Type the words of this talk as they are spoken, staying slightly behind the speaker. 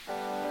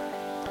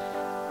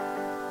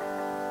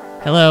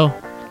Hello,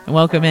 and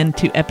welcome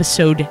into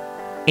episode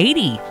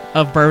 80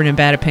 of Bourbon and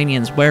Bad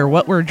Opinions, where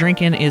what we're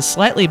drinking is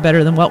slightly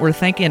better than what we're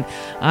thinking.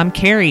 I'm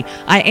Carrie.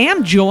 I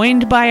am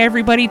joined by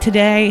everybody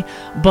today,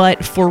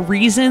 but for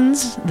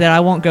reasons that I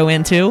won't go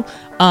into,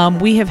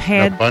 we have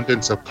had an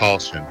abundance of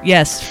caution.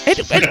 Yes,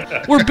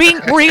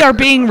 we are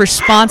being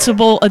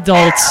responsible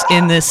adults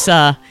in this.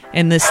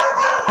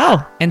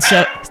 Oh, and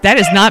so that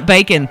is not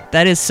Bacon.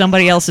 That is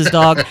somebody else's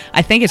dog.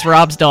 I think it's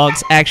Rob's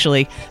dogs,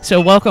 actually. So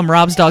welcome,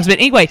 Rob's dogs. But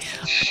anyway,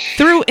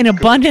 through an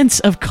abundance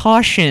of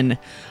caution,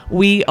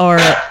 we are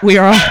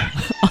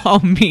all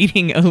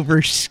meeting over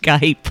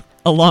Skype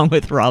along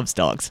with Rob's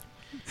dogs.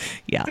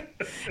 Yeah,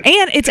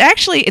 and it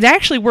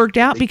actually worked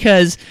out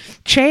because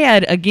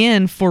Chad,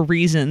 again for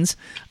reasons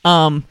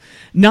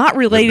not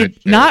related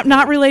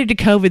to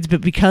COVIDs,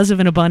 but because of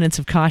an abundance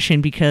of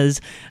caution,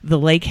 because the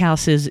lake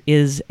house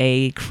is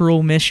a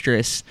cruel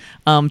mistress.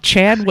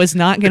 Chad was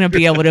not going to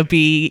be able to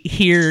be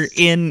here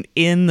in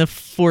the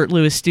Fort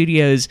Lewis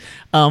studios,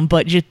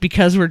 but just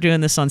because we're doing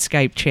this on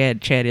Skype,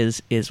 Chad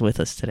is with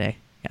us today.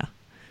 Yeah,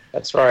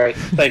 that's right.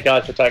 Thank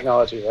God for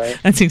technology, right?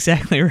 That's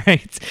exactly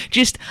right.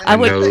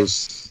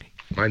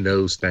 My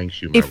nose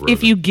thanks you, my brother.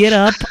 If you get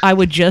up, I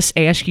would just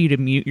ask you to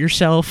mute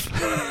yourself.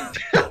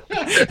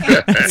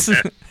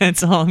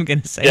 That's all I'm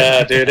going to say.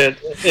 Yeah, dude,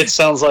 it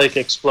sounds like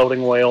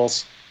exploding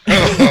whales.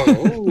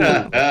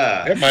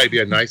 That might be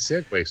a nice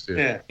segue, Stu.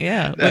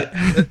 Yeah.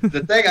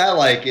 The thing I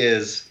like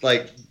is,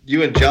 like,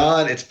 you and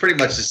John, it's pretty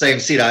much the same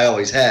seat I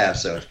always have,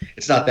 so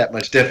it's not that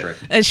much different.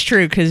 That's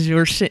true, because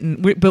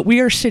we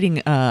are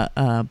sitting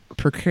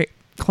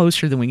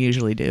closer than we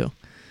usually do.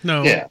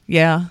 No.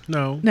 Yeah.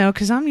 No,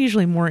 because I'm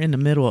usually more in the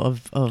middle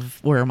of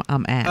where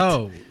I'm at.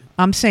 Oh.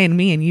 I'm saying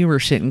me and you were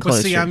sitting closer.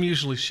 Well, see, I'm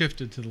usually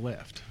shifted to the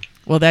left.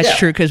 Well, that's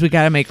true, because we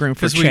got to make room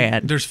for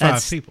Chad. There's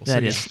five people.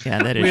 That is. We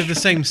have the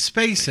same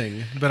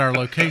spacing, but our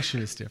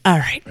location is different. All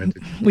right.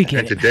 We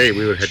get it. Today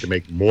we would have to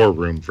make more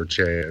room for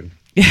Chad.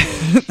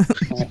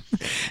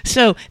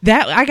 So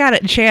I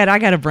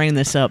got to bring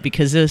this up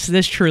because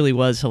this truly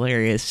was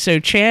hilarious. So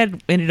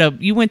Chad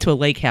you went to a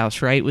lake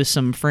house, right, with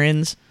some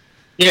friends?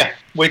 Yeah,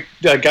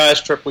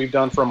 guys trip we've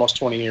done for almost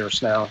 20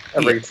 years now,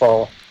 every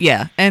fall.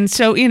 Yeah, and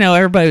so,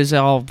 everybody was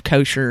all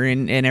kosher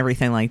and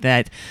everything like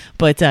that.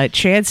 But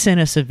Chad sent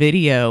us a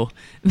video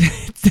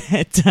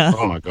that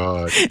oh my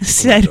God.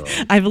 said,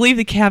 I believe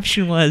the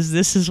caption was,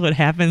 "This is what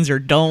happens," or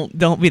don't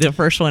be the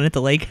first one at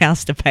the lake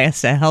house to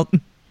pass out.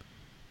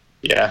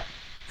 Yeah.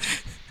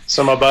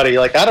 So my buddy,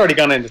 I'd already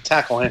gone in to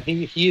tackle him.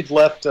 He'd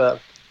left,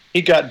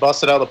 he got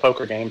busted out of the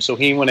poker game, so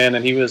he went in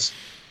and he was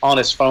on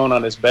his phone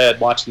on his bed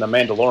watching The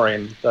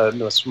Mandalorian, the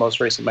most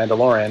recent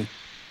Mandalorian.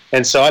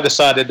 And so I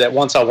decided that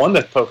once I won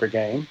the poker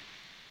game,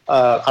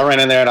 I ran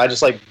in there and I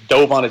just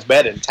dove on his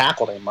bed and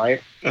tackled him,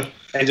 right?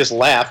 And just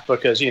laughed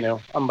because,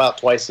 I'm about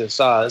twice his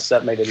size.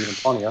 That made it even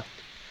funnier.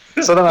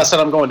 So then I said,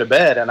 I'm going to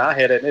bed, and I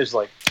hit it, and it was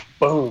like,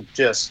 boom,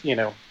 just,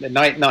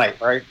 night,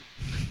 right?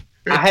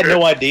 I had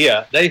no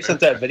idea. They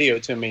sent that video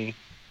to me.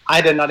 I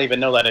did not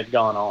even know that had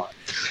gone on.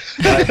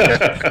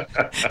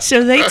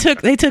 So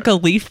they took a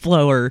leaf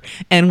blower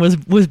and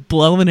was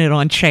blowing it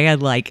on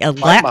Chad like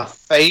my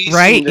face,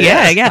 right?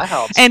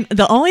 Yeah. And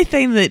the only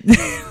thing that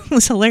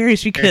was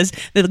hilarious because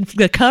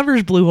the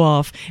covers blew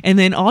off, and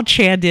then all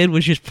Chad did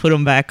was just put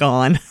them back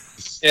on.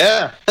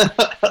 Yeah,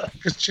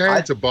 because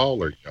Chad's a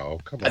baller, y'all.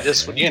 Come on.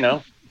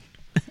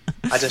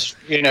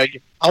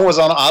 I was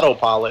on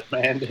autopilot,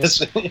 man.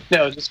 Just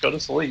go to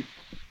sleep.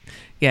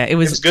 Yeah, it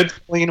was good,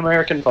 clean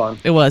American fun.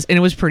 It was, and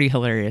it was pretty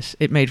hilarious.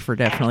 It made for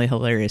definitely a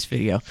hilarious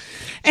video.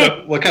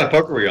 So, what kind of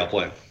poker were y'all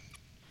playing?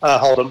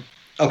 Hold'em.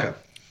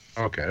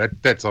 Okay,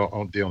 that's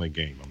all, the only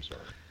game. I'm sorry.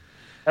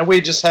 And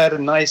we just had a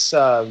nice,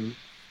 that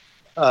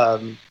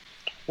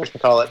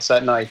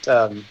night.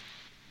 God,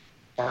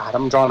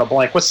 I'm drawing a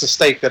blank. What's the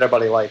steak that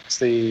everybody likes?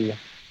 The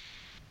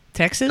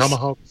Texas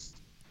tomahawk.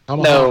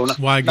 No,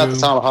 Wagyu. not the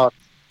tomahawk.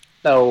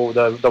 No,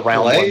 the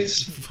round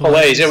fillets.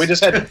 Fillets. Yeah,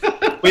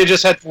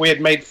 we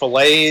had made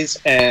fillets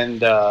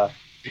and.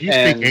 You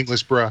speak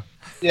English, bro?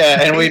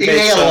 Yeah, and we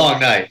had a long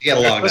night. It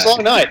was a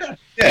long night,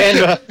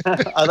 and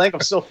I think I'm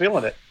still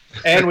feeling it.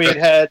 And we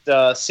had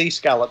sea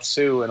scallop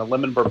stew and a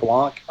lemon beurre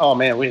blanc. Oh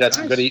man, we had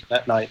some good eating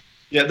that night.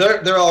 Yeah,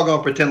 they're all going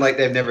to pretend like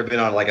they've never been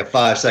on a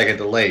 5-second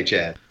delay,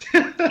 Chad.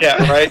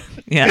 Yeah, right.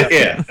 Yeah.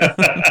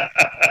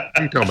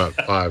 You talking about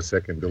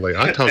 5-second delay?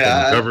 I talk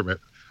on the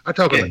government. I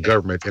talk on the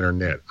government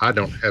internet. I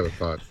don't have a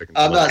 5-second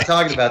delay. I'm not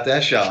talking about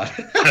that, Sean.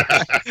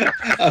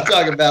 I'm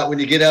talking about when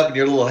you get up and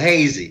you're a little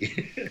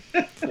hazy.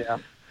 Yeah.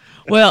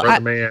 Well, I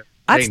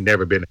ain't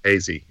never been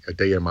hazy a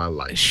day in my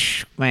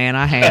life. Man,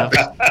 I have.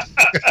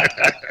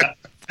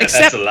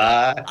 That's a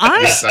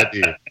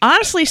lie.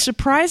 Honestly,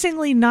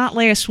 surprisingly not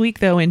last week,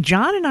 though. And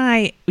John and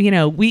I,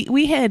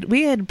 we had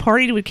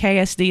partied with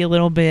KSD a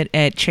little bit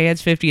at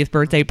Chad's 50th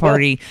birthday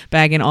party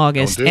back in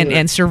August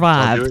and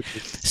survived.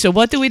 So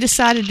what do we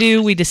decide to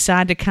do? We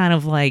decide to kind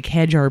of like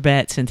hedge our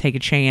bets and take a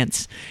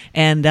chance.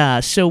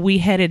 And so we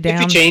headed down.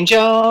 If you change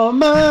your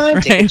mind,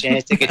 Right. take a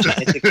chance, take a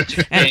chance, take a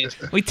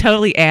chance. We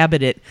totally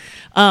Abbott it.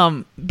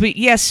 But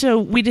yeah, so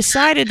we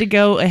decided to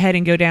go ahead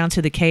and go down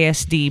to the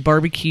KSD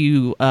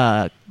barbecue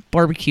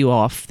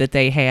off that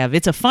they have.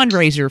 It's a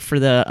fundraiser for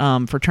the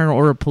Fraternal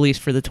Order of Police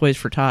for the Toys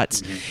for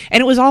Tots.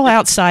 And it was all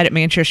outside at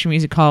Manchester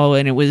Music Hall,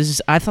 and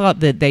I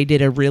thought that they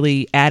did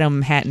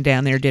Adam Hatton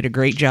down there did a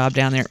great job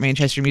down there at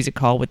Manchester Music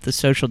Hall with the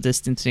social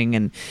distancing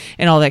and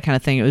all that kind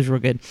of thing. It was real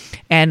good.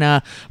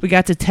 And we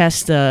got to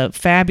test a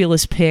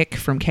fabulous pick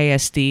from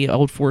KSD,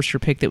 Old Forester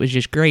pick that was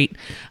just great.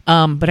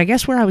 But I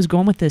guess where I was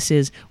going with this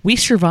is we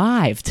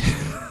survived.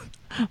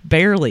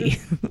 Barely.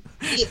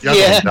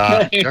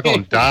 Y'all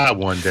gonna die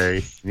one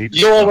day.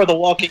 You all were the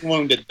walking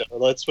wounded, though.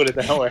 Let's put it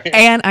that way.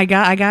 And I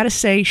got to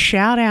say,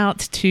 shout out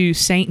to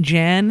St.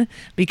 Jen,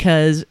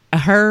 because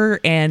her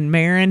and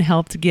Marin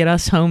helped get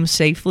us home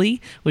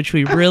safely, which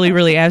we really,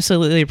 really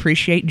absolutely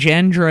appreciate.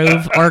 Jen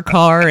drove our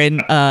car,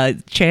 and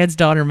Chad's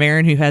daughter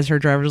Marin, who has her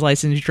driver's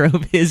license,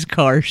 drove his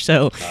car.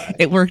 So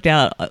it worked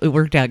out. It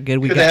worked out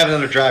good. Good to have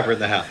another driver in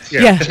the house.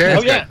 Yeah.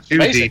 Chad's Oh, yeah. got two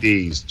Amazing.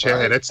 DDs.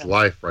 Chad, that's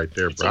life right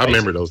there, bro. I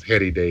remember those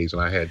heady days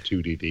when I had two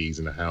DDs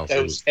in the house. It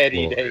Those was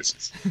heady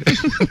glorious.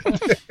 days.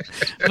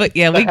 But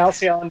yeah, The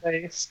halcyon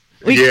days.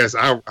 Yes,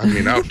 I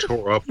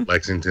tore up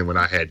Lexington when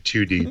I had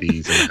two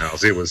DDs in the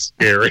house. It was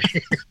scary.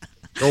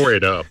 Tore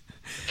it up.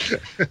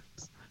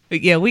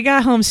 But yeah, we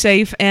got home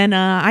safe, and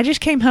I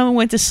just came home and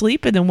went to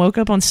sleep, and then woke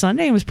up on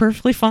Sunday and was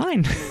perfectly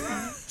fine.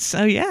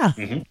 So yeah.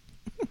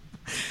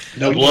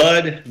 No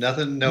blood,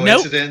 nothing, no Nope,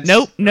 incidents.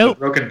 nope. No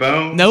broken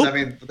bones. Nope. I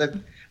mean,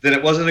 then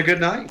it wasn't a good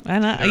night.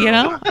 And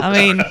I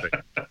mean,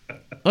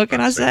 what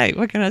can I say?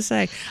 What can I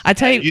say? I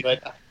tell you,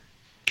 But I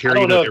Carrie,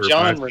 don't you know what if that John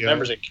reminds me of?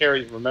 remembers it.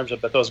 Carrie remembers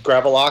it, but those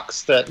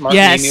Gravelocks that Mark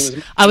yes,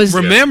 I was.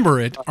 Remember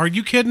it? Are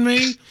you kidding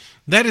me?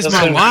 That is my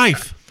Listen.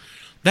 life.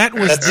 That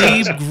was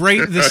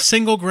the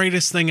single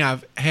greatest thing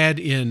I've had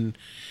in.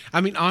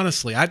 I mean,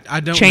 honestly, I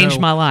don't Changed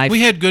know. my life.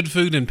 We had good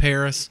food in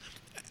Paris,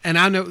 and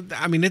I know.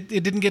 I mean, it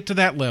didn't get to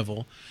that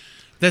level.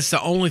 That's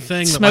the only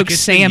thing. Smoked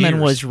it's been salmon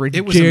years. was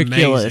It was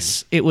ridiculous.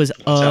 amazing. It was.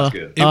 Sounds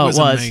good. It was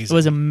It amazing.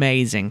 was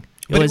amazing.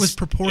 But it was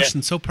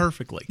proportioned so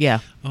perfectly. Yeah.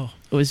 Oh.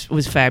 It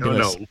was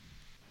fabulous. No.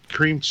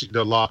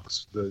 The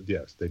locks.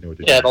 Yes, they know what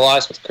they Yeah, do. the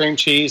lies with cream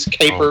cheese,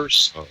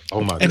 capers.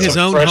 Oh my god. And his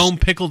own Fresh- home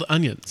pickled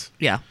onions.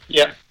 Yeah.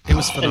 Yep. It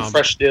was phenomenal. And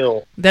fresh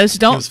dill. Those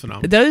was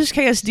phenomenal. those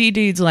KSD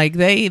dudes, like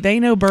they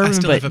know bourbon,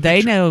 still have a but they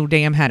picture. know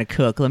damn how to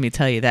cook. Let me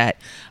tell you that.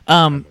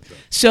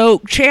 So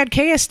Chad,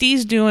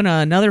 KSD's doing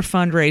another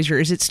fundraiser.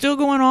 Is it still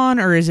going on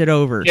or is it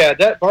over? Yeah,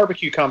 that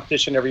barbecue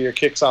competition every year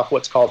kicks off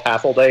what's called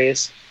Haffle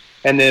Days.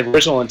 And the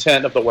original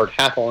intent of the word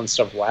haffle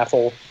instead of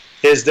waffle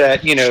is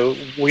that,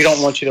 we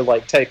don't want you to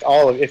like take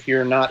all of if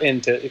you're not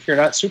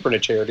super into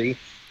charity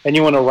and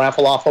you want to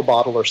raffle off a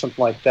bottle or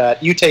something like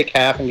that, you take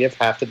half and give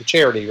half to the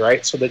charity,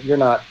 right? So that you're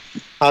not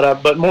out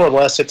of, but more or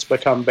less it's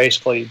become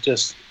basically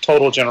just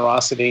total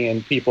generosity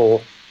and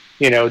people,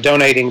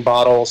 donating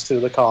bottles to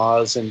the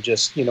cause and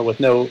just, with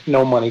no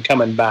money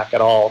coming back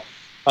at all.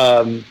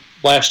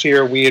 Last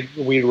year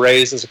we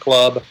raised as a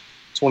club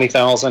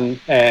 $20,000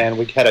 and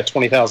we had a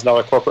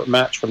 $20,000 corporate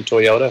match from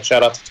Toyota.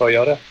 Shout out to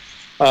Toyota.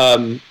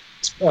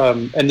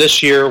 And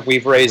this year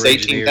we've raised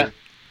 $18,000.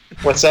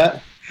 What's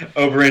that?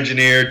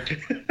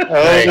 Over-engineered.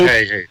 Oh,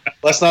 Hey.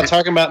 let's not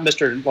talk about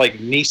Mr. like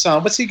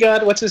Nissan. What's he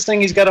got? What's his thing?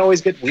 He's got to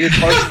always get weird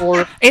parts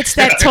for. It's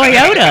that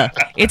Toyota.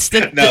 It's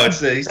the No,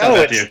 he's talking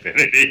about the it's-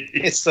 Infinity.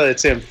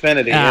 It's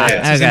Infinity. Ah, yeah.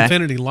 It's his Okay.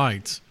 Infinity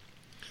Lights.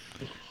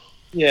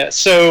 Yeah.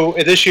 So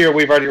this year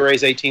we've already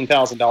raised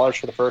 $18,000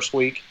 for the first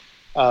week.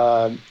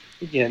 Got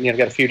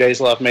a few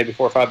days left, maybe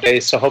 4 or 5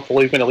 days. So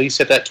hopefully we can at least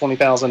hit that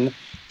 $20,000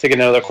 to get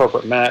another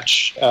corporate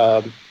match.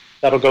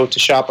 That'll go to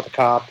Shop with a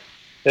Cop.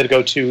 It'll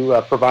go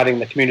to providing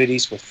the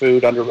communities with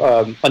food,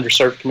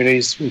 underserved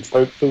communities,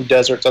 food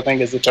deserts, I think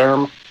is the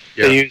term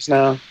they use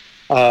now.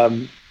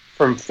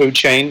 From Food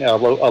Chain, a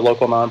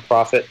local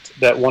nonprofit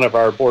that one of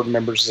our board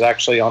members is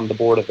actually on the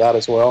board of that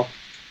as well.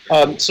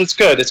 So it's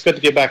good. It's good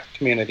to give back to the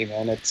community,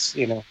 man. It's,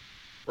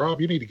 Rob,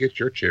 you need to get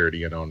your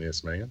charity in on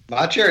this, man.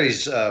 My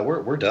charities,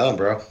 we're done,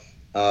 bro.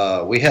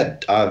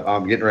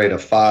 I'm getting ready to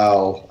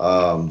file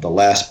the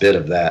last bit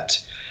of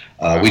that.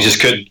 We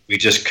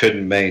just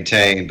couldn't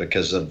maintain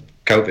because of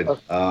COVID.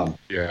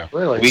 Yeah.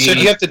 really. So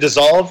do you have to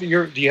dissolve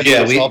your? Do you have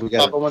to We dissolve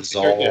got to 501c3?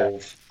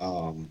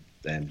 dissolve.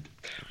 And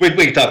we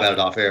can talk about it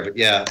off air, but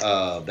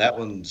that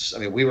one's. I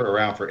mean, we were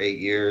around for 8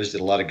 years, did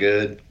a lot of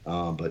good,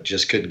 but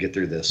just couldn't get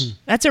through this.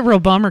 That's a real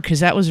bummer because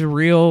that was a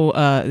real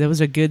that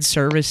was a good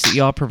service that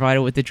y'all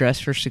provided with the Dress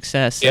for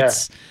Success.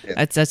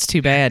 That's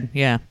too bad.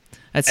 Yeah,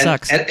 that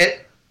sucks. And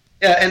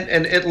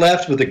it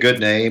left with a good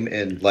name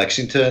in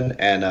Lexington,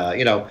 and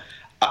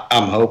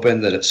I'm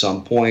hoping that at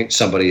some point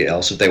somebody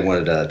else, if they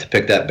wanted to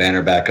pick that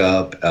banner back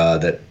up,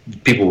 that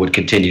people would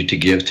continue to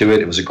give to it.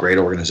 It was a great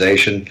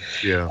organization.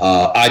 Yeah.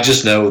 I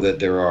just know that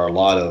there are a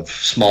lot of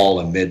small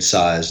and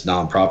mid-sized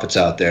nonprofits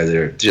out there that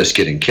are just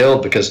getting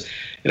killed because,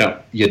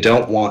 you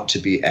don't want to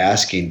be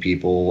asking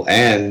people,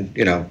 and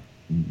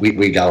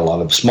we got a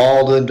lot of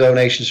small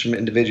donations from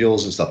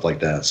individuals and stuff like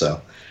that.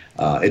 So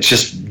it's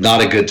just not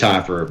a good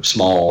time for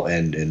small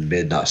and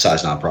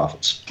mid-sized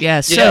nonprofits. Yeah.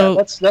 So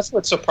that's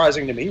what's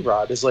surprising to me,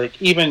 Rod, is like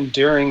even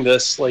during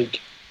this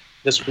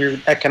this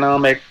weird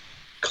economic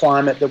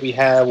climate that we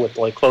have with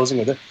like closing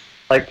of it,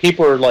 like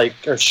people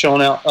are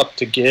showing up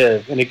to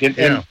give. And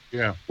again,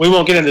 we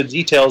won't get into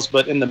details,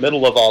 but in the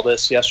middle of all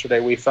this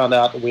yesterday, we found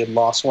out that we had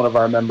lost one of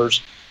our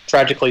members,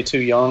 tragically too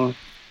young.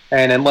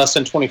 And in less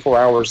than 24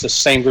 hours, the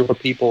same group of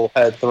people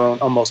had thrown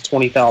almost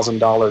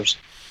 $20,000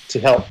 to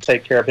help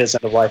take care of his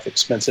end-of-life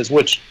expenses,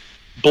 which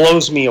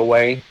blows me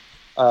away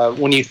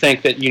when you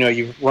think that,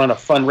 you've run a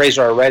fundraiser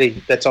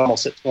already that's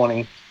almost at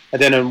 20,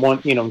 and then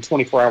in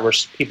 24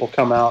 hours, people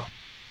come out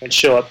and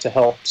show up to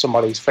help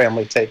somebody's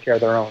family take care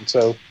of their own.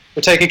 So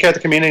we're taking care of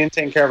the community and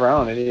taking care of our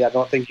own, and I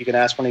don't think you can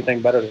ask for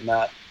anything better than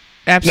that.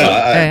 Absolutely. No,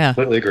 I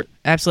completely agree.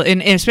 Absolutely.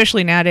 And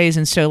especially nowadays.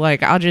 And so I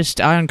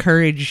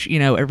encourage,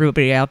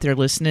 everybody out there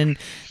listening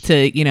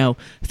to,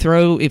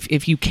 throw,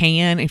 if you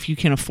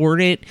can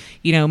afford it,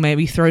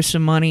 maybe throw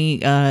some money,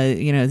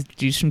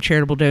 do some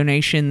charitable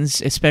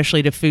donations,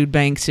 especially to food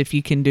banks if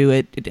you can do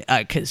it.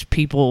 'Cause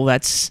people,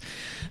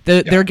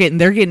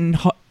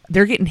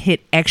 they're getting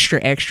hit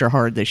extra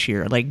hard this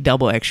year, like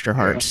double extra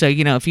hard. Yeah. So,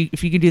 if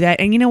you can do that,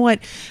 and you know what,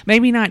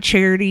 maybe not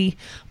charity,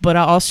 but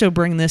I'll also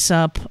bring this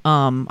up.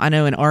 I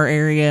know in our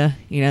area,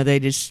 they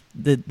just,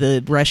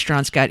 the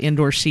restaurants got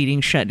indoor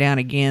seating shut down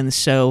again.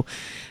 So,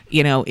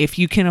 if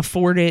you can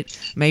afford it,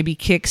 maybe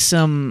kick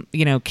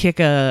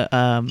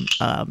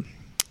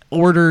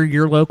order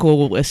your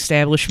local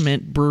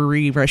establishment,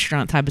 brewery,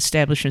 restaurant type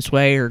establishment's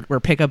way, or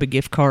pick up a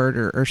gift card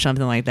or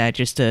something like that,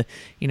 just to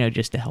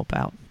help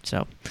out.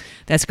 So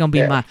that's gonna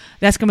be my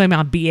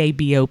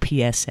BABO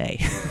PSA.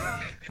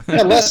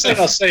 The last thing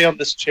I'll say on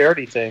this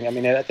charity thing,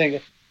 I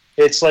think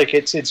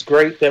it's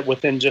great that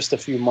within just a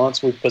few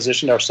months we've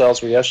positioned ourselves.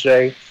 For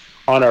yesterday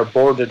on our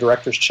board of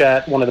directors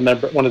chat, one of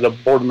the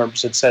board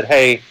members had said,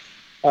 "Hey,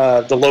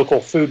 the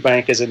local food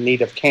bank is in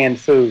need of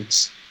canned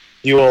foods.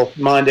 You will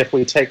mind if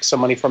we take some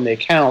money from the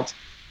account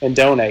and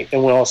donate?"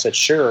 And we all said,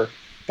 sure.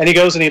 And he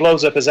goes and he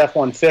loads up his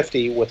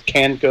F-150 with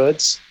canned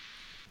goods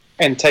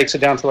and takes it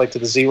down to the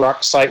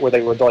Xerox site where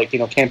they were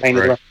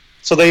campaigning. Right.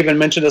 So they even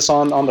mentioned us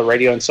on the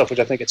radio and stuff, which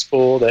I think it's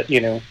cool that,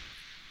 Yeah,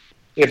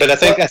 but I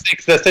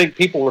think the thing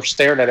people were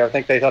staring at him, I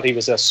think they thought he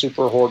was a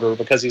super hoarder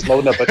because he's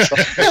loading up a truck.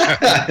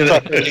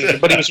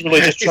 But he was really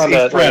just trying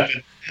to,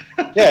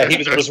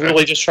 he was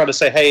really just trying to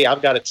say, hey,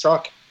 I've got a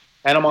truck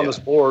and I'm on this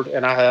board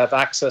and I have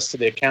access to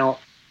the account.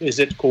 Is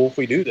it cool if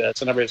we do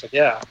this? And everybody's like,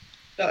 yeah.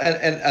 No,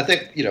 and I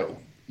think,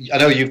 I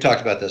know you've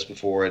talked about this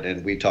before,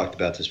 and we talked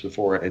about this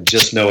before, and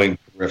just knowing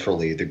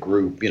peripherally the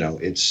group,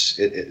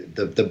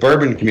 the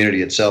bourbon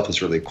community itself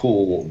is really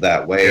cool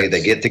that way. Yes.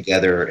 They get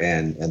together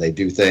and they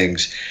do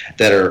things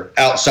that are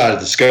outside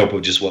of the scope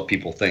of just what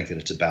people think that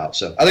it's about.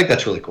 So I think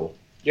that's really cool.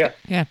 Yeah.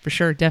 Yeah, for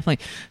sure.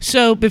 Definitely.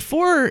 So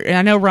before,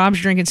 I know Rob's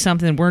drinking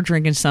something, we're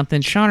drinking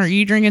something. Sean, are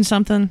you drinking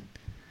something?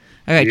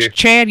 Okay, yeah.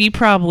 Chad, you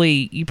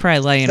probably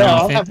laying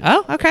off it.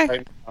 Oh,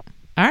 okay.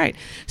 All right.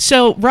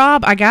 So,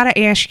 Rob, I got to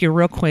ask you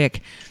real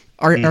quick.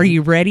 Are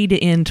you ready to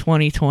end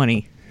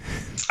 2020?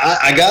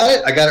 I got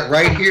it. I got it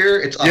right here.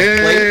 It's on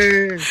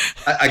the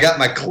plate. I got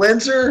my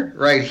cleanser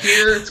right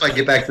here so I can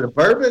get back to the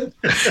bourbon.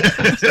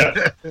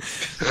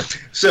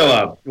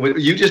 So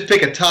you just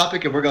pick a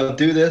topic and we're going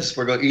to do this.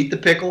 We're going to eat the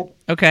pickle.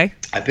 Okay.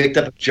 I picked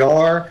up a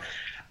jar.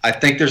 I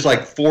think there's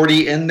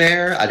 40 in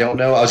there. I don't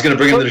know. I was going to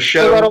bring them to the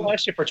show. That'll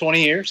last you for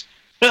 20 years.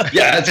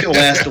 Yeah, it's going to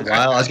last a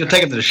while. I was going to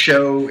take them to the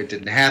show. It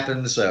didn't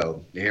happen,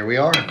 so here we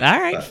are.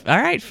 All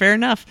right, fair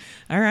enough.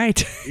 All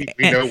right.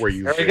 We know where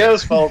you There he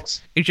goes,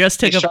 folks. You just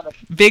took a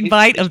big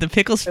bite of the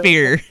pickle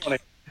spear.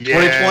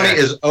 2020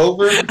 is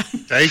over.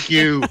 Thank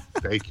you.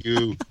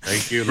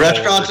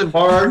 Restaurants and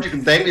bars, you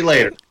can thank me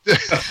later.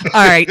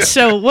 All right,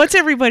 so what's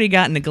everybody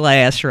got in the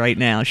glass right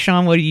now?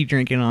 Sean, what are you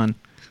drinking on?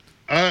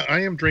 I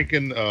am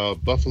drinking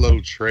Buffalo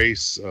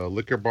Trace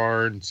Liquor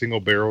Barn Single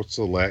Barrel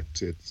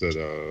Select. It's at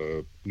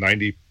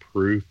 90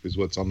 proof is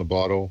what's on the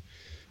bottle.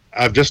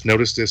 I've just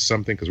noticed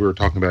something because we were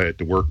talking about it at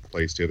the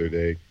workplace the other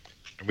day.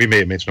 We may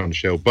have mentioned on the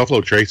show,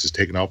 Buffalo Trace has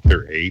taken off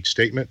their age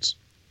statements.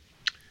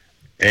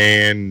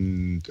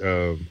 And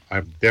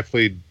I've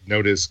definitely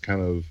noticed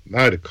kind of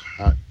not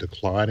a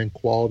decline in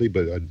quality,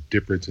 but a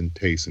difference in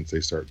taste since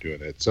they start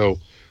doing it. So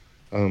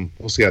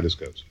we'll see how this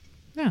goes.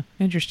 Yeah,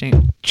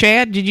 interesting.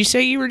 Chad, did you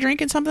say you were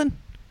drinking something?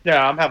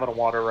 Yeah, I'm having a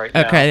water right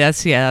now. Okay,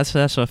 that's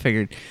what I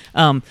figured.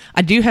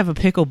 I do have a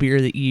pickle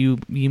beer that you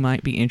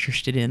might be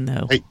interested in,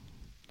 though. Hey,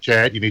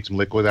 Chad, you need some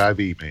Liquid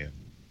IV, man.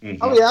 Mm-hmm.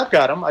 Oh yeah, I've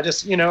got them. I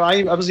just,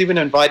 I was even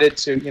invited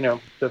to,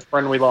 the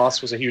friend we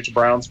lost was a huge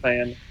Browns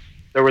fan,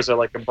 there was a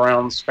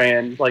Browns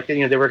fan,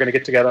 they were going to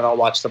get together and I'll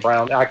watch the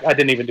Browns. I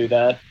didn't even do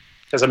that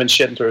because I've been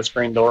shitting through a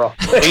screen door all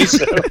day.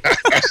 So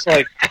it's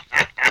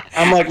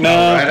I'm like, no.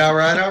 All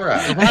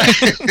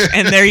right.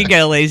 And there you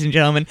go, ladies and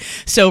gentlemen.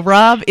 So,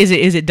 Rob, is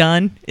it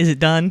done? Is it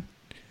done?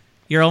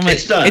 You're almost.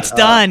 It's done. It's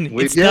done.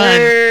 It's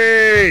done.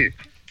 Yay!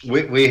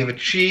 We have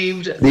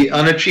achieved the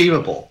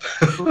unachievable.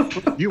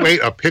 You ate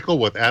a pickle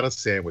without a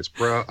sandwich,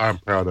 bro. I'm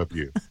proud of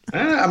you.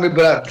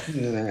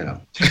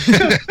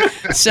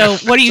 So,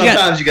 what do you got?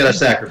 Sometimes you got to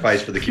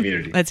sacrifice for the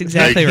community. That's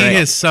exactly right. He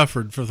has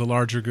suffered for the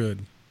larger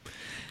good.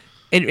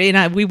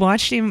 And we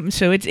watched him,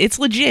 so it's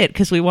legit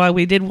because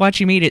we did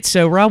watch him eat it.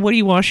 So, Rob, what are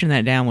you washing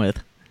that down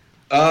with?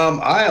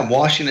 I am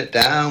washing it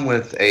down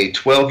with a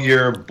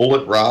 12-year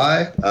Bullet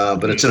Rye,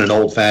 but it's in an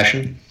old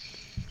fashioned.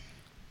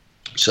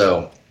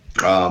 So,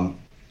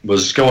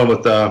 was going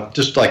with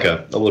just like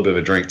a little bit of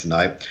a drink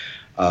tonight.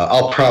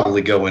 I'll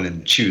probably go in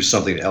and choose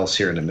something else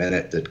here in a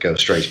minute that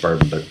goes straight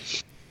bourbon,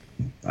 but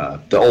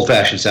the old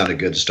fashioned sounded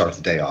good to start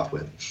the day off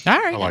with. All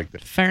right, I like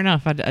that. Fair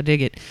enough. I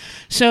dig it.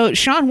 So,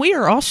 Sean, we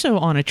are also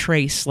on a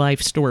Trace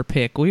Life store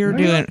pick. We are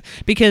doing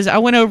because I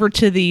went over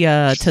to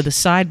the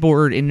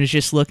sideboard and was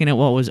just looking at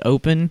what was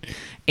open,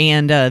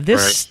 and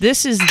this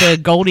is the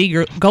Gold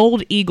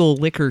Eagle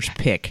Liquors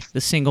pick,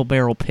 the single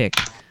barrel pick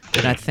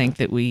that I think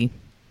that we.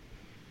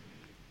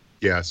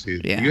 Yeah, I see.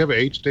 Yeah. Do you have an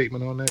age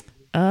statement on that?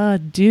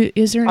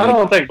 Is there? I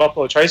don't think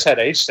Buffalo Trace had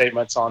age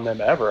statements on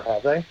them ever,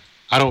 have they?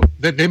 I don't.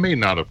 They may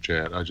not have,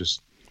 Chad. I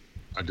just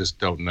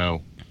don't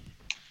know.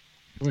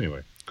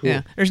 Anyway, cool.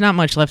 Yeah, there's not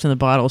much left in the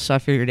bottle, so I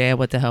figured,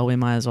 what the hell, we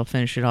might as well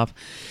finish it off.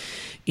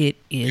 It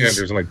is. Yeah,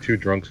 there's like 2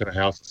 drunks in a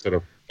house instead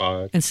of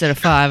 5. Instead of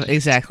 5,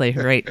 exactly,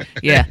 right?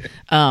 Yeah.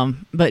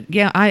 But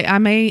yeah, I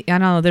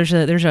don't know.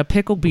 There's a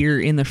pickle beer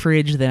in the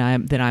fridge that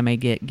I may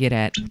get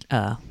at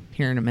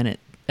here in a minute.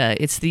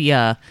 It's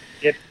the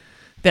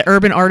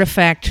Urban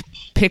Artifact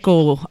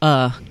pickle,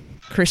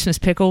 Christmas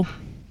pickle.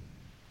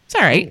 It's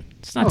all right.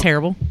 It's not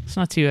terrible. It's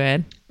not too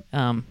bad.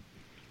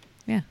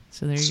 Yeah.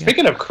 So there you go.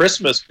 Speaking of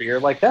Christmas beer,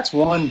 that's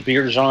one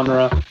beer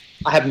genre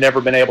I have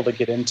never been able to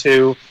get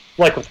into.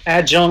 With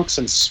adjuncts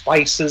and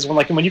spices,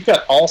 when you've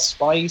got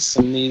allspice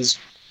and these,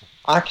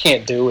 I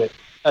can't do it.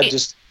 I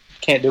just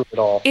can't do it at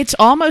all. It's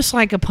almost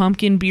like a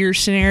pumpkin beer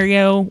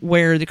scenario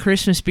where the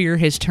Christmas beer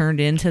has turned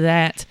into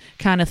that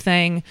kind of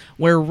thing,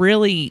 where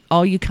really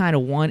all you kind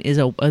of want is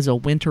a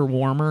winter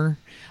warmer.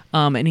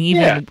 And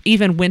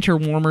even winter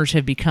warmers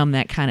have become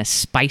that kind of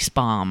spice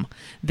bomb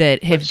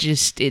that have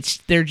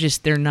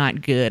they're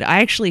not good.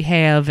 I actually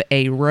have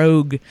a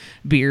Rogue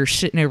beer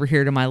sitting over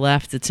here to my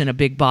left that's in a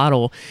big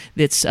bottle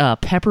that's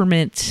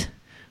peppermint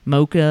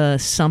mocha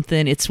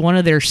something. It's one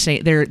of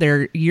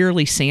their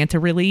yearly Santa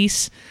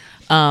release.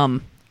 I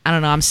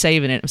don't know. I'm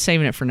saving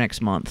it for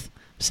next month.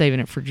 I'm saving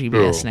it for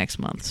GBS next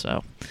month.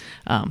 So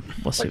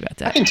we'll see about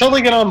that. I can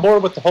totally get on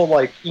board with the whole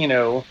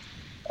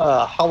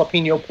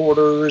jalapeno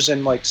porters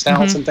and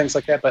stouts and things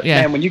like that. But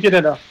man, when you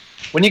get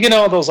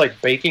all those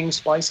baking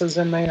spices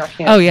in there, I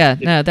can't. Oh yeah,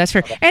 no, that's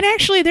fair. And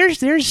actually,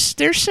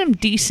 there's some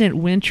decent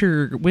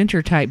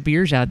winter type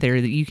beers out there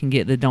that you can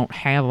get that don't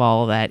have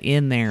all of that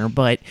in there.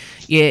 But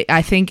yeah,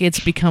 I think it's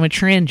become a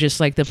trend, just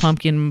like the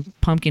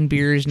pumpkin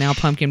beer is now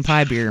pumpkin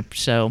pie beer.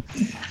 So,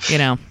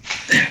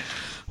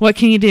 what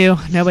can you do?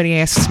 Nobody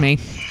asks me.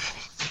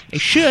 They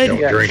should.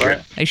 Don't drink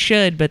it. They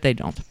should, but they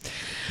don't.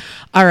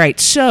 All right,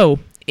 so.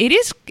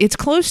 It's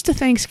close to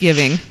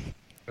Thanksgiving.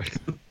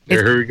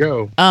 There we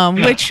go.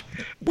 Which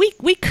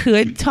we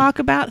could talk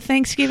about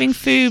Thanksgiving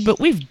food, but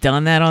we've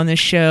done that on this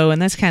show,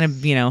 and that's kind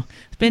of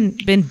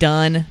been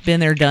done, been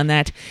there, done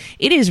that.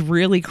 It is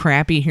really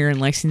crappy here in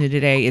Lexington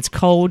today. It's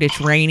cold, it's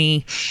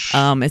rainy.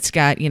 It's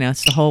got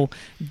it's the whole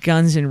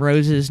Guns N'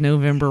 Roses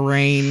November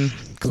Rain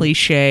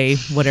cliche,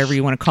 whatever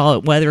you want to call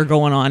it, weather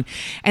going on.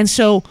 And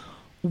so,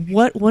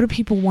 what do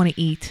people want to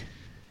eat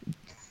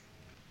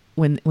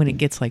when it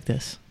gets like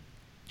this?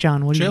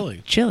 John, what do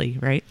you? Chili,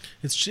 right?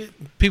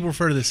 People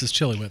refer to this as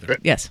chili weather.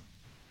 Yes.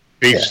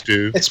 Beef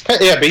stew. It's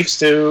beef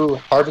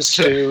stew, harvest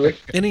stew.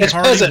 Any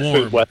hearty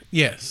warm.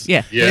 Yes.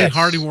 Yeah. Any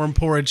hearty warm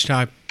porridge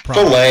type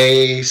product.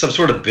 Filet, some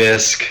sort of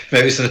bisque,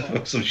 maybe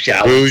some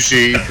shallots.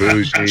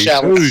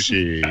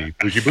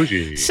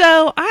 Bougie.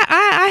 So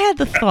I had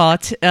the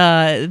thought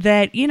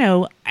that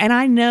and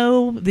I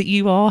know that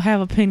you all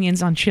have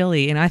opinions on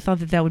chili, and I thought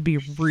that would be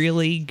a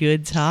really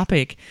good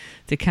topic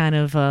to kind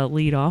of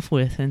lead off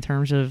with in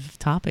terms of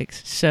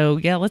topics. So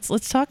yeah,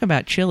 let's talk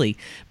about chili.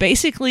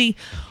 Basically,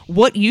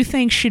 what you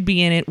think should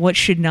be in it, what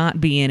should not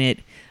be in it.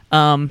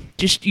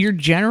 Just your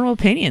general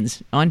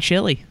opinions on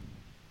chili.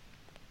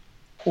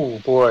 Oh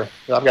boy,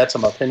 I've got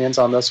some opinions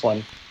on this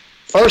one.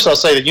 First, I'll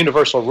say the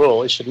universal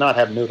rule: it should not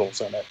have noodles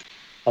in it.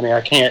 I mean,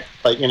 I can't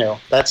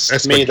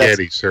that's me.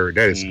 Spaghetti, sir.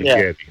 That is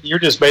spaghetti. Yeah, you're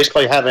just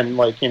basically having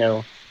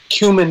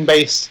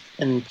cumin-based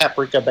and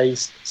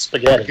paprika-based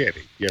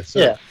spaghetti. Yes, sir.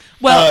 Yeah.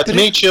 Well, to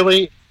me,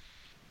 chili.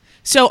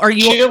 So are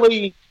you?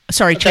 Chili.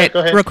 Sorry, Okay, Chad,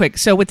 go ahead. real quick.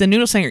 So with the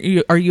noodle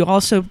thing, are you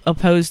also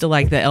opposed to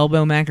the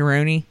elbow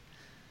macaroni?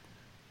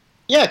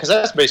 Yeah, because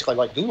that's basically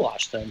like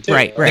goulash then too.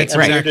 Right, That's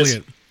right. exactly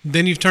it.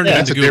 Then you've turned Yeah, it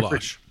that's into a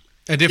goulash.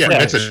 A Yeah, different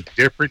that's dish. a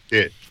different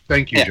dish.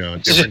 Thank you, Yeah. John.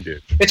 Different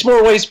dish. It's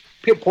more ways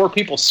poor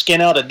people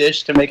skin out a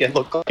dish to make it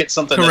look like it's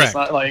something Correct. that's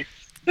not like.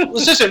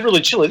 This isn't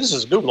really chili. This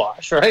is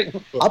goulash, right?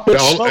 I'll put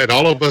And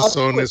all of us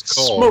I'll on put this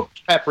call,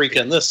 smoked paprika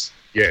in this.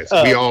 yes,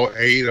 uh, we all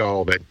ate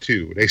all that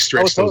too. They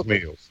stretched those totally.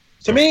 meals.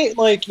 To me,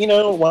 like, when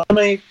I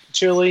make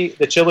chili,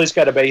 the chili's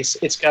got a base.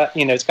 It's got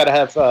to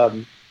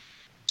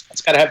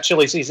have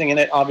chili seasoning in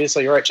it.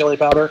 Obviously, right? Chili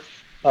powder.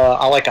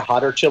 I like a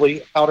hotter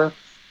chili powder.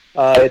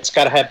 It's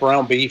got to have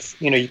ground beef.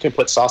 You can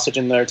put sausage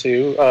in there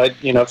too.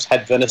 It's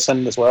had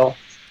venison as well.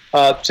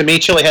 To me,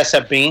 chili has to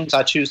have beans.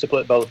 I choose to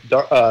put both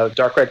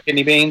dark red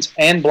kidney beans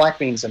and black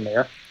beans in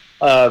there.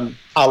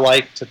 I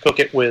like to cook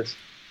it with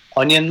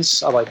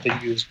onions. I like to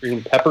use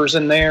green peppers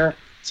in there.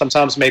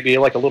 Sometimes maybe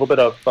like a little bit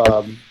of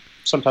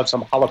sometimes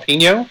some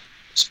jalapeno.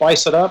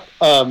 Spice it up.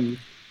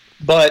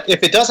 But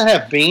if it doesn't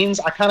have beans,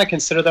 I kind of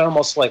consider that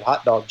almost like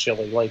hot dog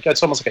chili. Like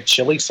it's almost like a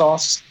chili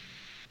sauce.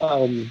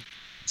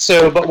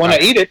 But when I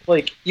eat it,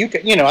 like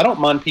I don't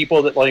mind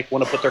people that like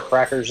want to put their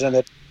crackers in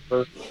it,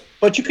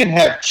 but you can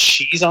have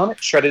cheese on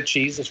it. Shredded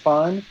cheese is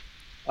fine.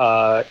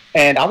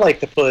 And I like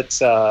to put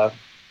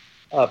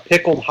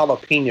pickled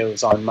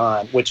jalapenos on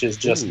mine, which is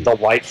just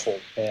delightful.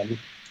 And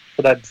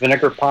for that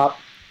vinegar pop.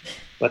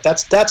 But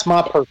that's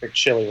my perfect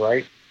chili,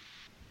 right?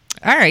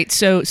 All right,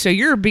 so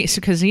you're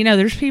because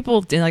there's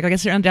people like I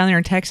guess down there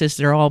in Texas,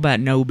 they're all about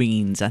no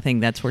beans. I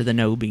think that's where the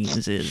no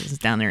beans is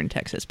down there in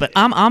Texas. But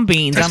I'm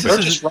beans. They're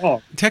just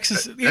wrong.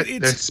 Texas, That's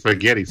it's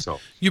spaghetti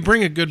sauce. you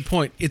bring a good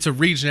point. It's a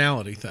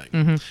regionality thing.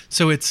 Mm-hmm.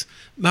 So it's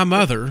my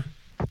mother,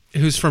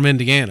 who's from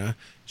Indiana.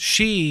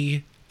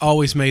 She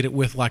always made it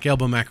with like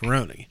elbow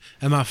macaroni,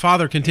 and my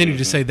father continued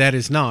to say that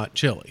is not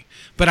chili.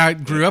 But I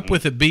grew up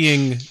with it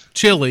being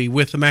chili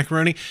with the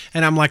macaroni,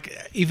 and I'm like,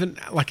 even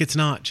like it's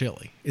not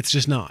chili. It's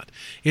just not.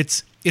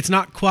 It's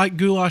not quite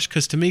goulash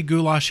because to me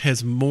goulash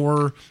has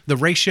more. The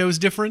ratio is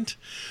different,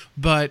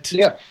 but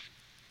Yeah.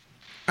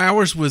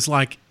 ours was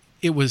like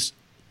it was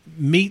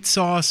meat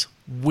sauce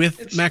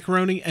with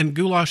macaroni, and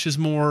goulash is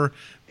more.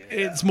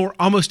 It's more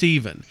almost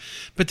even.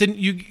 But then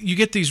you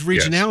get these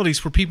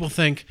regionalities where people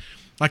think.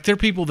 Like, there are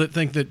people that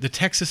think that the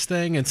Texas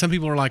thing, and some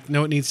people are like,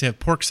 no, it needs to have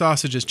pork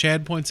sausage, as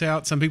Chad points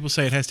out. Some people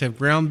say it has to have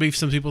ground beef.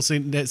 Some people say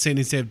it needs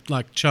to have,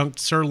 like, chunked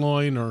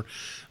sirloin or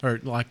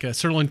like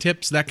sirloin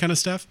tips, that kind of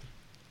stuff.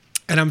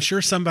 And I'm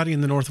sure somebody in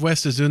the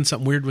Northwest is doing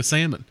something weird with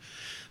salmon.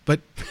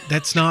 But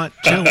that's not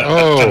chili.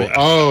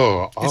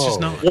 It's just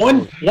not.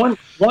 One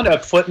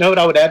footnote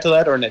I would add to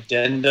that, or an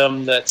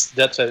addendum that's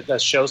a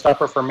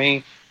showstopper for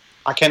me.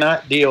 I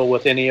cannot deal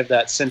with any of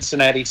that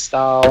Cincinnati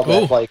style,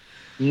 that, like,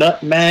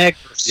 nutmeg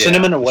or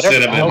cinnamon or whatever.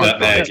 Cinnamon,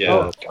 nutmeg, yeah.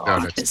 Oh, No,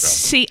 God. that's dumb.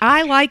 See,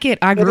 I like it.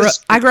 I grew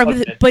up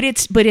with it, but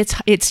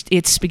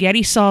it's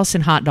spaghetti sauce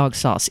and hot dog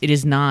sauce.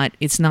 It's not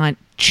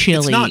chili,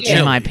 It's not in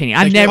chili. my opinion.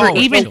 Like, I've never oh,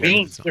 it's even not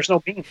beans. There's no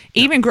beans.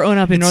 even growing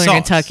up in It's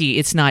northern sauce. Kentucky,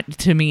 it's not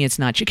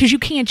because you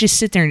can't just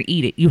sit there and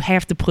eat it. You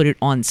have to put it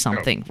on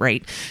something,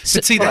 right? So,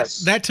 But see, Right.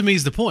 that to me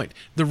is the point.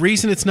 The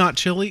reason it's not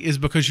chili is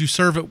because you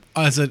serve it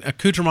as an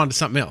accoutrement to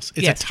something else.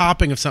 It's Yes. a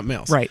topping of something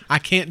else. Right. I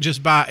can't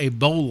just buy a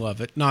bowl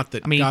of it. Not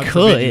that I mean, God you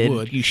forbid could, you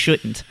would. you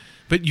shouldn't.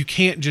 But you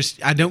can't just.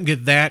 I don't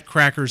get that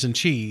crackers and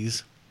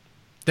cheese.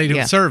 They don't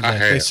Yeah. serve I that.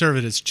 They have. serve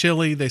it as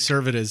chili. They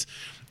serve it as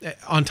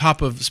on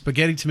top of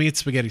spaghetti. To me, it's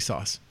spaghetti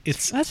sauce.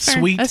 It's That's fair.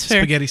 sweet That's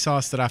fair. spaghetti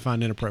sauce that I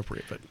find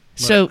inappropriate. But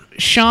So,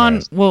 Sean,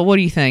 Yes. well, what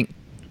do you think?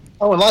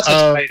 Oh, and lots of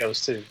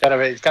tomatoes too.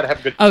 It's got to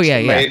have good. Oh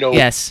yeah, tomato.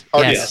 yes,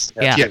 Oh, yes,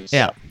 yeah, yes.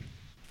 yeah.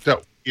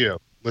 So,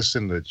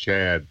 listen to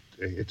Chad.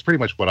 It's pretty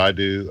much what I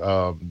do.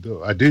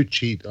 I do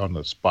cheat on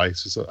the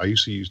spices. I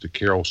used to use the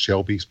Carol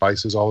Shelby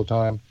spices all the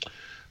time,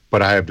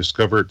 but I have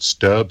discovered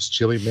Stubbs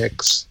chili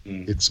mix.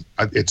 It's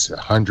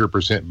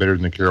 100% better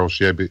than the Carol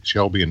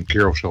Shelby, and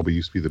Carol Shelby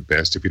used to be the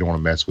best if you don't want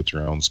to mess with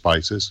your own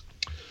spices.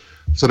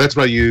 So that's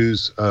what I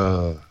use.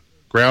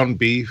 Ground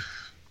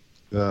beef,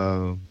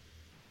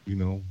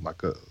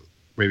 like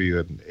maybe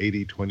an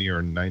 80-20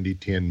 or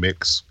 90-10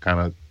 mix, kind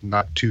of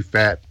not too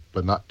fat,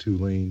 but not too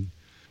lean.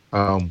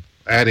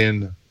 Add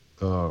in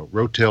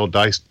Rotel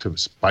diced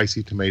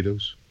spicy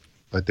tomatoes.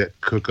 Let that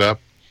cook up.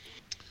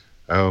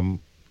 And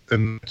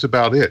that's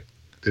about it.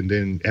 And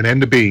then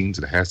the beans.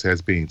 It has to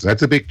have beans.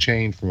 That's a big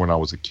change from when I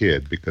was a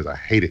kid because I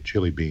hated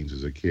chili beans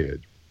as a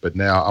kid. But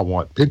now I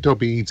want pinto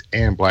beans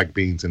and black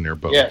beans in there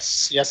both.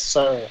 Yes,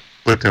 sir.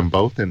 Put them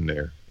both in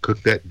there.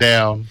 Cook that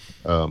down.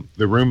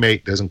 The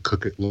roommate doesn't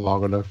cook it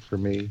long enough for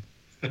me.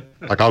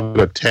 Like I'll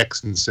get a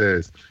text and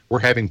says, we're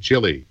having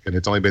chili. And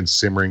it's only been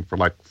simmering for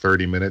like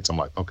 30 minutes. I'm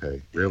like, okay,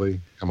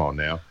 really? Come on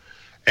now.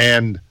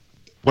 And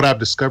what I've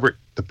discovered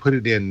to put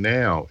it in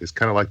now is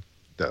kind of like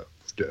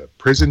the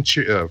prison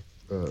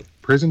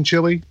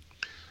chili.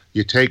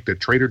 You take the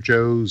Trader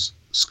Joe's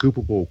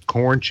scoopable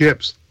corn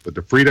chips with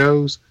the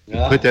Fritos,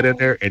 put that in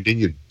there, and then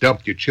you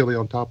dump your chili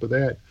on top of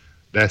that.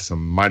 That's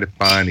some mighty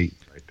fine eating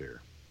right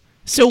there.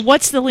 So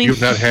what's the length?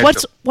 You've not had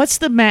What's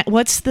the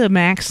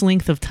max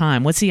length of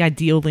time? What's the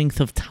ideal length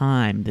of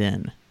time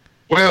then?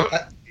 Well,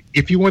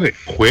 if you want it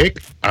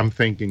quick, I'm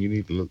thinking you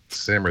need to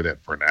simmer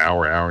that for an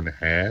hour, hour and a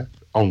half.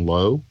 on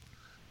low.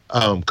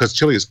 Because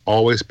chili is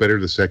always better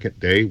the second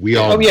day. We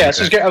all. Oh yeah,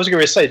 so I was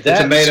going to say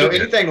that tomato,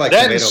 anything like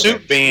that tomato and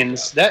soup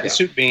beans. That and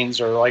soup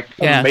beans are like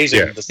Yeah.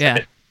 amazing. Yeah,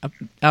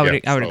 I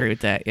would so- agree with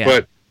that. Yeah,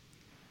 But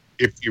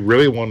if you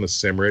really want to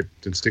simmer it,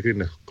 then stick it in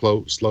the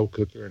slow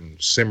cooker and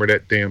simmer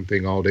that damn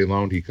thing all day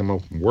long till you come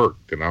home from work.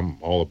 Then I'm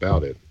all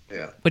about it.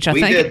 Yeah. Which I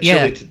we think- did yeah.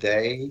 chili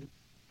today,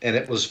 and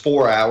it was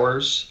 4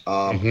 hours.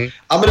 Mhm.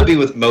 I'm going to be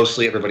with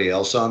mostly everybody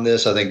else on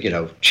this. I think,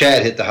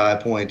 Chad hit the high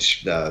points,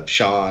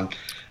 Sean.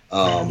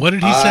 What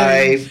did he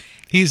say?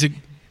 He's a.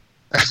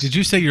 Did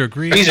you say you're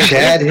agreeing?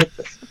 Chad hit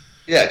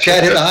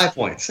the high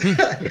points.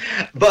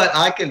 But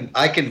I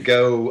can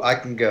go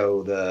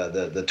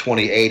the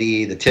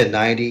 2080, the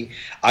 1090.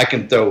 I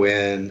can throw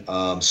in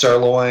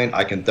sirloin,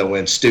 I can throw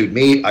in stewed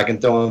meat, I can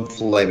throw in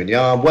filet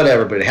mignon,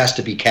 whatever, but it has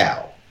to be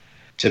cow.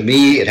 To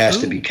me, it has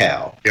to be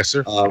cow. Yes,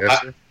 sir.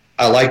 Yes, sir.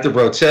 I like the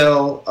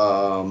rotel.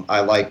 I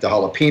like the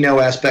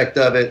jalapeno aspect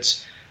of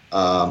it.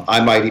 I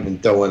might even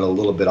throw in a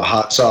little bit of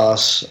hot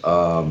sauce.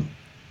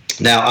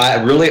 Now,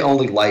 I really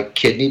only like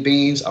kidney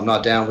beans. I'm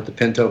not down with the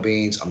pinto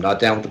beans. I'm not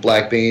down with the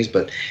black beans,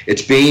 but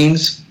it's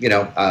beans.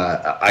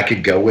 I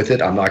could go with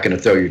it. I'm not going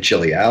to throw your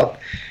chili out.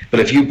 But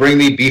if you bring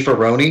me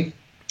beefaroni,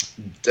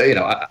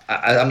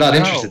 I'm not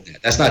interested in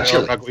that. That's not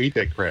chili. I'm not going to eat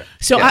that crap.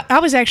 so yeah. I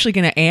was actually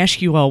going to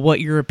ask you all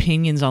what your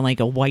opinions on like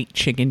a white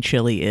chicken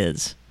chili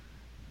is.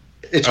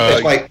 It's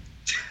like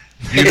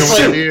You know It's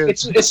what like, it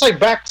is? it's like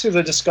back to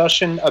the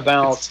discussion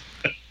about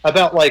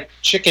like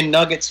chicken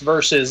nuggets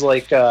versus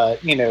like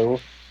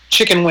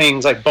chicken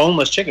wings, like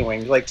boneless chicken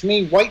wings. Like to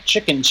me, white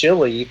chicken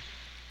chili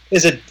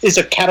is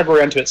a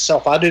category unto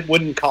itself.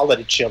 Wouldn't call it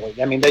a chili.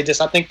 I mean, I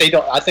think they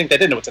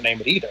didn't know what to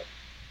name it either.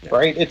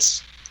 Right?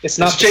 It's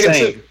not the chicken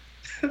same.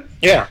 soup.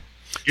 Yeah.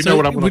 You know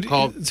what I'm going to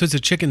call? So it's a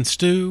chicken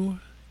stew.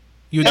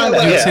 You would Yeah,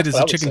 say yeah, it as I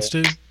a would chicken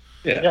say. stew.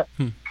 Yeah.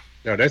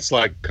 No, that's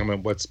like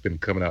what's been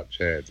coming out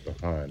Chad's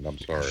behind. I'm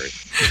sorry.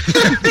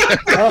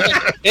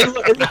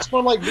 It looks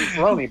more like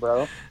beefaroni,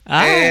 bro.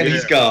 And Yeah.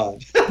 he's gone.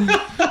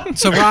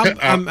 So Rob,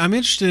 I'm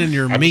interested in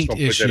your I'm meat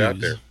just gonna put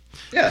that out issues.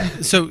 there.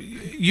 Yeah. So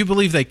you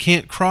believe they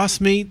can't cross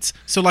meats?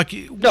 So like,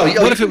 No,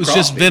 you what if can it was cross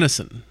just meat.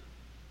 venison?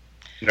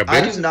 Now,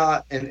 I do venison-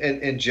 not,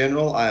 in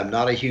general, I am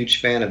not a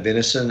huge fan of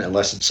venison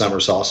unless it's summer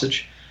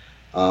sausage.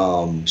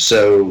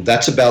 So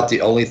that's about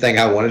the only thing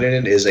I wanted in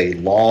it is a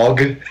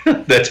log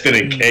that's been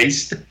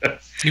encased.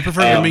 You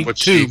prefer your meat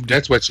tubed.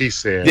 That's what she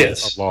said.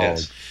 Yes, A log.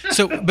 yes.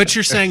 So, but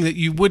you're saying that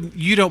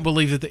you don't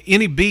believe that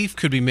any beef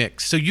could be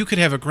mixed. So you could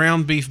have a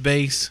ground beef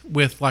base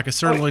with like a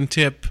sirloin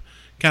tip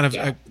kind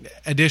of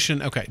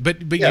addition. Okay,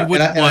 but Yeah, you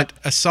wouldn't and I- want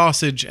a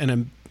sausage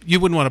you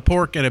wouldn't want a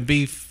pork and a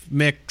beef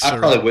mix. I or,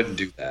 probably wouldn't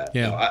do that.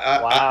 Yeah. No,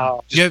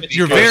 Wow. you're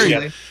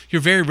personally-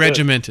 very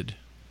regimented.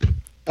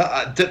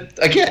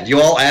 Again,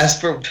 you all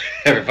asked for.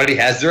 Everybody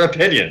has their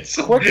opinions.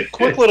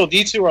 Quick little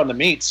detour on the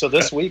meat. So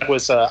this week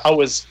was I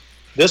was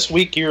this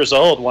week years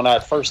old when I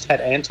first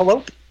had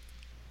antelope,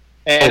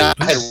 and I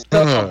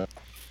had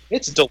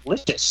it's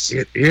delicious.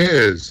 It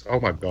is. Oh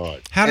my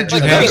God. How did It's you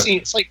like have greasy.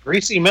 It's like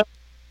greasy milk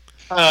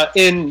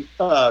in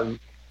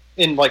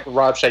like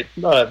Rob shape,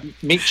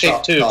 meat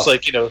shaped tubes,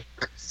 like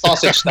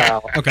sausage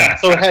style. Okay.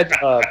 So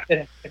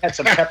it had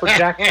some pepper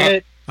jack in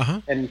it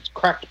Uh-huh. and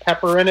cracked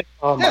pepper in it.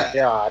 Oh my Yeah.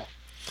 God,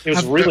 it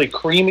was really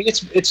creamy.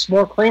 It's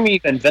more creamy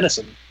than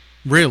venison.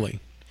 Really?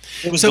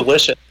 It was So-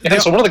 delicious. now-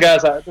 So one of the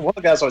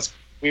guys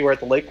we were at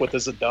the lake with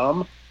is a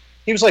dumb.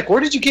 He was like, "Where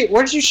did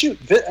you shoot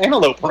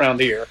antelope around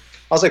here?"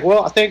 I was like,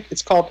 "Well, I think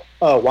it's called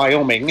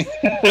Wyoming."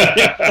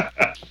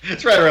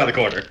 It's right around the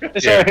corner.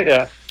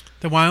 Yeah.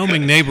 The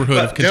Wyoming neighborhood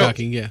of But,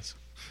 Kentucky, yes.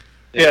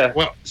 Yeah.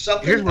 Well,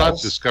 Something here's what I've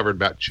else. discovered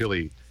about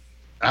chili.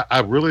 I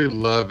really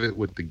love it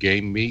with the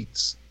game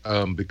meats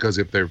because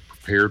if they're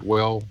prepared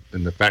well,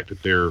 and the fact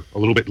that they're a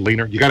little bit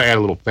leaner, you got to add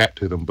a little fat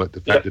to them, but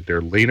the fact that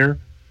they're leaner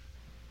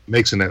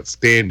makes an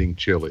outstanding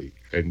chili.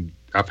 And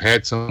I've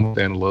had some with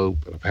antelope,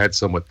 I've had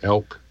some with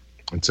elk,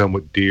 and some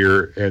with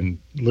deer, and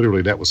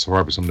literally that was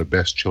probably some of the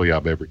best chili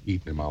I've ever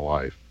eaten in my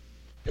life.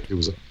 It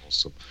was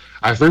awesome.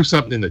 I threw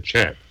something in the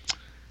chat.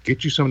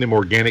 Get you some of them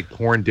organic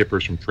corn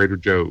dippers from Trader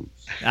Joe's.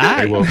 Ah,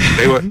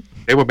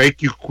 They will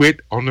make you quit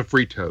on the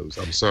Fritos.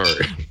 I'm sorry.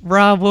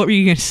 Rob, what were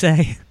you going to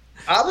say?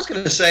 I was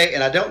going to say,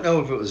 and I don't know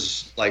if it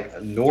was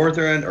like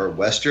northern or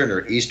western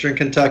or eastern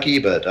Kentucky,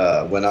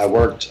 but when I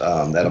worked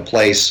at a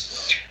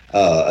place,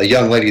 a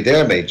young lady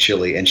there made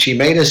chili, and she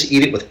made us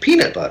eat it with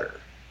peanut butter.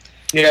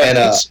 Yeah, And,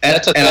 that's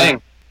a and I-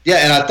 thing.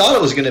 And I thought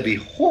it was going to be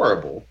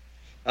horrible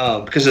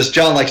because, as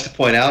John likes to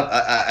point out,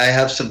 I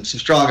have some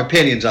strong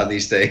opinions on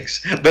these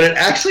things, but it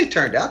actually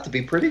turned out to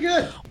be pretty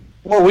good.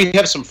 Well, we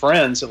have some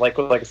friends that like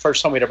the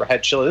first time we'd ever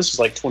had chili. This was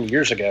like 20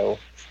 years ago.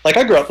 Like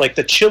I grew up, like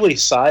the chili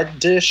side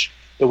dish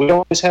that we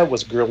always had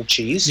was grilled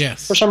cheese.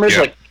 Yes. For some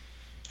reason, Yeah. like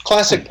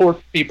classic poor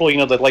people,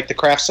 that like the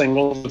Kraft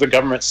single, the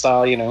government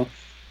style,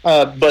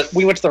 But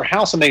we went to their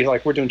house and they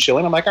like, we're doing chili.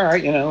 And I'm like, all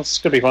right, this is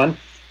gonna be fun.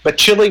 But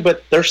chili,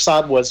 but their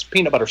side was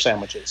peanut butter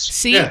sandwiches.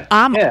 See,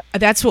 Yeah.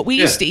 that's what we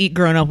used to eat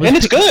growing up. And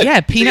it's good. Yeah,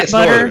 peanut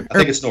butter. I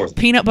think it's north.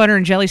 Peanut butter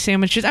and jelly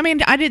sandwiches. I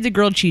mean, I did the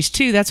grilled cheese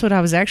too. That's what I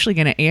was actually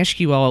going to ask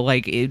you all,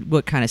 like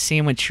what kind of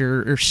sandwich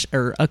or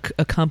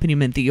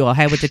accompaniment that you all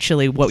had with the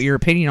chili. What your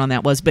opinion on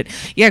that was? But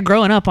yeah,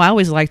 growing up, I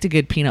always liked a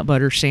good peanut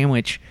butter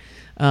sandwich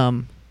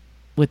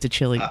with the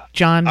chili.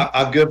 John,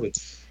 I'm good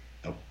with.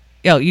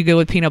 Oh, you go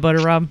with peanut butter,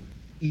 Rob?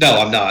 No,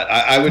 I'm not.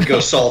 I would go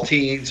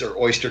saltines or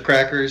oyster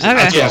crackers. Okay.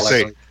 That's Yeah, what I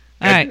say, like.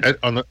 All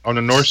right. on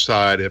the north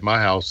side at my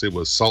house, it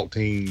was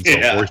saltines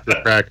Yeah. or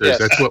oyster crackers.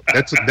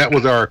 Yes. That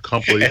was our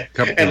company.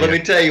 And let me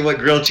tell you what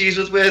grilled cheese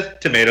was with: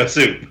 tomato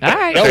soup. All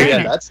right. Oh fair yeah,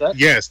 enough. that's that.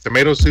 Yes,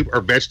 tomato soup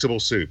or vegetable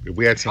soup. If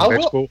we had some I will-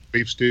 vegetable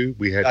beef stew,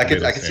 we had. I can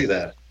tomato see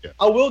sandwich. that.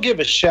 I will give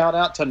a shout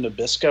out to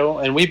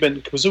Nabisco,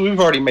 and because we've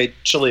already made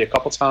chili a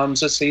couple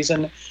times this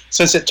season.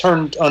 Since it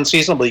turned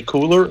unseasonably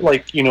cooler,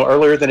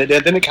 earlier than it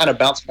did, then it kind of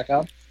bounced back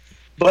up.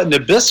 But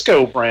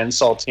Nabisco brand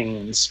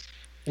saltines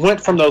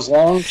went from those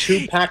long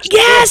 2-pack.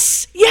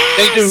 Yes.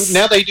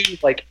 They do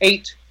like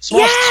 8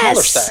 smaller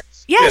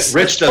stacks. Yes.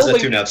 Rich does that Totally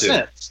too now makes too.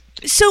 sense.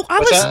 So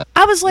What's that?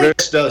 I was like,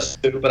 Rich does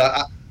too,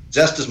 but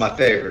Zest is my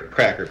favorite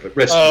cracker. But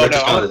Rich Oh is no,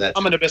 fond of that.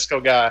 I'm a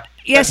Nabisco guy.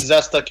 Yes.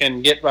 That Zesta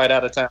can get right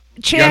out of town.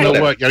 Chad, Y'all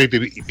know what? Y'all need to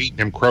be eating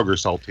them Kroger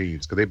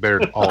saltines because they better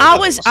than all.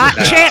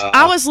 Chad,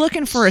 I was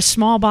looking for a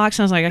small box,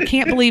 and I was like, I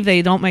can't believe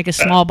they don't make a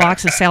small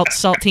box of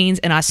saltines.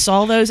 And I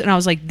saw those, and I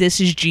was like, this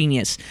is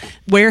genius.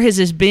 Where has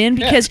this been?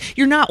 Because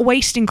you're not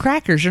wasting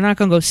crackers; they're not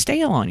going to go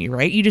stale on you,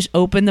 right? You just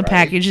open the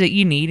package that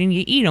you need, and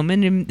you eat them,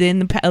 and then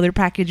the other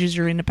packages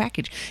are in the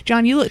package.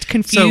 John, you looked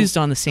confused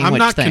on the sandwich I'm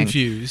not thing.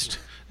 confused.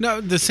 No,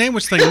 the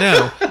sandwich thing,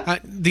 no.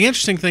 The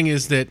interesting thing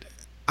is that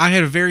I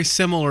had a very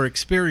similar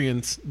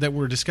experience that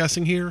we're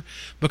discussing here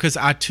because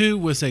I, too,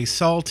 was a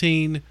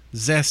saltine,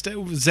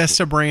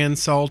 Zesta brand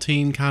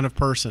saltine kind of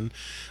person.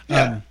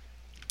 Yeah.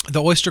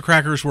 The oyster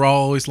crackers were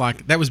always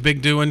like, that was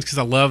big doings because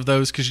I love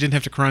those because you didn't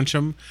have to crunch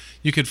them.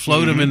 You could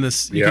float them in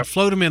this. You could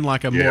float them in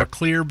like a more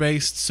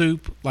clear-based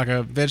soup, like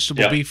a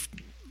vegetable beef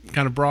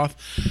kind of broth.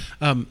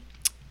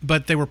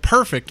 But they were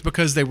perfect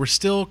because they were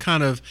still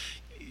kind of,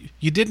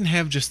 you didn't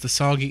have just the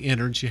soggy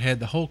innards. You had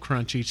the whole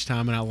crunch each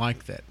time, and I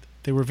liked that.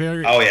 They were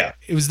very. Oh yeah,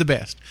 it was the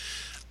best.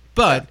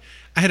 But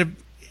I had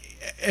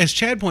as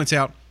Chad points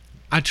out,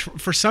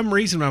 for some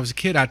reason when I was a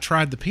kid, I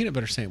tried the peanut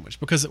butter sandwich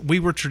because we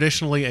were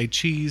traditionally a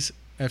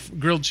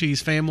grilled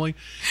cheese family.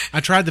 I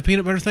tried the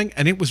peanut butter thing,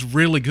 and it was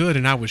really good,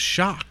 and I was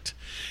shocked.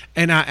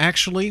 And I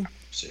actually,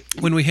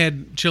 when we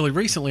had chili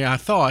recently, I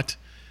thought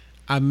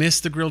I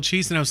missed the grilled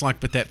cheese, and I was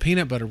like, but that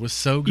peanut butter was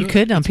so good. You could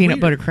have done It's peanut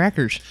weird. butter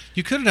crackers.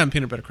 You could have done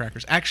peanut butter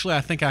crackers. Actually,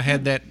 I think I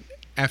had that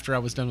after I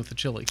was done with the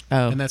chili.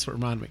 Oh. And that's what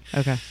reminded me.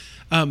 Okay.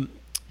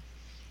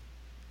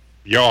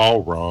 Y'all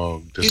all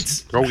wrong.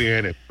 Just go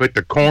in and put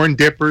the corn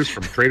dippers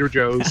from Trader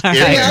Joe's in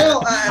Hey, there,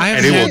 I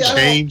and it will haven't-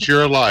 change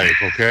your life.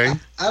 Okay.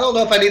 I don't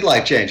know if I need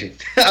life changing.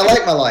 I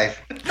like my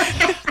life.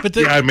 But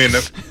the, Yeah, I mean,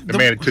 the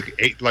man it took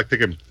took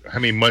him how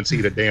many months to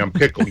eat a damn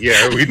pickle?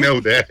 Yeah, we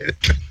know that.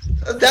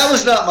 That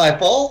was not my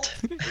fault.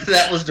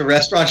 That was the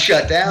restaurant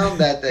shut down.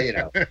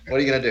 What are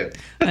you gonna do?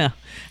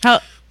 Yeah.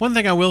 one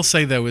thing I will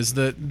say though is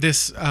that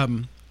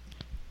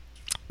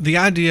the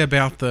idea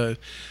about the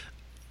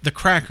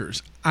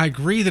crackers. I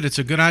agree that it's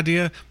a good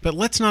idea, but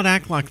let's not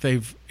act like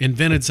they've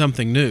invented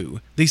something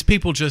new. These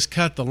people just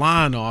cut the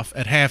line off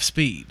at half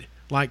speed.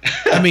 Like,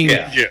 I mean,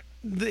 Yeah.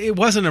 it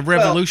wasn't a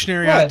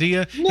revolutionary right.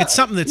 idea. No, It's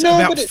something that's no,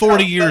 about but it's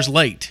 40 not- years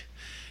late.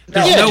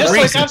 There's Yeah, no just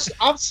reason. like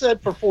I've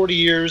said for 40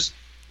 years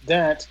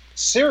that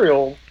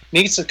cereal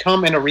needs to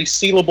come in a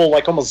resealable,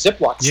 like almost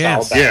Ziploc style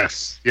Yes.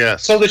 bag.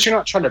 Yes. So that you're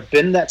not trying to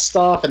bend that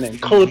stuff and then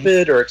clip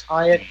it or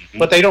tie it.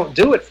 But they don't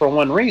do it for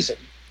one reason.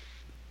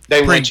 They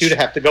want Preach. you to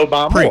have to go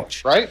buy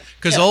Preach. more, right?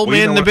 Because Yeah. old Well,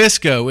 you man know what?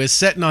 Nabisco is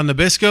sitting on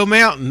Nabisco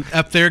Mountain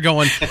up there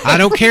going, I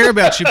don't care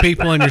about you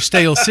people and your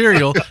stale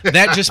cereal.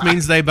 That just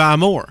means they buy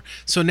more.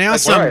 So now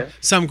That's right.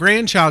 some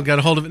grandchild got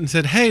a hold of it and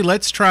said, hey,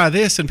 let's try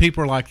this. And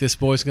people are like, this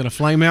boy's going to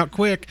flame out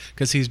quick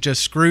because he's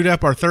just screwed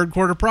up our third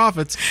quarter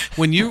profits.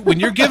 When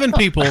you're giving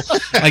people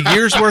a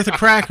year's worth of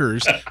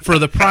crackers for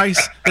the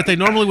price that they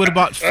normally would have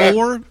bought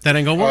 4, that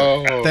ain't going to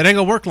work. Oh. That ain't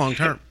going to work long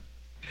term.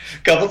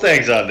 Couple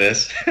things on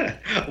this.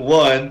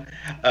 One,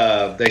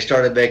 they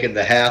started making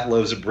the half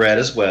loaves of bread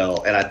as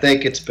well, and I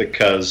think it's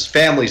because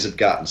families have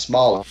gotten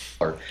smaller.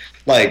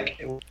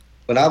 Like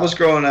when I was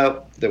growing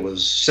up, there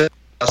was 6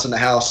 of us in the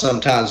house.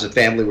 Sometimes the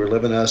family were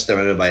living with us. There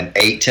were about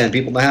 8, 10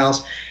 people in the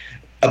house.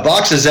 A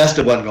box of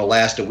Zesta wasn't going to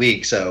last a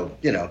week, so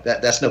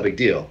that's no big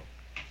deal.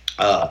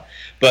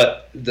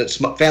 But the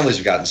families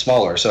have gotten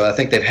smaller, so I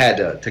think they've had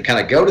to kind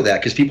of go to that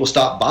because people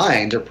stopped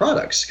buying their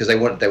products because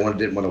didn't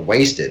want to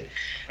waste it.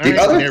 The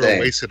I other never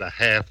thing, wasted a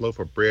half loaf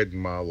of bread in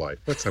my life.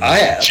 That's I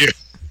have.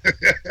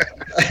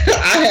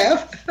 I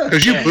have.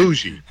 Because you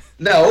bougie.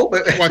 No,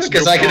 but Watching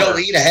because your I can carbs.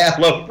 only eat a half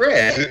loaf of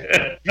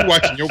bread. You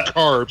watching your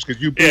carbs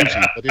because you bougie.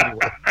 But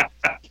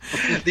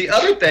anyway. The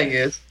other thing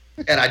is,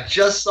 and I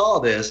just saw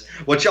this,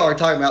 what y'all are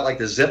talking about, like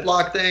the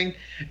Ziploc thing,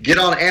 get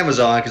on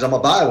Amazon because I'm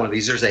going to buy one of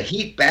these. There's a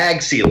heat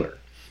bag sealer.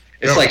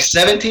 It's like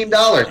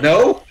 $17.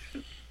 No?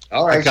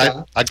 All right,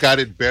 Sean. I got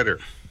it better.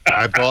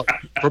 I bought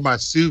for my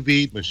sous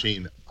vide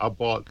machine. I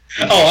bought.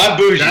 Oh, I'm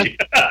bougie.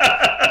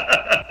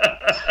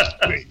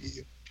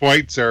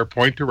 Point, sir.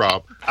 Point to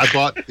Rob. I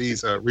bought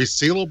these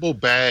resealable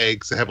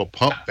bags that have a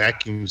pump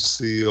vacuum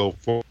seal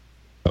for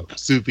a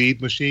sous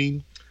vide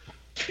machine.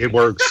 It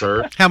works,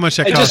 sir. How much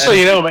that Hey, costs? just so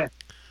you know, man.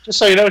 Just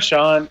so you know,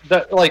 Sean,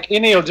 that like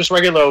any of just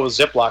regular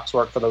Ziplocs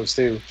work for those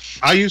too.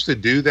 I used to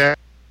do that.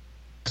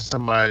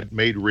 Somebody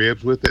made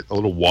ribs with it. A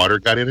little water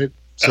got in it,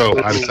 so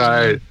I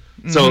decided.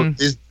 So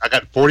I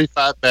got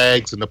 45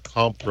 bags in the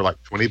pump for like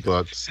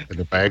 $20, and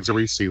the bags are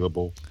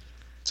resealable.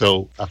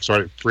 So I've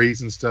started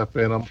freezing stuff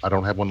in them. I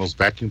don't have one of those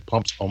vacuum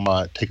pumps on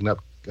my taking up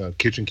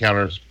kitchen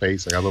counter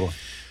space. I got a little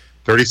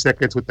 30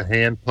 seconds with the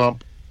hand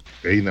pump.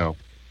 There you know.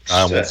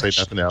 I won't say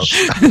nothing else.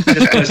 Just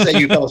going to say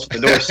you fellas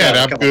from the north side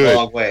have come a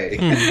long way.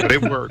 But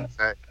it works.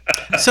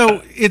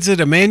 So is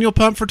it a manual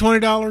pump for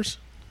 $20?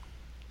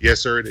 Yes,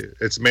 sir, it is.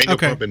 It's manual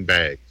pump and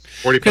bags.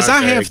 Because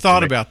I have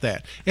thought about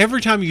that.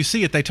 Every time you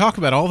see it, they talk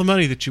about all the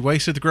money that you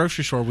waste at the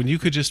grocery store when you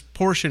could just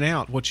portion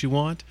out what you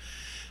want.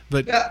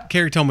 But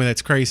Carrie told me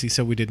that's crazy,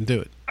 so we didn't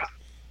do it.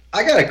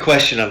 I got a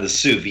question on the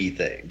sous vide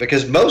thing,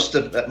 because most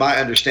of my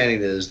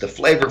understanding is the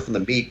flavor from the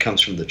meat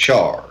comes from the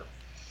char.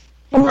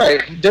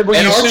 Right.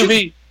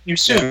 You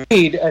sous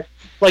vide,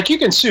 like you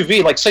can sous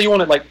vide, like say you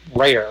want it like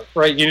rare,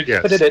 right? You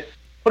put it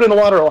in the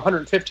water at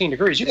 115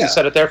 degrees. You can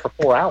set it there for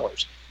 4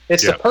 hours.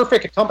 It's the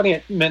perfect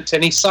accompaniment to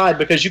any side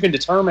because you can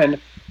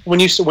determine when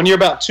you're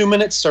about 2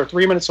 minutes or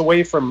 3 minutes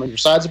away from your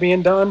sides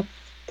being done,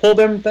 pull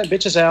them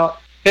bitches out,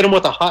 hit them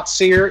with a hot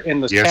sear in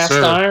the cast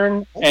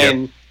iron,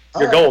 and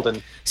you're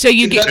golden. So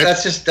you get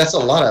that's a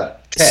lot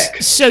of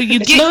tech. So you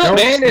it's get not,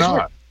 man. It's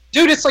not.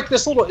 Dude, it's like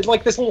this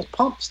little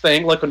pumps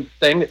thing, like a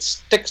thing that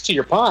sticks to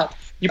your pot.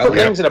 You put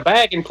things in a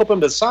bag and clip them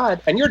to the side,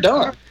 and you're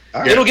done.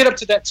 It'll get up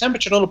to that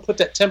temperature, and it'll put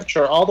that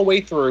temperature all the way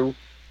through.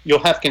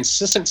 You'll have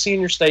consistency in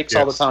your steaks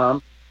all the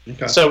time.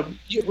 Okay. So,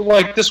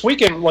 like this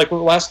weekend, like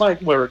last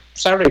night, or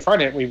Saturday,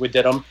 Friday, we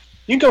did them.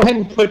 You can go ahead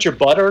and put your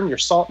butter and your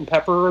salt and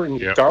pepper and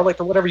your garlic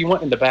or whatever you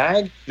want in the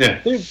bag. Yeah.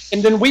 Dude,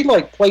 and then we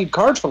played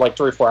cards for like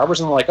 3 or 4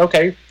 hours, and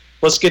okay,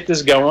 let's get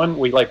this going.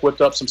 We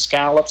whipped up some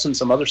scallops and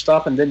some other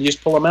stuff, and then you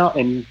just pull them out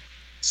and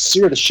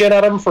sear the shit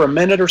out of them for a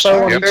minute or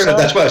so.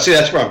 That's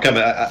where I'm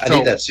coming. I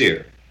need that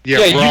sear. Yeah,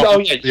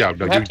 Rob, you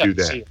do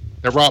that.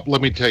 Now, Rob,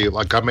 let me tell you,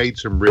 I made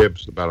some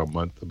ribs about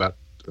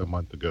a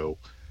month ago.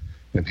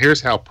 And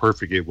here's how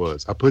perfect it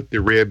was. I put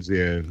the ribs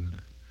in.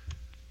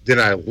 Then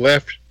I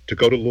left to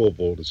go to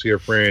Louisville to see a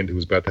friend who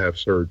was about to have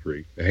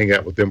surgery and hang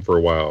out with them for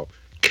a while.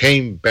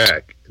 Came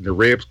back, and the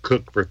ribs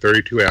cooked for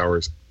 32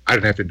 hours. I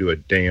didn't have to do a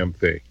damn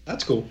thing.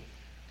 That's cool.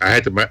 I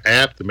had my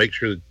app to make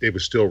sure that it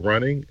was still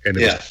running, and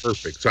it was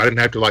perfect. So I didn't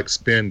have to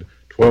spend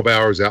 12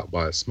 hours out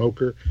by a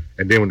smoker.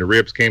 And then when the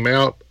ribs came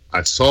out,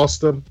 I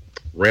sauced them,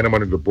 ran them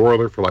under the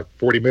broiler for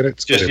 40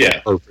 minutes.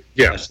 Perfect.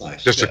 Yeah, that's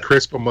nice. Just to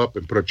crisp them up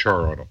and put a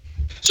char on them.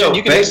 So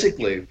you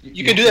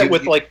can do that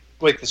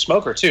with the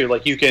smoker too.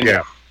 Like you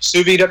can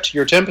sous vide up to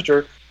your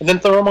temperature and then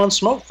throw them on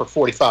smoke for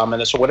 45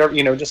 minutes or whatever.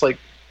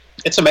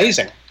 It's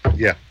amazing.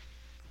 Yeah.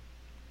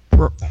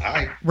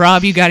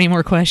 Rob, you got any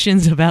more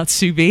questions about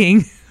sous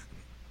vide?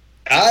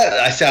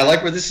 I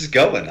like where this is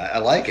going. I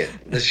like it.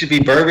 This should be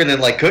bourbon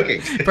and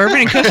cooking. Bourbon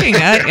and cooking,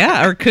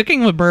 or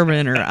cooking with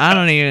bourbon, or I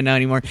don't even know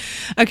anymore.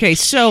 Okay,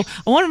 so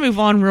I want to move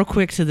on real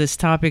quick to this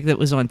topic that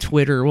was on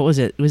Twitter. What was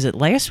it? Was it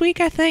last week,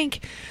 I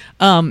think?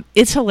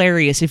 It's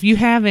hilarious. If you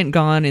haven't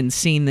gone and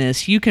seen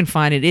this, you can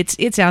find it.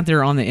 It's out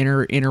there on the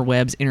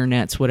interwebs,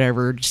 internets,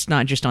 whatever, just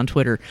not just on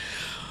Twitter.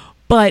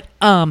 But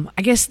I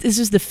guess this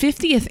is the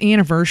 50th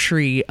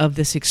anniversary of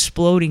this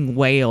exploding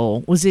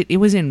whale. It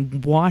was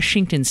in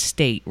Washington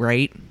State,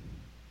 right?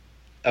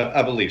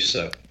 I believe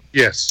so.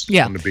 Yes.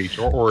 Yeah. On the beach.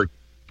 Or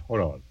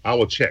hold on. I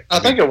will check. I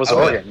think it was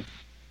Oregon.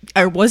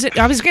 Or was it?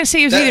 I was going to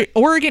say it was either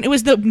Oregon. It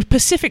was the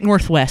Pacific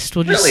Northwest.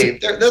 We'll just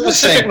they're the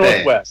same thing.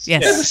 Northwest.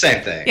 Yes. They're the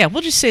same thing. Yeah,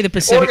 we'll just say the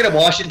Pacific. Oregon and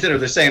Washington are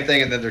the same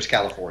thing, and then there's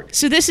California.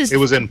 So this is. It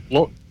was in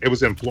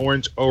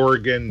Florence,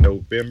 Oregon,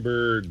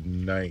 November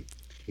 9th.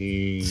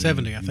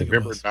 70, I think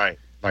November it was. 9th,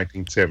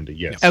 1970,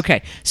 yes.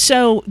 Okay,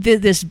 so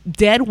this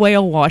dead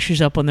whale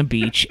washes up on the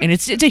beach, and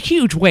it's a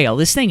huge whale.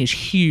 This thing is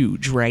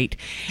huge, right?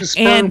 It's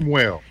a sperm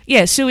whale.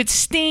 Yeah, so it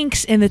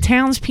stinks, and the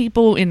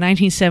townspeople in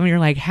 1970 are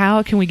like,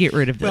 how can we get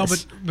rid of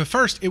this? Well, but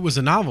first, it was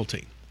a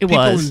novelty. It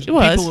was.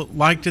 People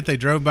liked it. They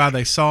drove by.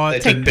 They saw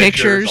it. They took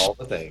pictures. All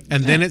the things.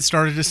 And then it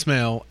started to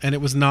smell, and it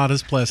was not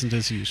as pleasant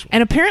as usual.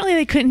 And apparently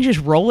they couldn't just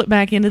roll it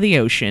back into the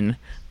ocean.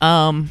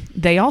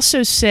 They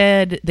also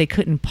said they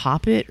couldn't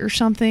pop it or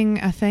something,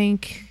 I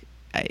think.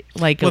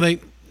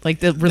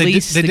 The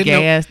release, the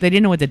gas. They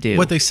didn't know what to do.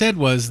 What they said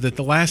was that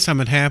the last time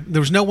it happened, there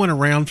was no one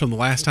around from the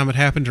last time it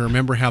happened to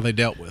remember how they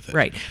dealt with it.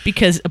 Right,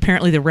 because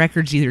apparently the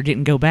records either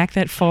didn't go back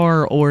that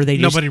far or they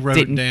just nobody wrote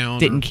it down,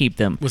 didn't keep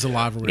them. Was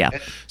alive or yeah.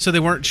 So they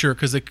weren't sure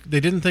because they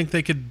didn't think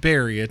they could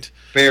bury it.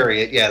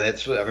 Yeah, I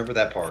remember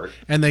that part.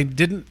 And they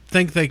didn't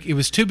think it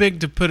was too big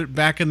to put it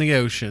back in the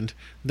ocean.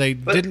 They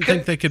didn't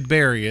think they could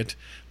bury it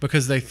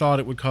because they thought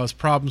it would cause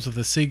problems with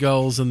the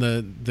seagulls and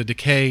the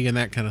decay and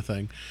that kind of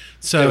thing.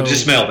 So It would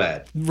just smell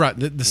bad. Right,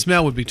 the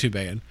smell would be too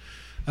bad.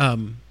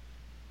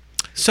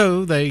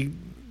 So they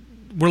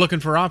were looking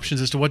for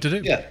options as to what to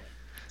do. Yeah.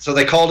 So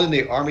they called in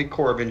the Army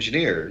Corps of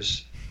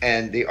Engineers,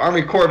 and the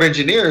Army Corps of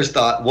Engineers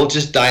thought, we'll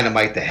just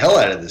dynamite the hell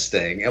out of this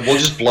thing, and we'll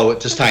just blow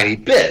it to tiny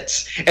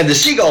bits. And the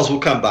seagulls will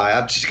come by.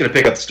 I'm just going to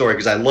pick up the story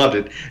because I loved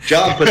it.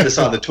 John put this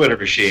on the Twitter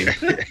machine.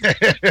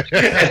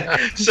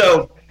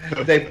 So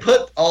they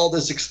put all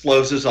this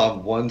explosives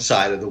on one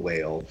side of the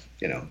whale.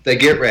 They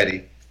get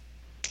ready,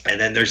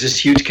 and then there's this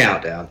huge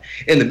countdown.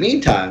 In the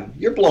meantime,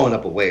 you're blowing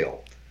up a whale.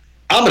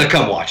 I'm going to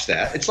come watch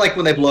that. It's like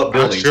when they blow up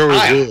buildings.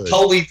 I'm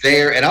totally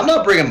there, and I'm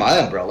not bringing my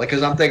umbrella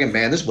because I'm thinking,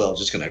 man, this whale's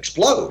just going to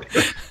explode.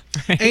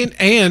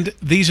 And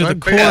these are the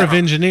Corps of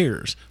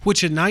Engineers,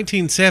 which in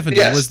 1970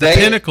 was the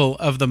pinnacle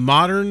of the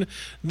modern,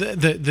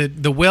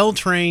 the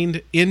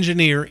well-trained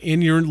engineer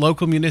in your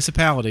local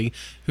municipality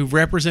who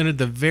represented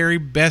the very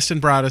best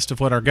and brightest of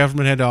what our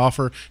government had to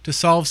offer to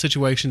solve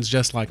situations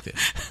just like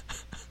this.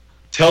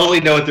 Totally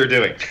know what they're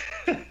doing.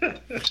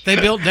 They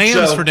built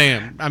dams for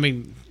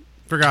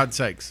for God's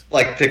sakes.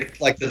 Like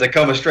the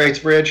Tacoma Straits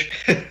Bridge?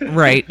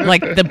 Right,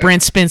 like the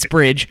Brent Spence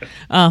Bridge.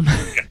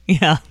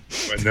 Yeah.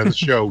 Another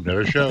show.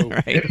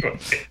 Right.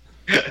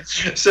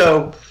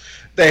 So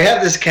they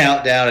have this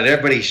countdown, and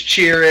everybody's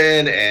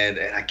cheering,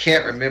 and I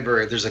can't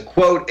remember. There's a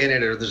quote in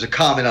it, or there's a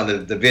comment on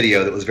the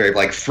video that was very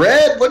like,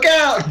 Fred, look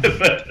out!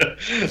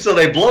 So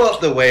they blow up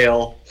the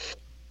whale.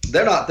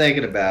 They're not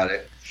thinking about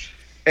it.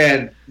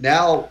 And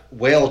now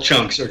whale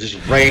chunks are just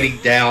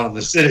raining down on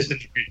the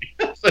citizenry.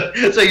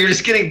 So you're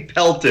just getting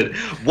pelted.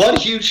 One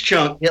huge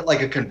chunk hit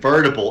like a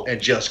convertible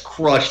and just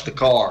crushed the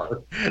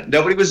car.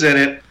 Nobody was in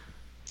it.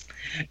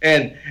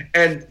 And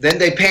then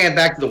they pan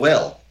back to the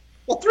whale.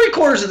 Well,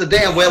 3/4 of the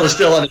damn whale is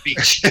still on the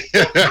beach.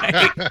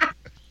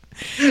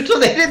 So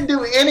they didn't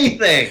do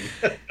anything.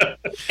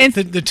 And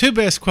the two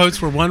best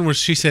quotes were, one where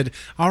she said,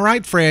 "All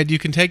right, Fred, you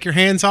can take your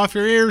hands off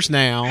your ears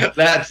now."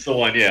 That's the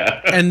one,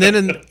 yeah. And then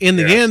in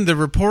the end, the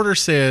reporter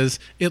says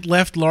it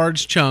left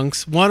large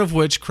chunks, one of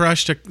which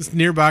crushed a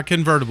nearby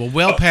convertible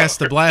well past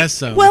the blast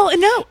zone. Well,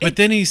 no. But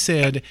then he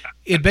said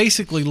it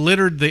basically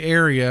littered the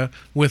area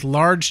with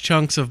large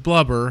chunks of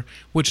blubber,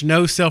 which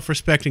no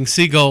self-respecting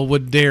seagull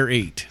would dare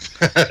eat.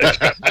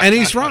 And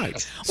he's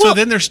right. So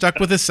then they're stuck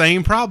with the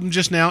same problem,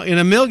 just now in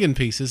a million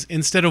pieces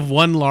instead of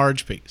one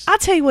large piece. I'll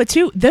tell you what,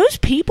 too. Those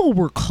people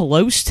were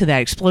close to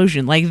that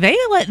explosion. Like, they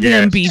let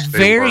them be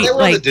very, they were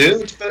like, the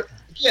dudes, but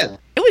again,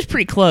 it was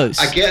pretty close.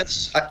 I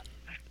guess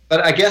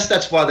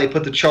that's why they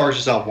put the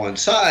charges on one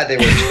side. They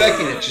were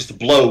expecting it just to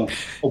blow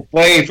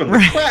away from the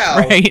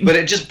crowd, but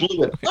it just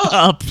blew it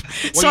up.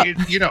 Well,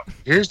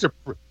 here's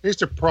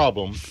the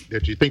problem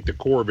that you think the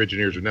Corps of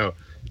Engineers would know.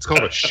 It's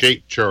called a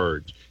shape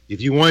charge.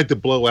 If you wanted to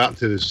blow out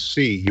to the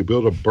sea, you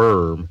build a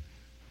berm.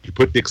 You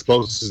put the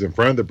explosives in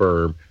front of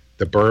the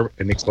berm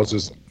and the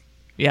explosives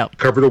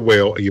cover the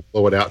whale, and you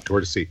blow it out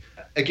toward the sea.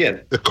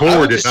 Again, the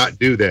Corps did not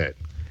do that.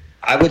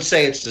 I would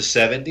say it's the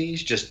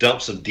 70s. Just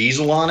dump some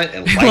diesel on it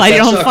and light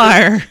it on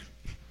fire.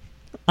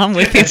 I'm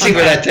with you. And see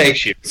where that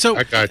takes you. So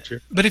I got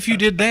you. But if you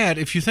did that,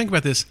 if you think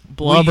about this,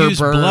 blubber we use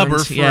burns, blubber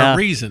for a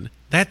reason.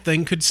 That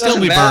thing could still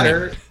be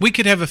burning. We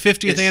could have a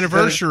 50th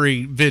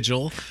anniversary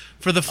vigil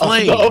for the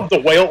flame of the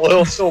whale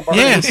oil still burning.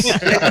 Yes,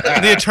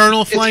 the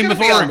eternal flame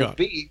of Oregon. On the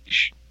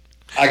beach.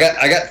 I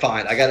got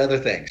fine. I got other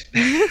things.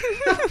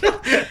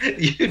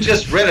 You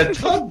just rent a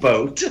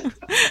tugboat and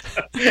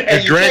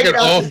you drag it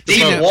off the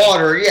deep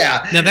water.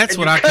 Yeah. Now that's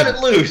what I cut it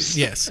loose.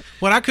 Yes.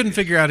 What I couldn't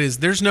figure out is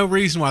there's no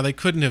reason why they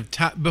couldn't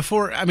have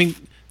before. I mean,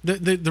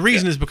 the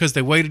reason is because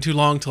they waited too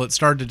long till it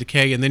started to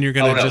decay, and then you're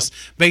going to just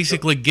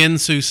basically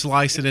Ginsu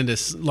slice it into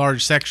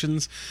large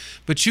sections.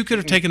 But you could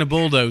have taken a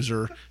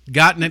bulldozer,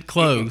 gotten it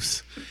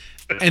close,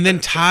 and then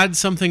tied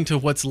something to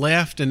what's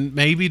left and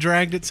maybe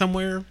dragged it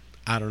somewhere.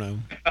 I don't know.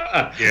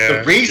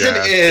 The reason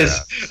is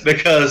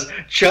because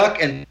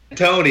Chuck and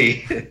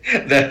Tony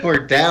that were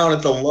down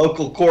at the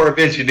local Corps of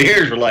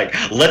Engineers were like,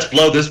 let's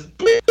blow this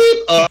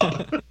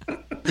up.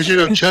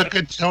 Because, Chuck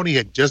and Tony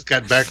had just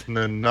got back from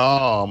the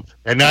NOM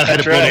and not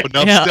had to blow up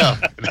enough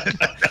stuff.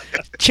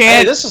 Chad,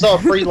 hey, this is all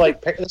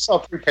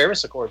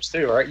pre-Paris Accords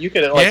too, right? You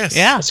could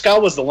the sky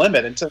was the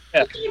limit until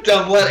you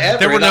done whatever.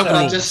 There were no rules.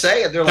 I'm just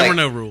saying, there were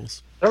no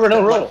rules. There were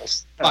no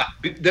rules.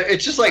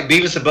 It's just like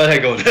Beavis and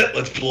Butthead going,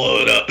 let's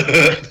blow it up.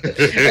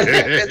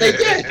 They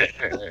did.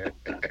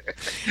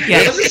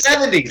 Yeah. It was the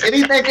 70s.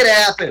 Anything could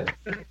happen.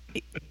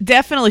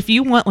 Definitely, if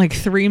you want like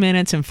 3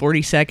 minutes and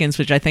 40 seconds,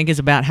 which I think is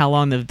about how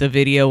long the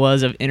video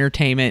was of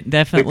entertainment,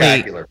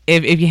 definitely,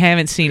 if you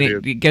haven't seen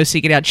it, go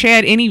seek it out.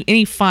 Chad,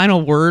 any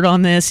final word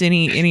on this?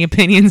 Any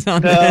opinions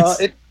on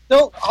this?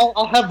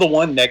 I'll have the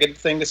one negative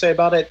thing to say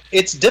about it.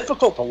 It's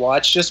difficult to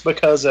watch just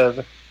because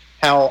of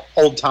how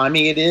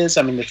old-timey it is.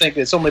 I mean, to think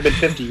it's only been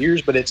 50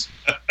 years, but it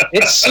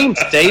seems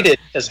dated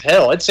as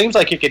hell. It seems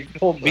like it could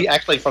be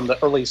actually from the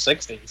early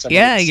 60s. I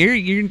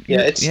mean,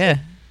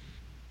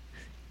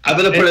 I'm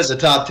going to put it in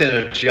the top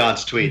 10 of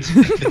John's tweets.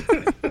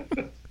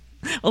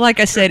 Well, like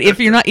I said, if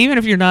you're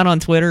not on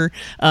Twitter,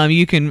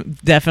 you can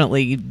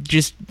definitely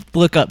just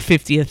look up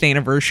 50th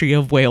anniversary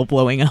of whale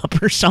blowing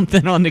up or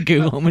something on the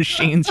Google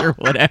machines or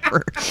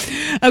whatever.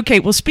 Okay,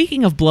 well,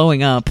 speaking of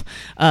blowing up,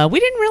 we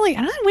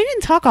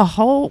didn't talk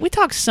we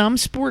talked some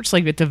sports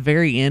like at the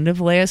very end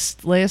of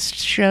last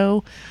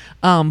show.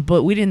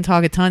 But we didn't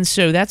talk a ton,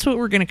 so that's what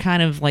we're going to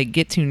kind of like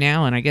get to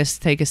now, and I guess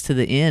take us to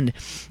the end.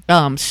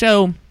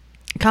 So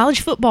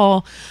college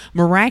football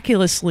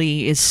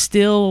miraculously is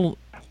still,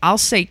 I'll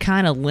say,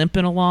 kind of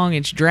limping along.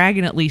 It's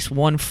dragging at least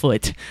 1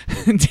 foot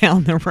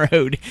down the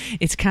road.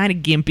 It's kind of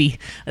gimpy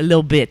a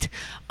little bit.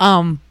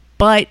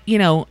 But,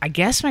 I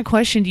guess my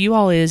question to you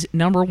all is,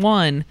 number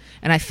one,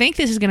 and I think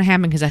this is going to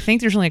happen because I think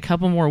there's only a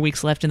couple more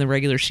weeks left in the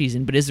regular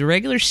season, but is the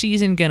regular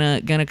season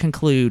gonna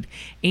conclude?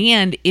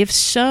 And if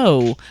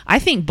so, I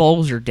think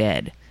bowls are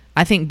dead.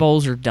 I think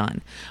bowls are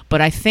done. But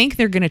I think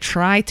they're going to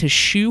try to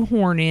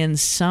shoehorn in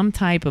some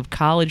type of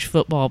college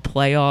football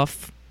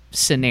playoff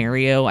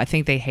scenario. I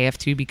think they have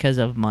to because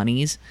of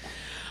monies.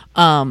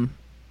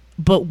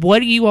 But what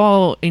do you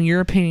all, in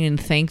your opinion,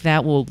 think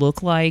that will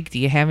look like? Do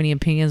you have any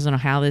opinions on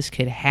how this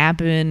could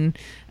happen?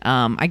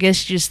 I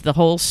guess just the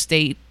whole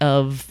state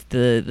of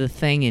the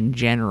thing in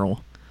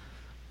general.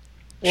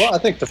 Well, I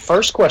think the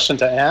first question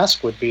to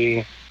ask would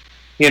be,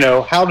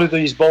 how do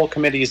these bowl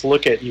committees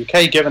look at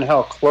UK, given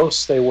how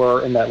close they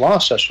were in that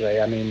loss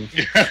yesterday? I mean,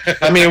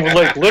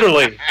 like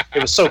literally,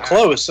 it was so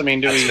close. I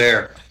mean, do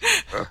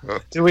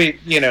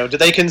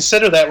they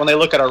consider that when they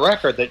look at our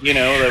record that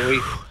that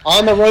we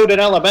on the road in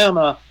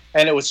Alabama?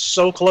 And it was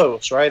so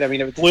close, right? I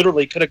mean, it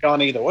literally could have gone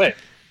either way.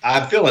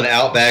 I'm feeling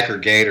Outback or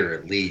Gator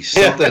at least.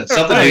 Something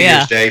New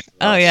Year's Day.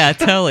 Oh yeah,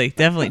 totally,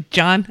 definitely.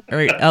 John,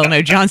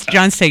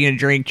 John's taking a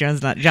drink.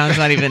 John's not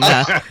even.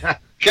 I'm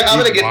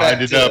going to get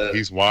back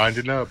He's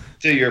winding up.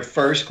 To your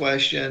first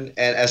question,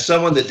 and as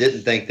someone that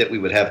didn't think that we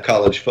would have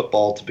college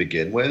football to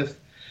begin with,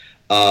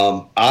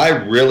 I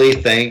really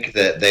think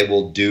that they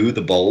will do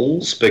the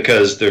bowls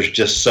because there's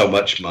just so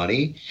much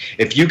money.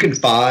 If you can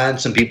find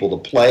some people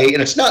to play,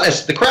 and it's not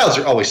as the crowds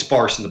are always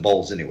sparse in the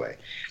bowls anyway.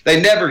 They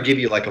never give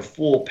you like a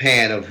full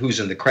pan of who's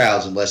in the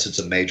crowds unless it's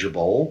a major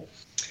bowl.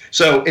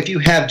 So if you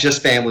have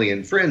just family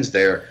and friends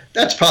there,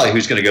 that's probably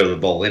who's going to go to the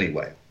bowl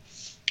anyway.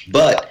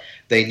 But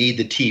they need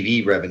the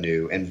TV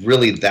revenue, and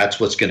really that's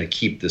what's going to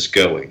keep this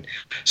going.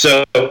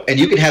 So, and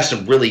you can have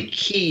some really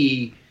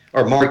key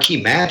or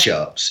marquee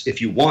matchups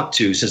if you want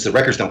to, since the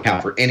records don't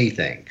count for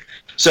anything.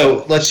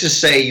 So let's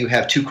just say you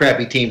have two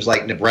crappy teams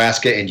like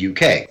Nebraska and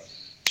UK.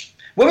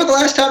 When was the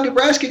last time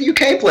Nebraska and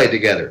UK played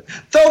together?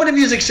 Throw them in a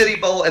Music City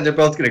Bowl, and they're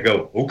both going to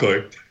go,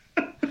 okay.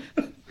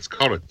 It's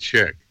called a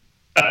check.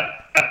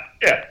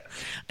 Yeah.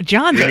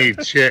 John, we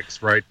need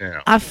checks right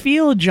now. I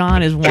feel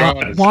John is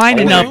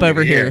winding up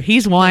over here.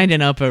 He's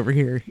winding up over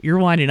here. You're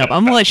winding up.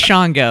 I'm going to let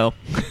Sean go.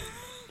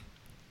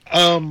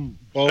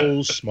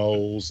 Bowls,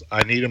 smoles.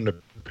 I need them to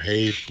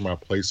pay for my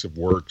place of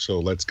work, so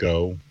let's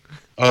go.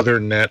 Other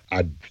than that,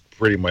 I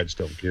pretty much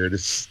don't care.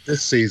 This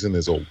season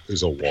is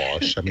a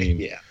wash. I mean,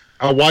 yeah.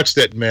 I watched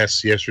that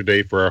mess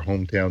yesterday for our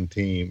hometown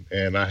team,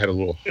 and I had a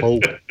little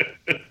hope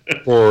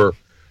for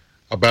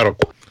about a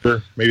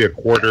quarter, maybe a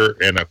quarter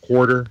and a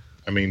quarter.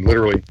 I mean,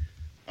 literally,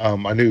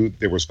 I knew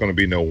there was going to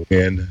be no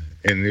win,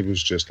 and it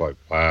was just like,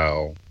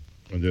 wow.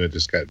 And then it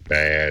just got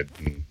bad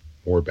and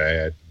more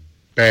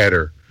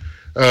badder.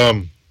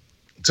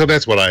 So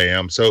that's what I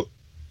am. So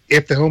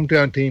if the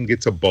hometown team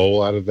gets a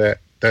bowl out of that,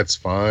 that's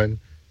fine.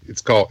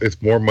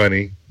 It's more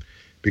money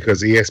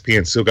because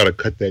ESPN still got to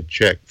cut that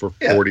check for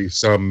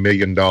 $40-some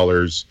million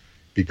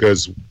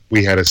because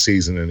we had a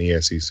season in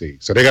the SEC.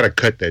 So they got to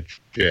cut that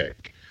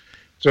check.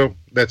 So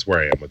that's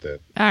where I am with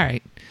that. All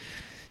right.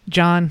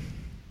 John?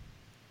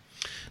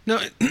 No,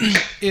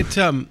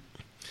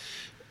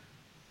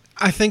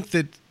 I think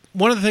that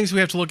one of the things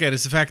we have to look at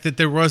is the fact that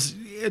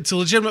it's a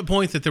legitimate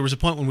point that there was a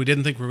point when we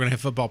didn't think we were going to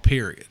have football,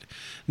 period.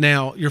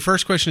 Now, your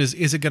first question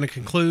is it going to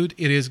conclude?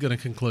 It is going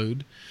to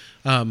conclude.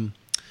 But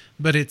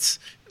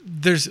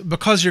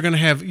because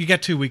you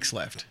got 2 weeks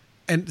left.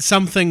 And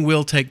something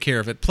will take care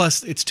of it.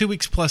 Plus, it's 2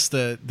 weeks plus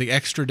the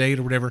extra date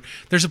or whatever.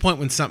 There's a point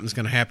when something's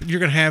going to happen. You're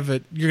going to have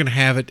it,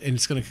 and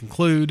it's going to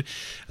conclude.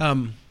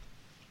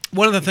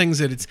 One of the things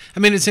that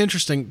it's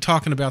interesting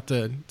talking about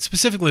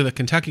specifically the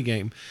Kentucky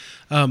game.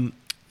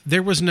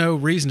 There was no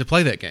reason to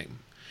play that game.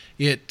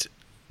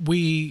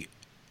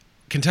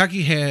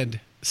 Kentucky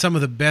had some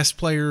of the best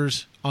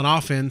players on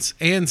offense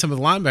and some of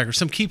the linebackers.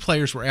 Some key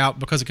players were out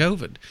because of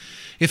COVID.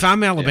 If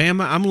I'm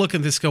Alabama, I'm looking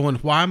at this going,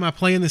 why am I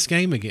playing this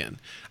game again?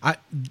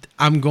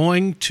 I'm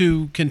going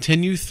to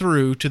continue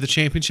through to the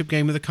championship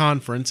game of the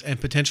conference and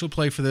potentially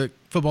play for the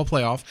football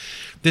playoff.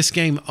 This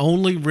game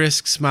only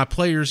risks my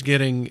players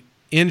getting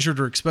injured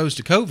or exposed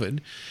to COVID.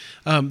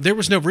 There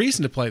was no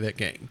reason to play that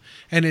game.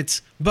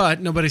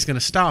 But nobody's going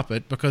to stop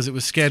it because it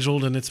was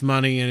scheduled and it's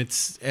money and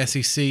it's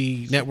SEC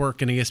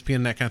network and ESPN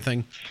and that kind of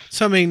thing.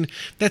 So,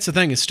 that's the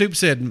thing. As Stoop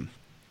said,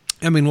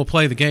 we'll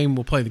play the game,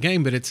 but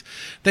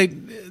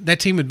that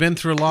team had been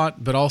through a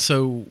lot, but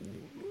also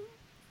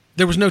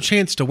There was no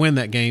chance to win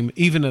that game,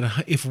 even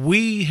if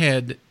we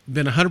had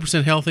been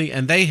 100% healthy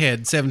and they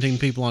had 17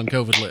 people on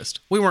COVID list.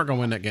 We weren't going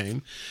to win that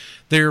game.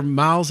 They're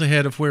miles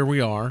ahead of where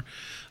we are.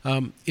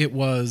 It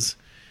was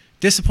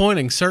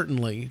disappointing,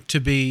 certainly,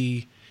 to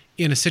be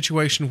in a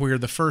situation where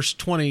the first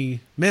 20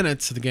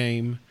 minutes of the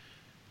game,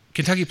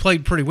 Kentucky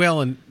played pretty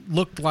well and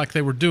looked like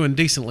they were doing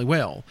decently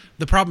well.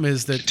 The problem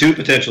is that 2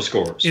 potential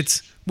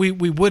scores. We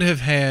would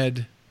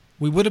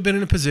have been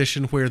in a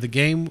position where the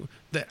game,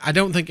 I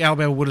don't think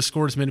Alabama would have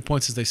scored as many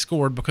points as they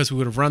scored because we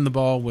would have run the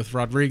ball with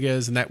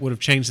Rodriguez and that would have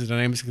changed the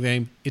dynamics of the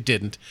game. It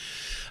didn't.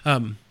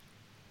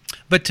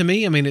 But to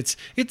me, I mean, it's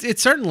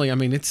certainly, I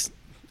mean, it's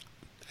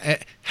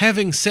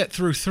having sat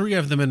through 3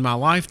 of them in my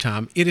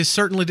lifetime, it is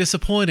certainly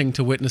disappointing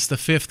to witness the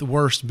 5th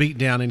worst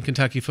beatdown in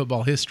Kentucky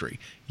football history.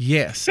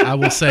 Yes, I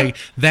will say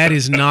that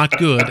is not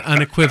good,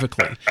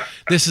 unequivocally.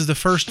 This is the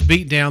first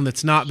beatdown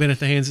that's not been at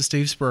the hands of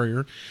Steve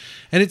Spurrier,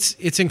 and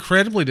it's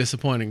incredibly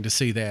disappointing to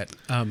see that.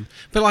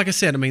 But like I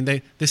said, I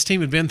mean, this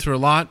team had been through a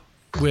lot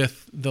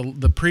with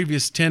the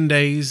previous 10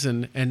 days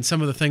and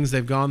some of the things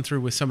they've gone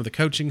through with some of the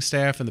coaching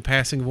staff and the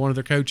passing of one of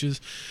their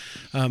coaches.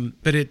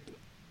 But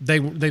they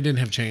didn't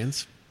have a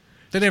chance.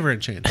 They never had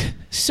a chance.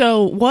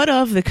 So what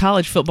of the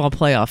college football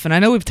playoff? And I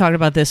know we've talked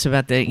about this,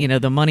 about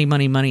the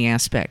money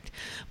aspect.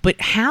 But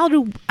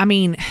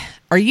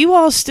are you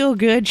all still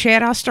good?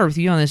 Chad, I'll start with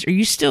you on this. Are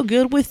you still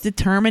good with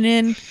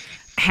determining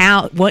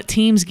what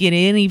teams get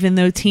in, even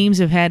though teams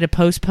have had to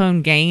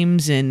postpone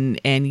games and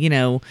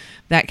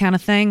that kind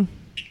of thing?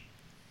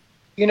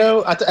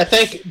 I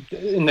think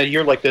in a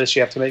year like this,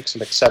 you have to make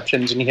some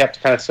exceptions, and you have to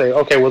kind of say,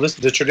 okay, well, this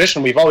is the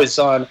tradition we've always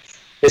done.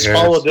 Is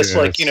follow this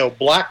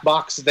black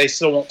box that they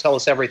still won't tell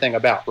us everything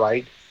about,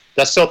 right?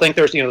 I still think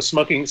there's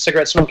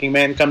cigarette smoking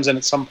man comes in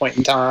at some point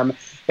in time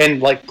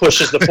and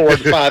pushes the 4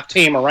 to 5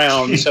 team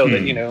around so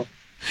that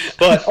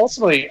But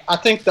ultimately, I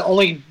think the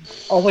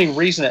only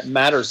reason it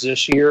matters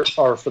this year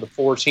are for the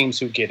 4 teams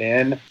who get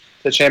in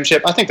the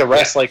championship. I think the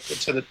rest,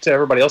 to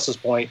everybody else's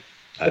point,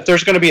 if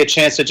there's going to be a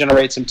chance to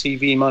generate some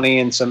TV money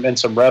and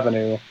some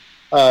revenue.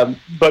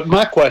 But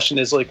my question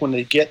is when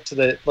they get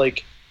to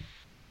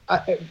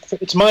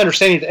it's my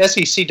understanding the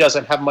SEC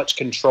doesn't have much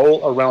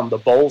control around the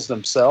bowls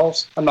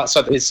themselves. I'm not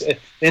saying it's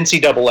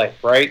NCAA,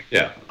 right?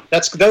 Yeah.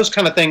 Those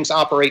kind of things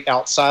operate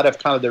outside of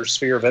kind of their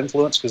sphere of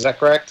influence. Is that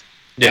correct?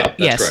 Yeah,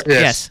 that's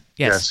correct.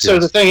 Yes. So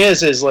the thing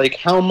is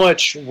how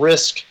much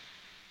risk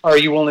are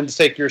you willing to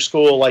take your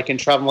school, in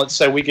traveling? Let's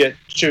say we get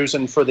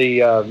chosen for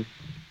the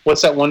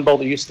what's that one bowl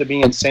that used to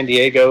be in San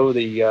Diego?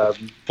 The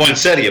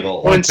Poinsettia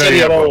Bowl.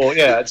 Poinsettia Bowl.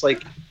 Yeah, it's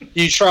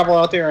do you travel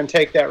out there and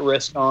take that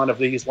risk on of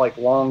these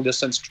long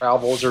distance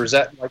travels, or is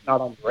that not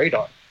on the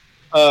radar?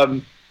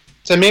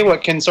 To me,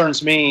 what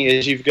concerns me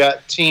is you've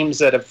got teams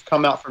that have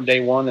come out from day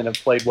one and have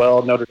played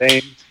well. Notre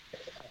Dame,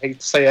 I hate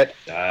to say it,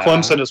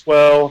 Clemson as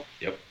well,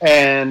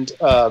 and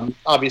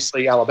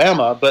obviously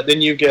Alabama. But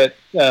then you get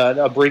an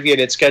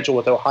abbreviated schedule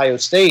with Ohio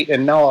State,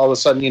 and now all of a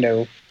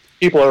sudden,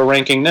 people are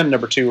ranking them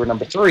number 2 or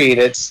number 3. And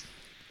it's,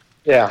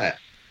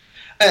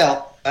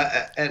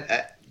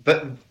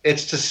 but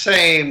it's the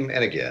same,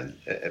 and again,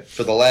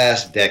 for the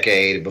last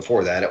decade,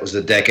 before that, it was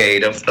the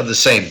decade of the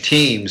same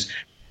teams.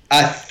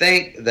 I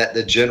think that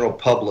the general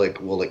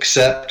public will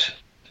accept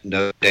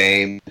Notre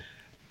Dame,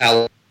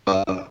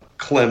 Alabama,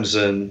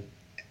 Clemson,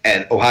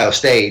 and Ohio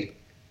State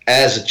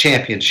as a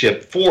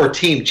championship,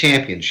 4-team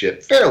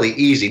championship, fairly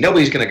easy.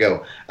 Nobody's going to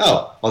go,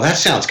 oh, well, that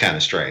sounds kind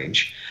of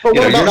strange. But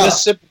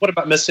what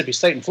about Mississippi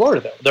State and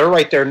Florida, though? They're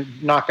right there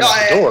knocking on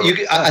the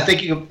door. I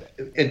think you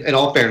can, in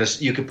all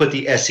fairness, you could put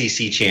the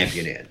SEC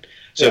champion in.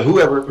 So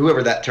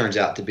whoever that turns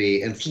out to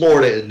be, in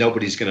Florida,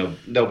 nobody's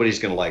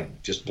gonna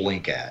just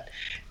blink at.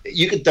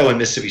 You could throw in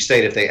Mississippi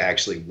State if they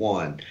actually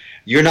won.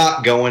 You're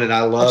not going, and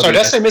I love. I'm sorry,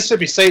 did I say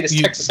Mississippi State?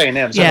 It's Texas A&M.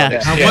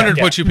 I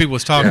wondered what you people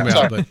was talking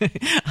about, but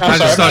I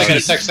just thought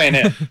Texas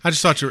A&M. I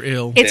just thought you were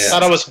ill. It's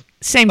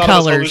same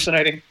colors.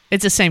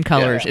 It's the same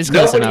colors. It's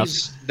close enough.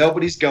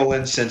 Nobody's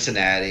going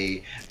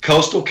Cincinnati.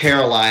 Coastal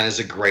Carolina is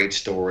a great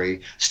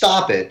story.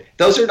 Stop it.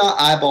 Those are not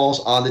eyeballs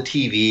on the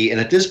TV,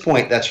 and at this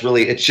point,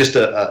 it's just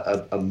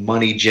a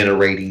money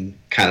generating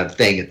kind of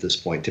thing at this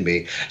point to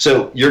me.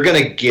 So you're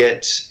probably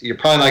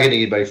not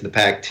getting anybody from the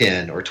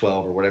Pac-10 or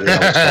 12 or whatever.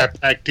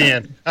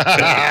 Pac-10.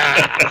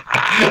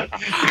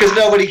 Because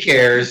nobody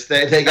cares.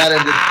 They got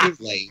in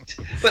too late.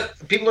 But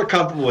people are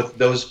comfortable with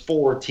those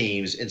 4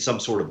 teams in some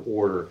sort of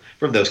order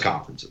from those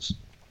conferences.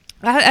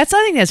 I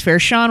think that's fair.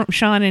 Sean,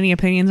 any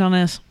opinions on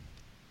this?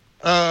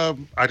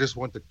 I just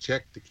want the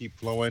check to keep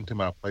flowing to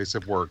my place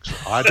of work, so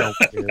I don't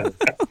care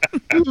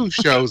who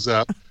shows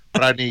up,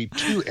 but I need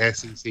 2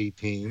 SEC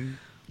teams.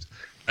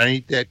 I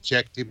need that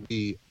check to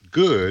be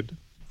good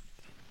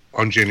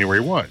on January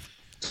 1,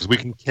 so we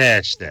can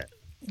cash that.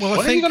 Well,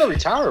 when are you going to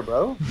retire,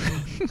 bro?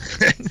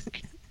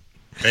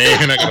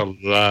 Man, I got a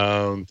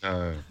long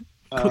time.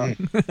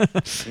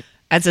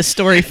 That's a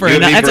story for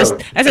that's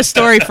a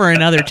story for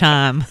another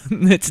time.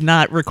 It's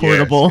not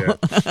recordable.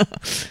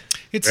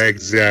 Yes.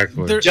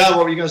 Exactly. John,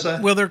 what were you going to say?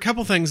 Well, there are a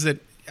couple things that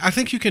I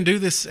think you can do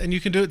this, and you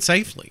can do it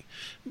safely.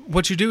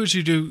 What you do is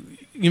you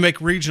you make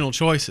regional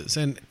choices.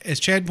 And as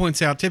Chad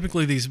points out,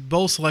 typically these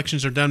bowl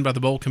selections are done by the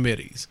bowl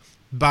committees,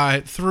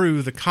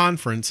 through the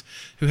conference,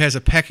 who has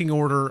a pecking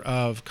order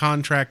of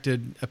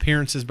contracted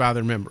appearances by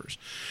their members.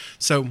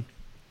 So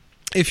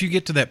if you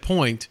get to that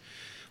point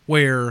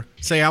where,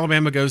 say,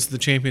 Alabama goes to the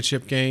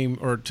championship game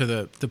or to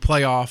the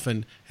playoff,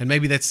 and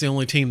maybe that's the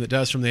only team that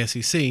does from the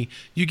SEC,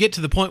 you get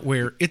to the point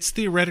where it's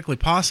theoretically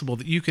possible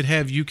that you could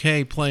have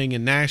UK playing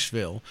in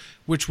Nashville,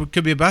 which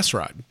could be a bus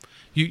ride.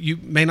 You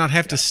may not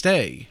have to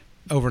stay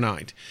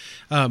overnight.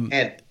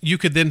 And you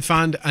could then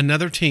find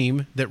another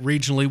team that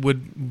regionally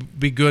would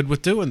be good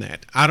with doing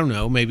that. I don't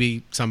know,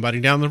 maybe somebody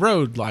down the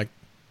road like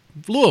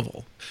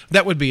Louisville.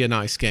 That would be a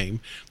nice game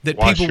that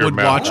people would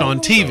watch on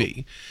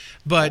TV.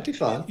 But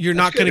you're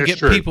not going to get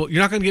people.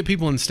 You're not going to get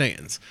people in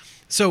stands.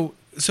 So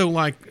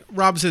like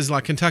Rob says,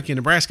 like Kentucky and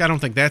Nebraska, I don't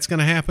think that's going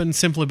to happen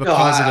simply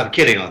because of I'm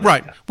kidding on that.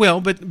 Right.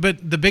 Well, but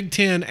the Big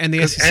Ten and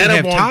the SEC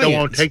have tie-ins. Don't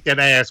want to take that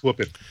ass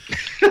whooping.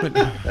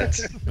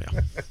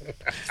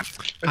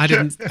 I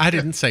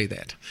didn't say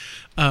that.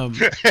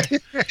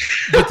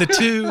 But the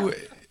two,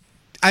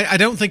 I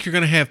don't think you're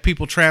going to have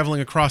people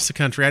traveling across the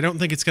country. I don't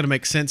think it's going to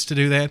make sense to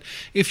do that.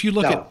 If you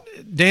look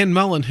at Dan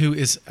Mullen, who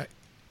is,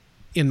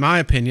 in my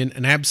opinion,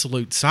 an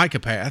absolute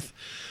psychopath.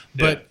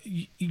 But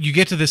you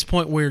get to this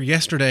point where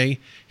yesterday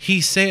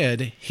he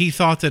said he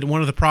thought that one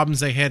of the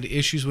problems they had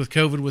issues with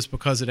COVID was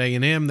because at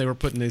A&M they were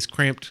put in these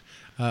cramped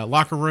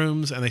locker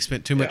rooms and they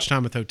spent too much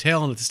time at the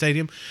hotel and at the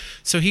stadium.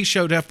 So he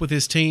showed up with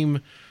his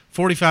team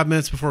 45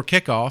 minutes before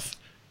kickoff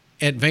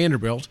at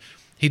Vanderbilt.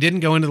 He didn't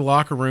go into the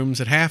locker rooms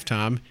at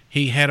halftime.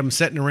 He had them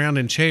sitting around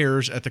in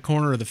chairs at the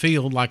corner of the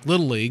field like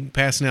Little League,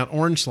 passing out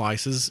orange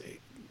slices.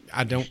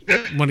 I don't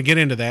want to get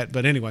into that,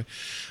 but anyway.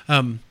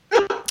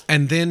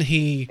 And then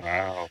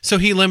so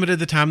he limited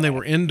the time they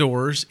were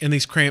indoors in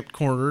these cramped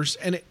corners,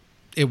 and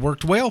it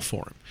worked well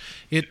for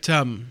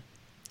him.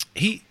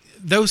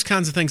 Those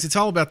kinds of things, it's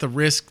all about the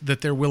risk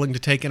that they're willing to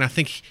take, and I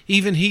think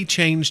even he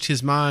changed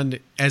his mind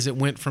as it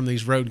went from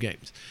these road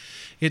games.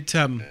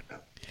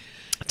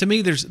 To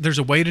me, there's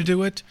a way to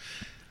do it.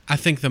 I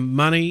think the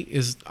money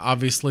is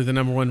obviously the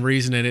number one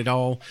reason in it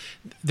all.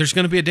 There's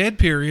going to be a dead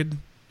period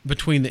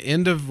between the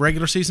end of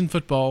regular season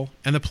football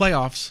and the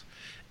playoffs.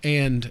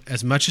 And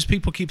as much as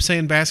people keep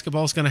saying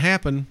basketball is going to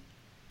happen,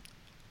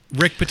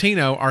 Rick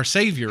Pitino, our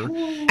savior,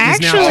 is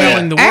now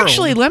telling the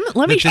world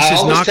let me that this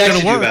is not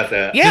going to work.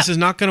 Yeah. This is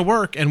not going to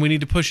work, and we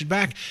need to push it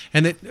back.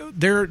 And that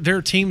there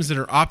are teams that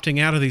are opting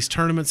out of these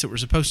tournaments that were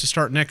supposed to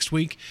start next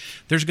week.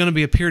 There's going to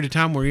be a period of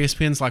time where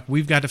ESPN's like,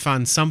 we've got to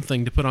find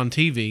something to put on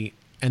TV,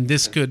 and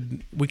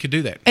we could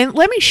do that. And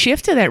let me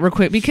shift to that real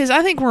quick, because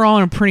I think we're all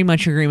in pretty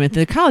much agreement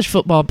that the college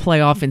football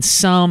playoff in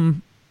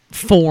some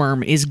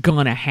form is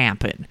going to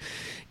happen.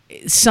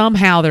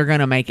 Somehow they're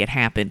going to make it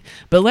happen.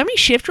 But let me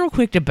shift real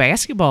quick to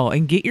basketball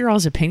and get your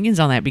all's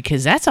opinions on that,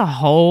 because that's a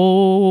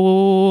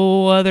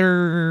whole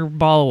other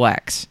ball of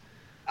wax.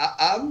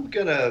 I'm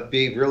going to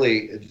be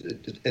really,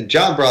 and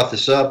John brought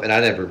this up, and I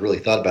never really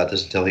thought about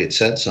this until he had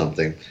said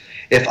something.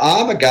 If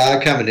I'm a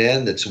guy coming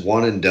in that's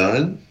one and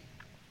done,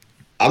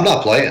 I'm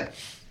not playing.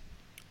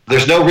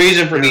 There's no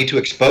reason for me to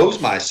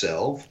expose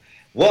myself.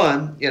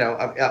 One,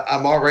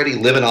 I'm already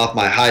living off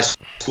my high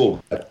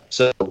school,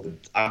 so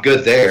I'm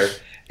good there.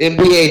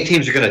 NBA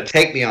teams are going to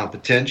take me on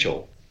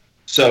potential.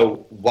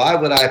 So why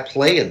would I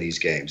play in these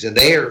games? And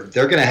they're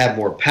going to have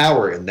more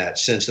power in that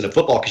sense than a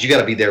football, because you got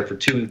to be there for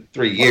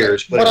 2-3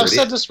 years. But I've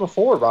said this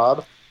before,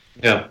 Rob.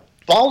 Yeah.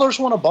 Ballers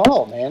want a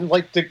ball, man.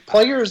 Like the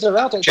players that are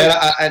out there.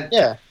 Chad,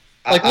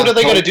 what are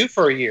they going to do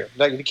for a year?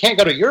 Like, you can't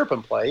go to Europe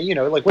and play.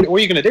 What are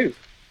you going to do?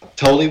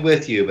 Totally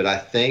with you, but I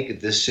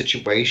think this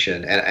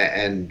situation,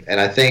 and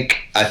I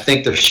think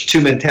there's two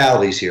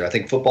mentalities here. I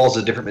think football is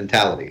a different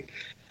mentality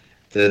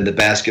than the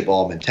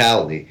basketball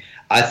mentality.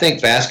 I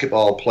think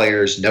basketball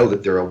players know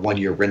that they're a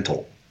one-year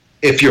rental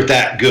if you're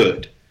that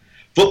good.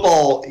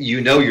 Football,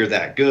 you're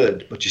that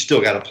good, but you still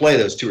got to play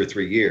those 2 or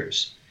 3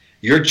 years.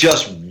 You're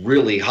just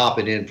really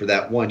hopping in for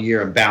that 1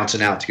 year and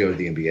bouncing out to go to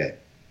the NBA.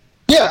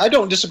 Yeah, I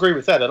don't disagree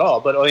with that at all,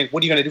 but what are you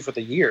going to do for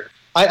the year?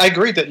 I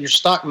agree that your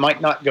stock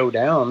might not go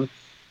down,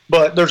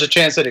 but there's a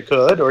chance that it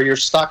could, or your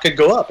stock could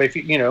go up if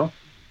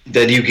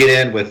Then you get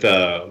in with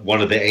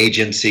one of the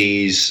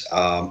agencies,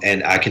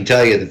 and I can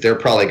tell you that they're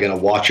probably going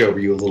to watch over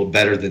you a little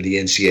better than the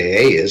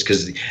NCAA is,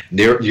 because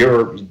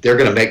you're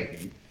going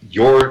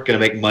to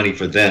make money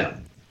for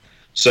them.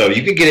 So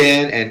you could get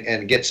in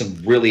and get some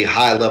really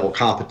high level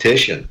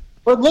competition.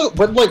 But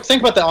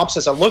think about the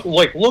opposite side.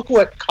 Look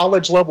what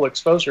college level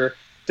exposure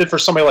did for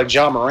somebody like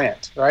Ja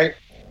Morant, right?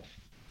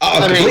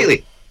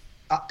 Completely.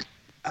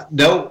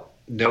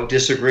 No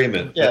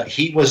disagreement. Yeah. But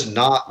he was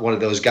not one of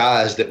those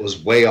guys that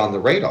was way on the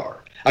radar.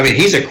 I mean,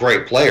 he's a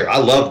great player. I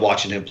love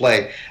watching him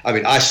play. I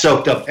mean, I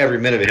soaked up every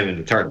minute of him in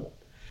the tournament.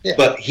 Yeah.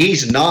 But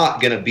he's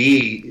not going to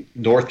be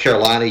North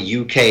Carolina,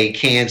 UK,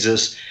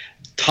 Kansas,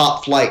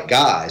 top flight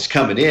guys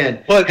coming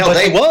in. But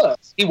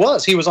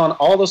he was on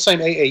all those same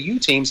AAU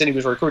teams, and he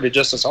was recruited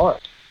just as hard.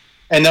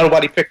 And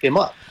nobody picked him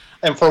up.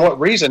 And for what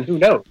reason, who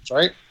knows,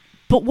 right?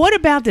 But what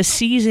about the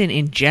season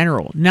in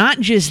general? Not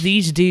just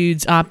these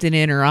dudes opting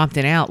in or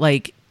opting out.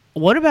 Like,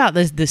 what about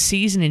the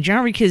season in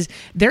general? Because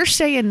they're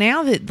saying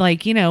now that,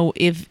 like, you know,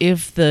 if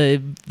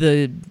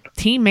the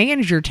team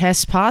manager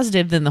tests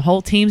positive, then the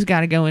whole team's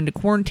got to go into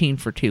quarantine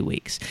for 2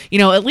 weeks. You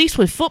know, at least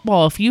with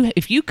football,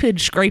 if you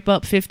could scrape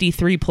up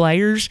 53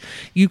 players,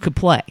 you could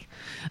play.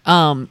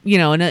 You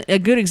know, and a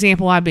good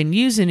example I've been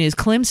using is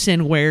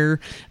Clemson, where,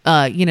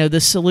 you know, the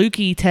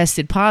Saluki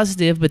tested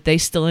positive, but they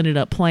still ended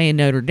up playing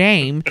Notre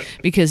Dame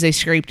because they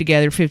scraped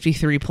together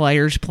 53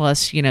 players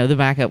plus, you know, the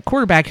backup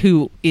quarterback,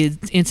 who is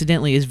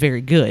incidentally is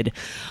very good.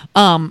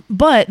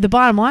 But the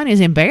bottom line is,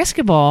 in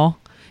basketball,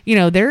 you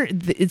know,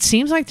 it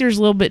seems like there's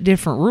a little bit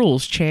different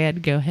rules.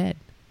 Chad, go ahead.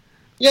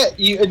 Yeah,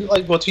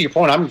 well, to your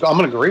point, I'm going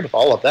to agree with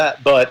all of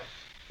that, but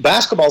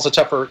basketball's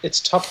it's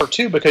tougher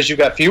too, because you've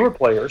got fewer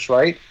players,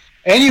 right?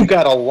 And you've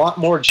got a lot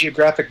more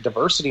geographic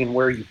diversity in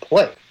where you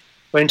play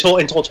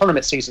until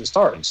tournament season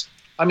starts.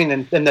 I mean,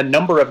 and the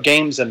number of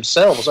games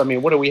themselves. I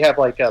mean, what do we have,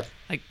 like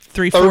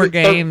 3-4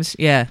 games?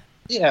 Yeah.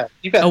 Yeah,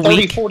 you've got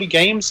 30-40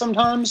 games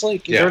sometimes,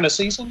 during a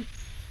season,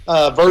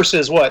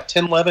 versus what,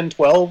 10, 11,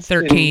 12,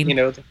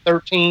 13.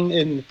 13.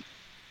 And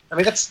I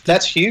mean,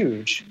 that's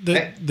huge.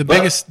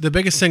 The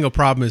biggest single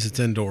problem is it's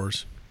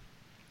indoors.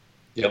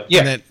 Yep.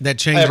 Yeah, and that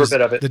changes every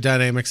bit of it. The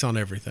dynamics on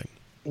everything.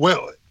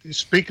 Well,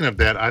 speaking of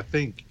that, I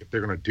think if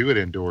they're going to do it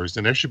indoors,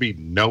 then there should be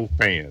no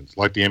fans,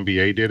 like the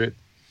NBA did it.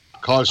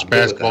 College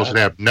basketball should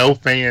have no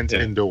fans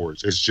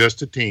indoors. It's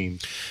just a team.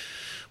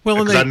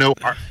 Well, because I know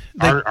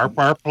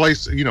our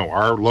place, you know,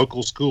 our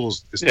local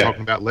schools is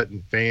talking about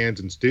letting fans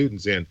and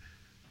students in.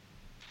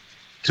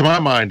 To my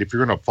mind, if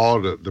you're going to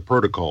follow the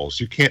protocols,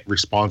 you can't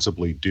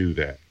responsibly do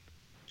that.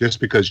 Just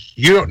because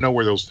you don't know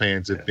where those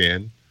fans have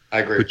been. I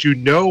agree. But you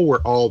know where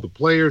all the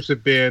players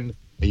have been.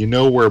 And you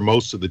know where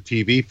most of the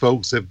TV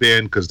folks have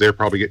been, because they're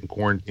probably getting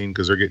quarantined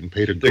because they're getting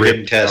paid a They're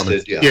getting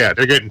tested. Yeah,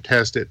 they're getting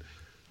tested.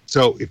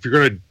 So if you're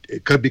going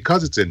to,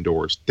 because it's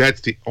indoors,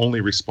 that's the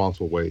only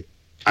responsible way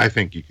I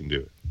think you can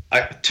do it.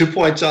 2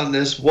 points on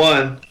this.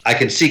 One, I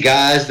can see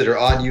guys that are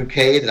on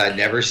UK that I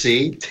never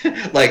see.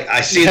 Like,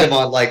 I see them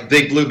on, like,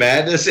 Big Blue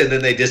Madness, and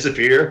then they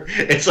disappear.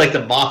 It's like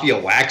the Mafia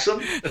whacks them.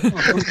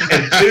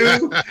 And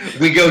 2,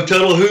 we go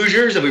total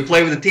Hoosiers, and we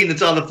play with a team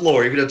that's on the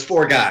floor, even though it's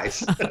 4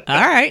 guys.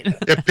 All right.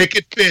 The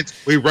picket fence.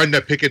 We run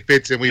the picket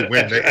fence, and we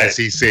win the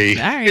SEC.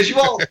 All right.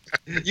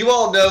 Because you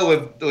all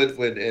know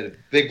when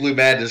Big Blue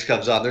Madness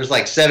comes on, there's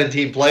like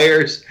 17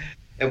 players.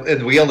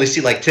 And we only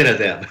see like 10 of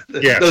them.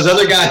 Yeah. Those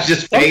other guys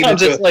just fade.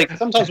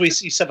 Sometimes we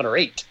see 7 or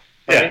 8.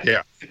 Right?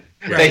 Yeah.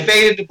 They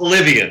fade into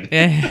oblivion.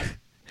 Yeah.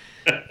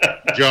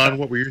 John,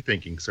 what were you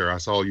thinking, sir? I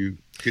saw you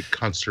get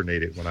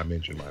consternated when I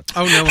mentioned my.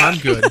 Oh no, I'm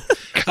good.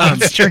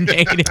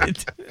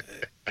 Consternated.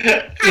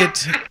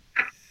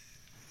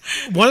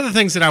 One of the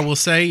things that I will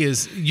say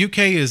is UK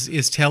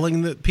is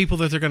telling the people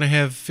that they're going to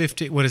have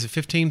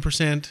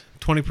 15%,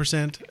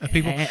 20% of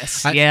people.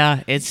 Yes.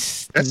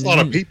 That's a lot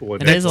of people.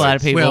 It is a lot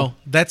of people. Well,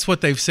 that's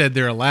what they've said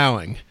they're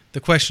allowing.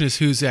 The question is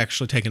who's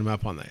actually taking them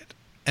up on that.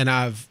 And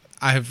I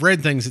have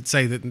read things that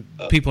say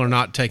that people are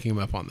not taking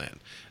them up on that.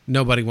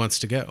 Nobody wants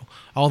to go.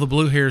 All the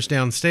blue hairs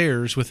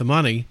downstairs with the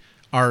money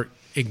are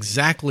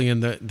exactly in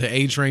the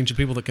age range of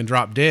people that can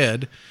drop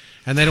dead,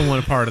 and they don't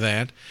want a part of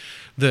that.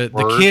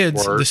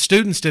 The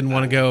students didn't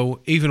want to go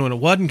even when it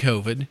wasn't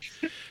COVID.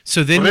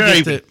 So then they're not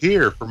even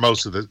here for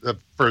most of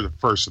for the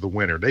first of the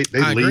winter. They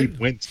leave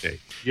Wednesday.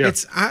 Yeah,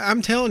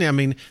 I'm telling you. I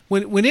mean,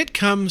 when it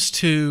comes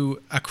to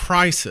a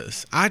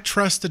crisis, I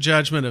trust the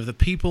judgment of the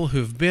people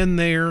who've been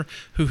there,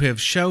 who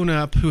have shown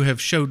up, who have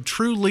showed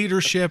true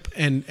leadership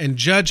and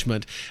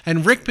judgment.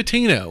 And Rick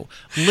Pitino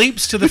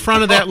leaps to the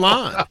front of that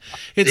line.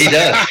 He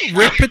does.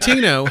 Rick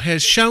Pitino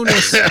has shown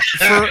us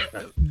for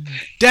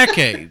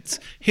decades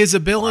his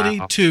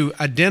ability to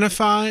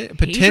identify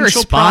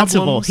potential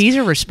problems. He's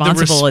a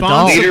responsible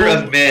adult. Leader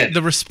of men.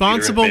 The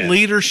responsible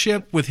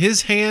leadership with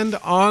his hand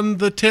on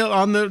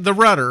the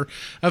rudder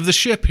of the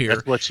ship here.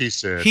 That's what she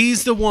said.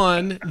 He's the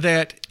one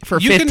that for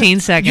 15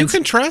 seconds you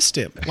can trust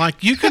him.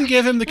 Like, you can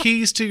give him the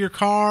keys to your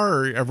car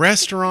or a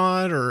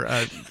restaurant or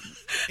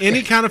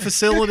any kind of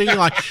facility,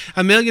 like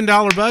 $1 million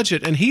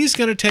budget, and he's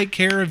going to take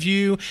care of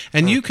you,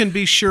 and you can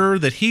be sure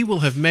that he will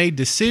have made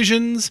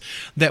decisions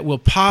that will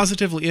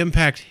positively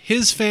impact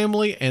his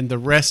family and the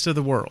rest of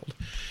the world.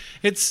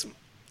 That's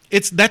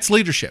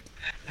leadership.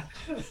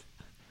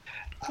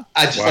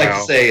 I'd just like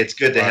to say it's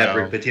good to have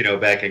Rick Pitino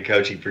back in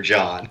coaching for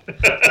John.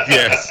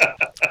 Yes.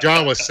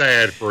 John was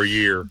sad for a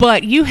year.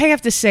 But you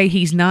have to say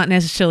he's not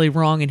necessarily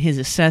wrong in his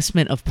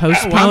assessment of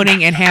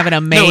postponing and having a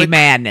May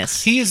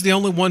Madness. He is the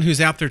only one who's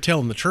out there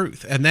telling the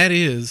truth, and that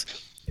is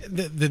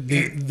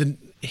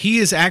he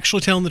is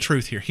actually telling the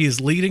truth here. He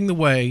is leading the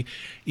way.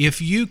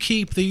 If you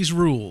keep these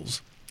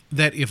rules,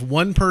 that if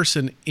one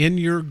person in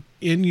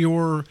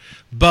your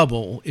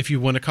bubble, if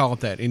you want to call it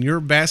that, in your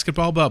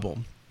basketball bubble,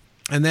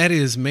 and that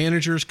is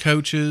managers,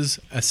 coaches,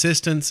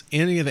 assistants,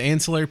 any of the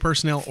ancillary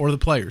personnel or the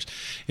players.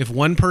 If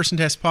one person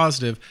tests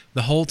positive,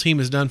 the whole team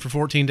is done for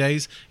 14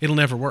 days. It'll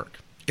never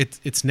work.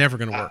 It's never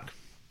going to work.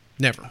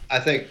 Never. I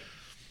think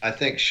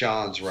think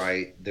Sean's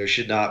right. There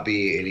should not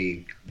be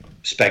any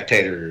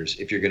spectators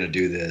if you're going to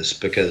do this,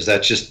 because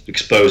that's just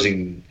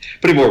putting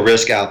more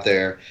risk out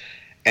there.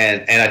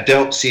 And I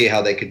don't see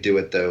how they could do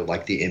it though,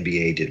 like the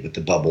NBA did with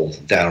the bubble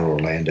down in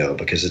Orlando,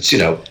 because it's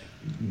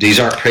these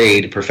aren't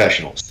paid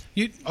professionals.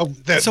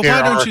 So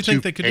why don't you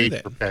think they could do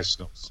that?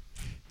 Professionals.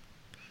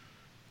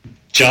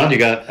 John, you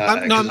got?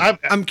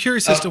 I'm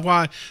curious as to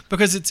why,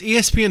 because it's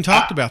ESPN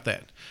talked about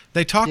that.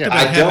 They talked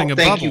about having a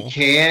bubble. I don't think you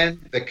can,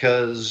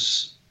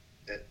 because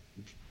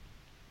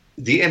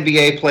the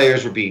NBA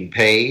players were being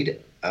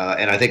paid,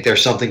 and I think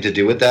there's something to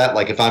do with that.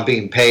 Like if I'm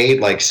being paid,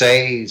 like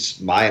say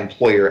my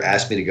employer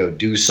asked me to go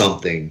do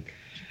something,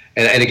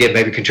 and again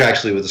maybe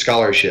contractually with the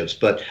scholarships,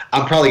 but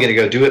I'm probably going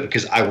to go do it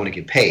because I want to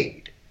get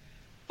paid.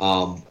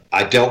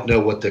 I don't know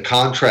what the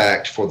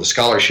contract for the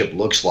scholarship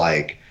looks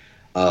like.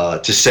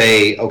 To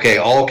say, okay,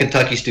 all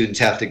Kentucky students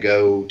have to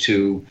go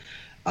to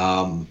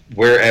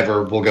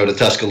wherever. We'll go to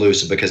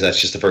Tuscaloosa because that's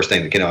just the first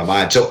thing that came to my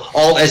mind. So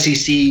all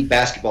SEC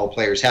basketball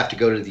players have to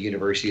go to the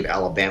University of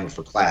Alabama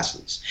for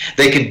classes.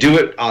 They can do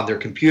it on their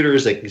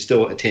computers. They can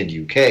still attend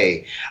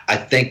UK. I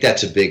think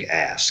that's a big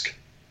ask.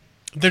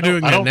 They're doing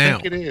it now. I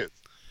don't think it is.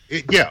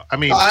 I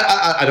mean,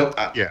 I don't.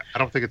 I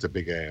don't think it's a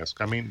big ask.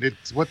 I mean,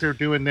 it's what they're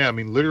doing now. I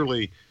mean,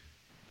 literally,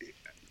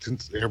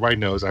 since everybody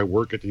knows I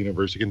work at the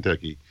University of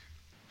Kentucky.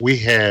 We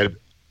had,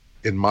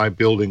 in my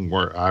building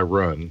where I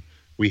run,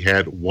 we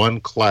had one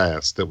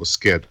class that was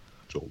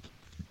scheduled.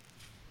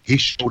 He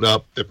showed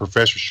up, the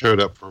professor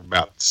showed up for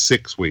about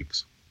 6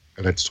 weeks,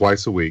 and that's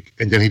twice a week,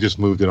 and then he just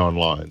moved it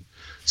online.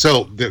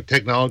 So the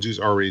technology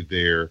is already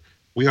there.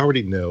 We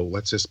already know,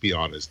 let's just be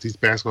honest, these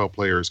basketball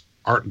players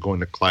aren't going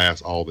to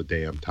class all the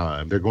damn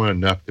time. They're going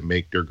enough to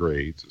make their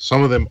grades.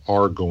 Some of them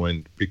are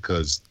going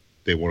because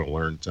they want to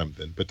learn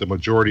something, but the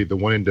majority, the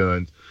one and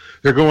done,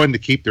 they're going to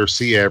keep their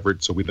C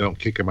average so we don't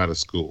kick them out of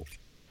school.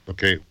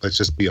 Okay, let's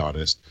just be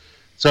honest.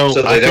 So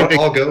they don't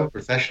all go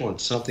professional in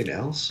something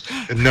else?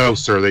 No,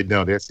 sir, they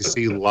don't. The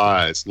SEC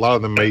lies. A lot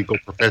of them may go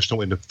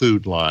professional in the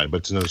food line, but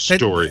it's another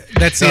story.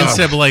 That's the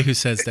NCAA who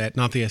says that,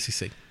 not the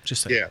SEC.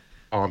 Just saying. Yeah.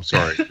 Oh, I'm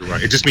sorry. You're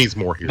right. It just means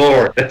more here.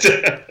 More.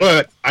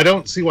 But I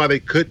don't see why they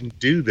couldn't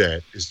do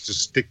that, is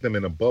just stick them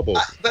in a bubble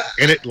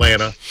in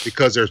Atlanta,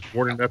 because there's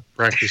more than enough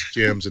practice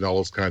gyms and all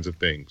those kinds of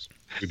things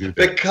to do that.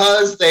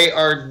 Because they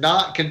are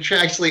not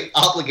contractually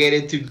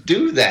obligated to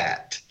do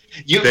that.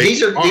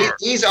 These are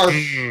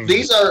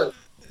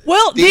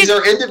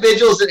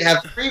individuals that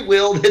have free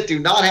will that do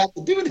not have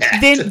to do that.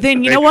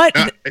 Then you know what?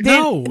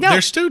 No,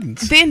 they're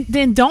students.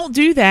 Then don't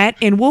do that,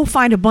 and we'll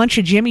find a bunch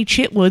of Jimmy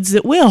Chitwoods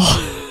that will.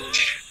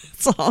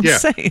 That's all I'm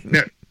saying.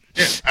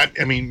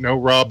 I mean, no,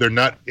 Rob, they're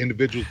not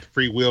individuals with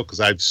free will, because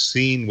I've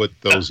seen what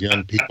those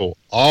young people,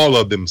 all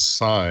of them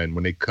sign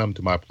when they come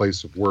to my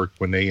place of work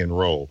when they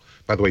enroll.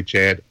 By the way,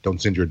 Chad,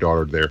 don't send your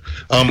daughter there.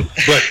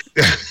 But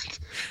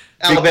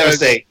Alabama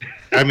State.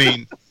 I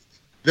mean,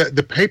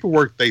 the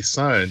paperwork they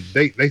sign,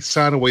 they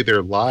sign away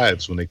their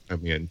lives when they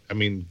come in. I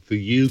mean, the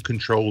U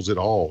controls it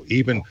all,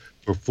 even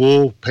for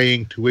full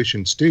paying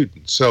tuition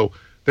students. So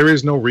there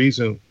is no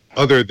reason,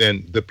 other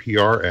than the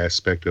PR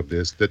aspect of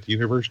this, that the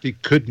university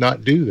could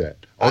not do that.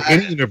 Or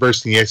any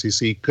university in the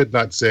SEC could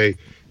not say,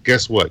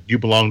 guess what, you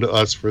belong to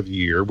us for the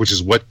year, which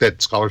is what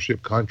that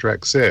scholarship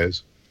contract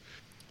says,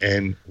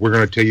 and we're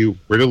going to tell you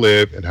where to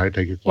live and how to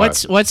take your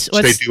class. What's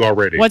they do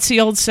already. What's the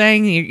old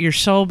saying? Your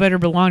soul better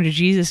belong to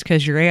Jesus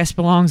because your ass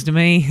belongs to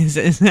me. Is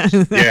that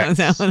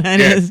what that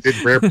is? Did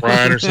Brett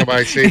Bryan or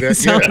somebody say that?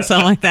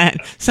 Something like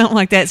that. Something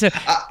like that. So,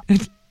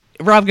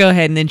 Rob, go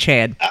ahead, and then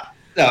Chad.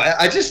 No,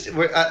 I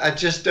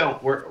just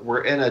don't.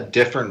 We're in a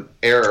different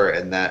era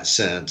in that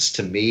sense.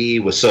 To me,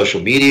 with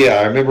social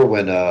media, I remember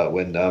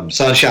when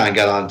Sunshine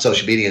got on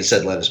social media and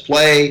said, "Let us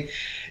play."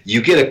 You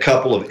get a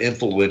couple of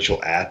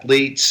influential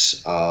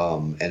athletes,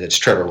 and it's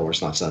Trevor Lawrence,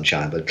 not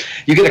Sunshine, but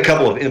you get a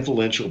couple of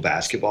influential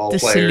basketball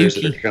players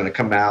that are going to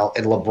come out,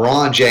 and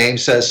LeBron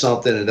James says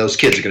something, and those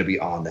kids are going to be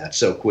on that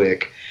so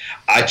quick.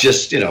 I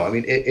just, I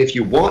mean, if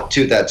you want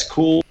to, that's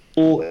cool.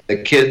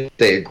 The kids,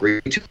 they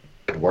agree to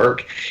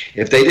work.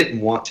 If they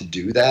didn't want to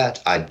do that,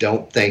 I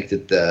don't think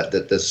that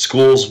the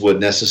schools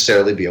would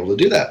necessarily be able to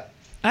do that.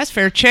 That's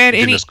fair, Chad.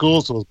 The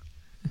schools will.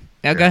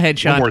 Now go ahead,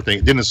 Sean. One more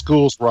thing. Then the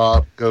schools,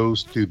 Rob,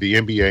 goes to the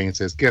NBA and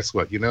says, guess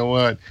what? You know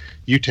what?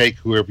 You take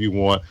whoever you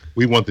want.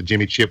 We want the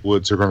Jimmy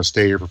Chitwoods who are going to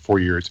stay here for 4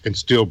 years and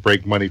still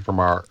break money from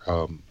our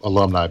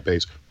alumni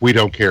base. We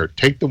don't care.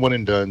 Take the one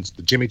and dones.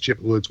 The Jimmy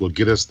Chitwoods will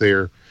get us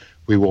there.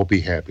 We will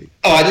be happy.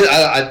 Oh,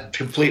 I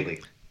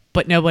completely.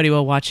 But nobody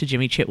will watch the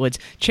Jimmy Chitwoods.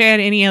 Chad,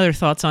 any other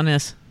thoughts on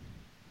this?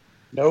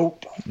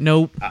 Nope.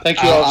 I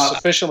think you all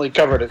sufficiently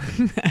covered it.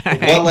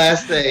 One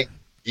last thing.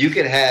 You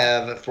could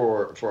have,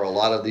 for a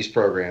lot of these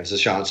programs,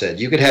 as Sean said,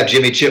 you could have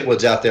Jimmy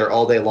Chitwoods out there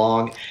all day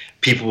long.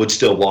 People would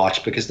still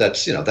watch because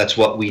that's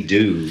what we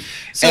do.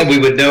 And we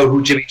would know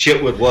who Jimmy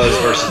Chitwood was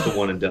versus the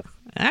one and done.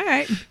 All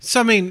right. So,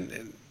 I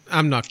mean,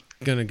 I'm not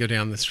going to go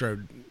down this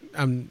road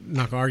I'm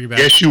not going to argue about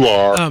it. Yes, you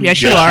are.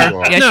 Yes, you are.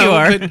 Yes, No, you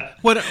are.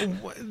 but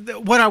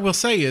what I will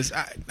say is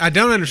I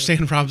don't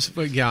understand Rob's.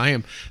 Yeah, I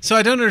am. So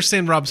I don't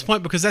understand Rob's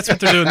point because that's what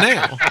they're doing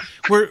now.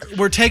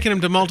 We're taking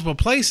them to multiple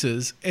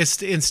places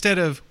instead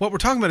of what we're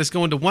talking about is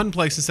going to one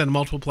place instead of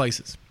multiple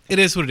places. It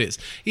is what it is.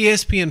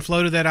 ESPN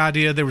floated that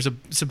idea. There was a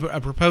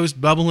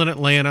proposed bubble in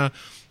Atlanta.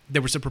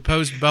 There was a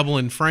proposed bubble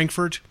in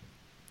Frankfurt,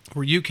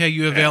 where UK,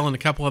 U of L, and a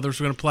couple others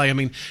were going to play. I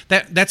mean,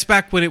 that's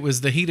back when it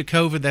was the heat of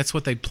COVID. That's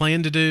what they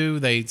planned to do.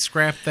 They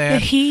scrapped that.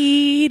 The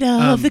heat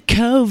of the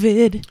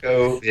COVID.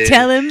 COVID.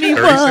 Telling me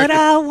 30 what seconds.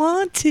 I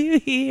want to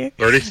hear.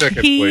 30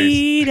 seconds,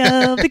 please. Heat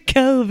of the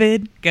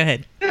COVID. Go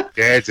ahead.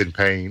 Dad's in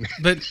pain.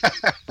 But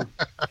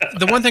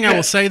the one thing I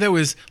will say, though,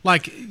 is,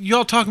 like,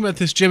 y'all talking about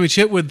this Jimmy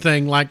Chitwood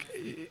thing, like,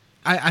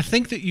 I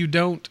think that you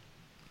don't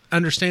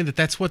understand that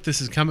that's what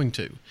this is coming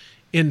to.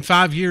 In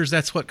 5 years,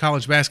 that's what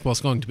college basketball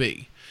is going to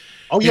be.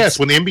 Oh yes,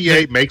 when the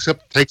NBA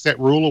takes that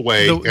rule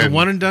away, The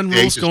one and done the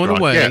rule's age is going gone.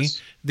 away.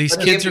 Yes. These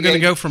But kids the are going to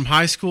NBA go from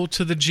high school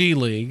to the G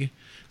League,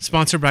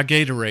 sponsored by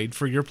Gatorade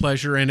for your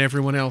pleasure and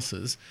everyone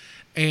else's.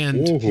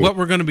 And Ooh. what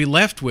we're going to be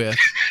left with,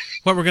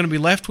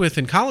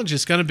 in college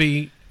is going to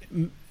be,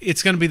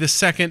 it's going to be the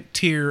second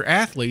tier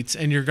athletes,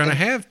 and you're going to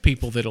have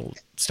people that'll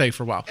stay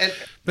for a while.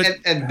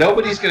 And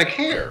nobody's going to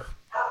care.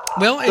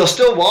 Well, They'll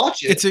still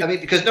watch it. it's I mean,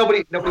 because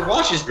nobody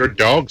watches. Your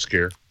dog's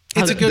scared.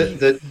 it's a good.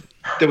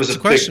 There was a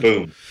big question.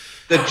 boom.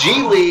 The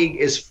G League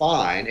is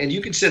fine, and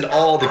you can send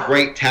all the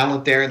great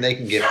talent there, and they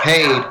can get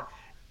paid.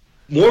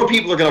 More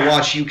people are going to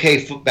watch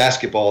UK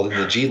basketball than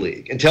the G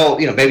League until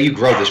maybe you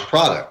grow this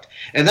product,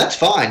 and that's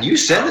fine. You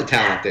send the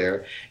talent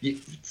there.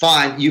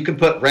 Fine, you can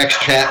put Rex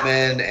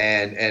Chapman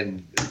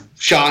and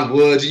Sean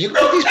Woods. You can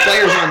put these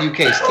players on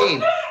UK's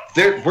team.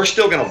 We're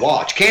still going to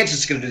watch. Kansas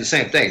is going to do the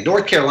same thing.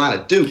 North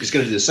Carolina, Duke is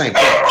going to do the same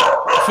thing.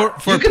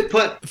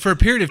 For a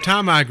period of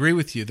time, I agree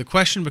with you. The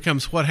question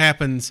becomes what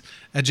happens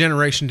a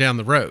generation down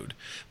the road,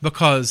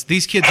 because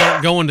these kids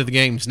aren't going to the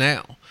games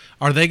now.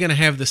 Are they going to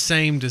have the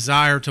same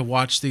desire to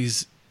watch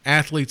these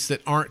athletes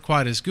that aren't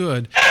quite as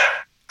good?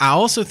 I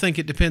also think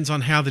it depends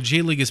on how the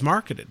G League is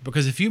marketed,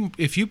 because if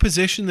you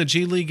position the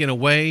G League in a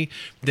way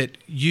that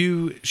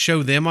you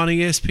show them on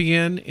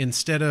ESPN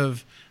instead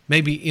of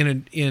maybe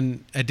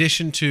in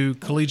addition to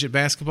collegiate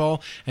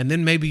basketball, and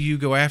then maybe you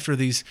go after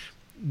these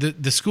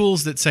the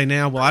schools that say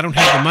now, well, I don't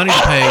have the money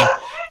to pay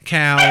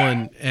Cal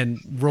and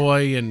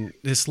Roy and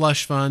his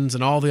slush funds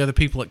and all the other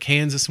people at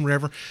Kansas and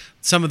whatever.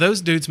 Some of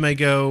those dudes may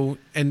go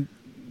and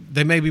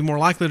they may be more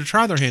likely to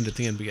try their hand at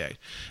the NBA.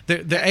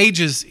 The age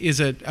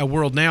is a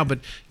world now, but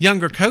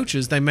younger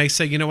coaches, they may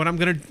say, you know what, I'm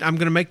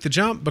gonna make the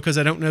jump because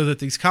I don't know that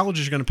these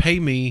colleges are going to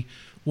pay me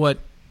what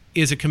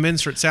is a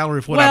commensurate salary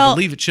of what I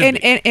believe it should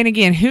be. And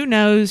again, who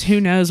knows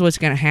what's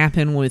going to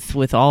happen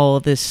with all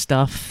of this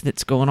stuff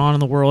that's going on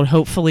in the world.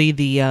 Hopefully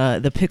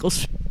the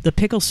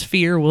pickle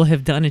sphere will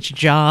have done its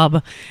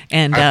job,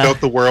 and I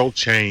felt the world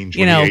change.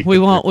 we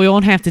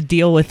won't have to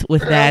deal with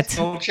that.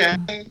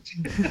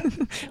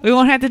 We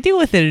won't have to deal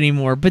with it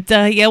anymore. But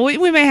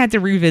we may have to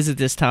revisit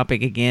this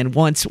topic again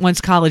once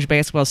college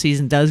basketball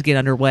season does get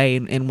underway,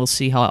 and we'll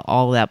see how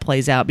all of that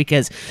plays out.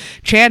 Because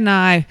Chad and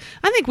I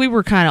think we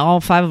were kind of,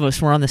 all five of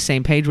us were on the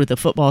same page with the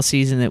football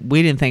season, that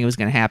we didn't think it was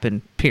going to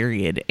happen,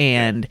 period.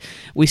 And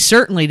we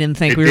certainly didn't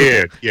think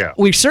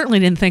we certainly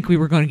didn't think we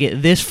were going to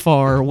get this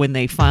far when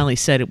they finally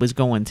said it was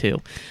going to.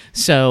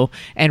 So,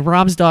 and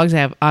Rob's dogs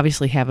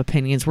obviously have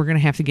opinions. We're going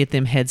to have to get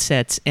them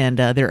headsets and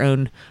their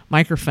own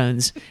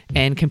microphones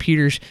and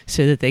computers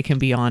so that they can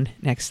be on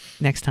next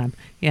time.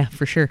 Yeah,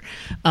 for sure.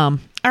 All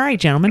right,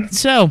 gentlemen.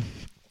 So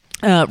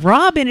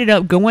Rob ended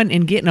up going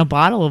and getting a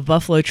bottle of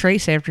Buffalo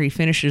Trace after he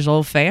finished his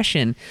old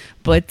fashioned.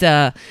 But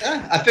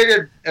I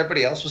figured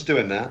everybody else was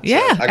doing that.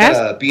 Yeah, so I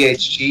got a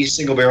BHG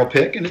single barrel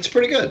pick, and it's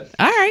pretty good.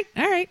 All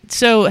right.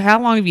 So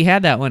how long have you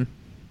had that one?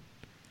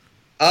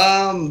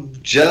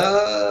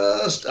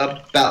 Just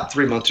about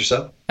 3 months or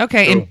so.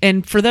 Okay, Cool.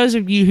 and for those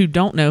of you who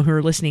don't know, who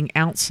are listening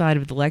outside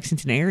of the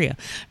Lexington area,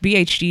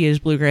 BHG is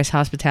Bluegrass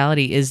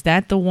Hospitality. Is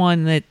that the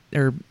one that,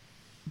 or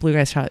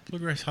Bluegrass Hospitality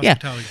Group.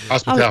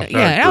 Hospitality.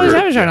 I was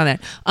right on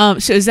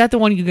that. So is that the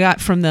one you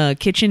got from the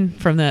kitchen,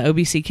 from the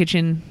OBC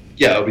kitchen?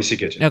 Yeah, OBC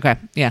Kitchen. Okay,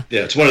 yeah.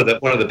 Yeah, it's one of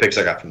the picks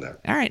I got from there.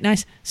 All right,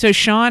 nice. So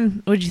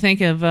Sean, what did you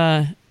think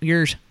of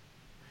yours?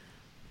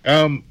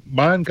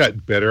 Mine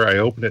got better. I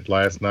opened it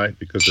last night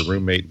because the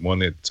roommate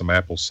wanted some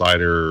apple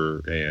cider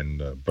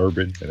and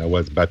bourbon, and I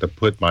was about to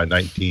put my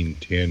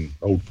 1910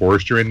 Old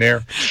Forester in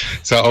there.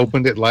 So I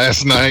opened it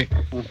last night.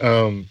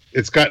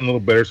 It's gotten a little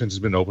better since it's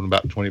been open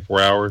about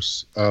 24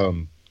 hours.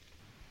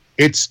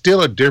 It's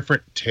still a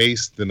different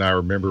taste than I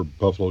remember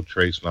Buffalo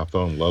Trace when I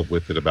fell in love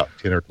with it about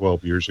 10 or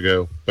 12 years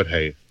ago. But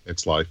hey,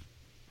 it's life.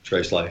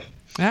 Trace life.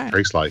 All right.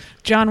 Trace life.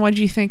 John, what did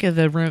you think of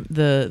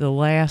the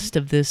last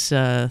of this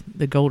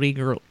the Gold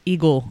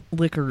Eagle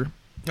liquor?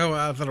 Oh,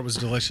 I thought it was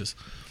delicious.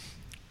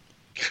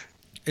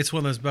 It's one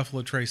of those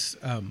Buffalo Trace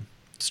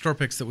store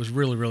picks that was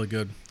really, really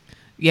good.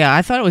 Yeah,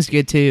 I thought it was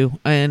good too,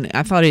 and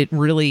I thought it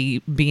really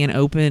being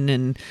open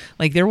and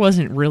like there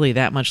wasn't really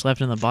that much left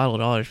in the bottle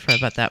at all. There's probably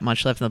about that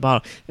much left in the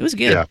bottle. It was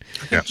good. Yeah.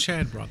 I think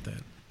Chad brought that.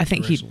 I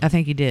think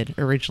he did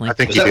originally. I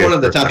think Was he that did. one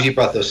of the times you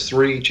brought those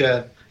 3,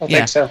 Chad? I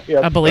think so.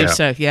 Yeah. I believe Yeah.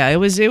 so. Yeah, it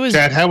was.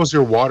 Chad, how was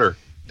your water?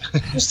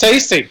 It's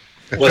tasty.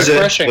 Was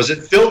Refreshing.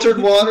 it filtered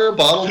water,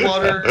 bottled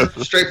water,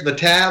 straight from the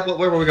tap?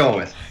 Where were we going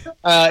with?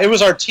 It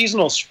was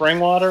artisanal spring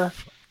water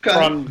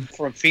Okay.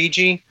 from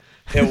Fiji.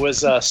 It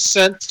was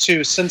sent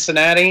to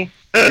Cincinnati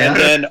and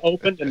then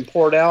opened and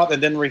poured out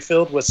and then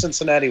refilled with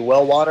Cincinnati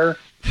well water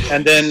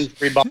and then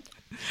rebottled.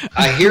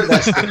 I hear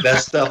that's the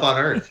best stuff on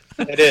earth.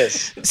 It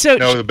is. So.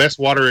 No, the best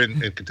water in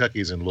Kentucky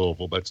is in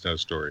Louisville. That's no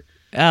story.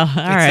 Oh, all It's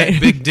right. that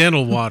big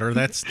dental water.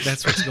 That's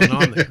what's going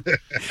on there.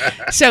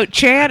 So,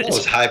 Chad, That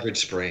was hybrid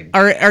spring.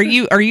 are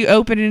you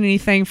opening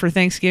anything for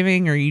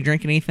Thanksgiving? Are you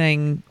drinking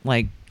anything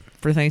like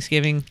for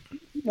Thanksgiving?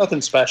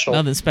 Nothing special.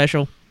 Nothing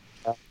special.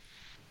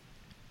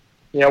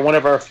 Yeah, one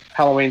of our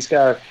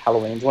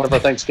one of our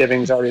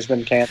Thanksgivings already has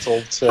been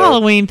canceled. So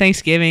Halloween,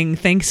 Thanksgiving,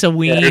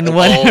 Thanksgiving, It's all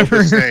whatever.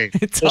 the same.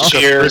 It's all, This So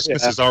year,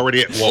 Christmas yeah. is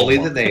already at Only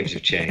the Walmart. names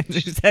have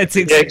changed. that's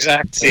yeah,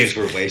 exactly. Seems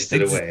we're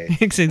wasted away.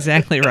 That's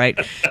exactly right.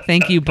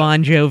 Thank you,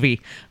 Bon Jovi.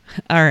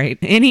 All right.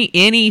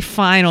 Any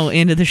final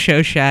end of the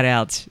show shout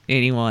outs?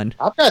 Anyone?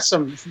 I've got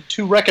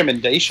two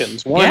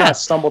recommendations. One Yeah. I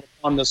stumbled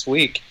upon this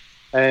week,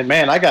 and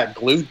man, I got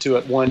glued to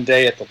it one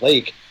day at the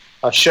lake.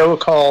 A show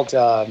called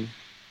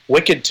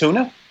Wicked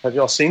Tuna. Have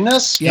y'all seen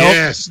this? Yep.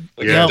 Yes.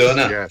 Yep.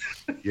 Yes.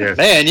 Yes.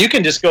 Man, you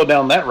can just go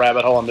down that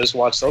rabbit hole and just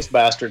watch those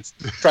bastards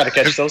try to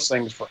catch those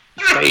things for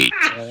bait,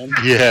 man.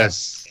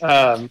 Yes.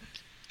 And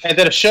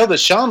then a show that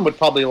Sean would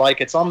probably like.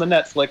 It's on the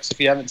Netflix if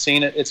you haven't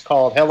seen it. It's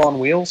called Hell on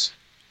Wheels.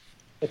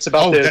 It's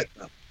about the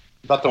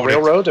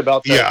railroad.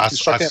 About the Yeah, I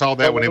constructing saw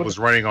that when it railroad. was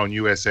running on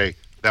USA.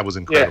 That was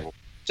incredible.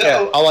 So,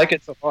 Yeah, I like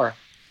it so far.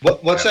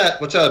 what's that?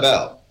 What's that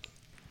about?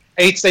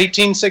 It's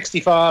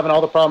 1865 and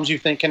all the problems you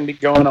think can be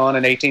going on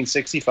in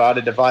 1865,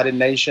 a divided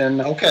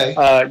nation. Okay.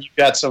 You've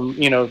got some,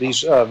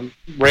 these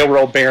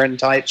railroad baron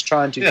types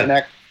trying to Yeah.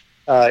 connect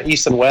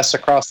east and west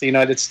across the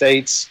United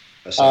States.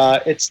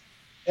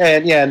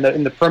 And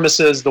in the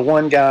premises, the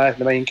one guy,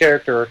 the main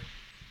character,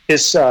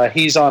 he's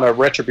on a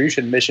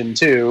retribution mission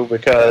too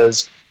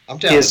because I'm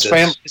down his with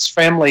this. his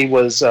family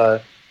was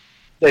I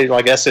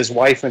guess his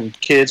wife and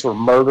kids were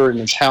murdered and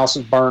his house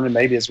was burned and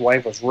maybe his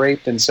wife was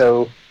raped, and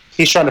so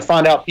he's trying to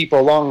find out people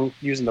along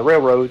using the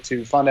railroad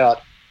to find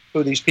out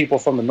who these people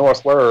from the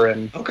north were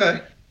and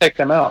Okay. take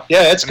them out.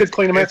 Yeah, it's good,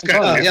 clean American It's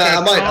got- fun. it's Yeah,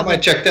 got I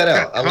might check that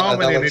out. I Common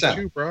like in the it sound.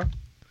 too, bro.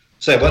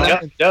 Say what? Yeah,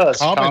 it does.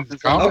 Common.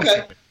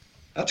 Okay.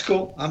 That's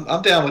cool.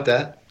 I'm down with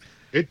that.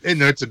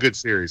 It's a good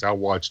series. I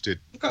watched it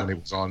Okay. when it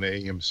was on the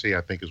AMC.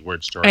 I think is where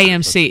it started.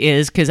 AMC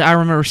is because I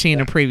remember seeing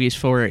the previews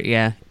for it.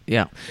 Yeah.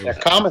 Yeah,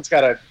 Common's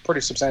got a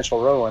pretty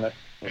substantial role in it.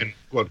 And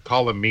what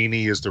Colin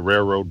Meaney is the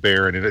railroad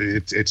bear, and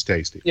it's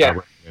tasty. Yeah. I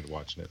recommend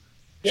watching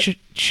it.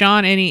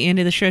 Sean, any end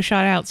of the show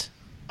shout outs?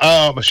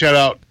 A shout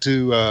out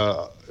to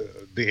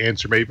the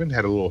Answer Maven.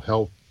 Had a little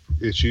health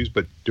issues,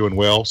 but doing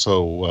well.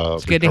 So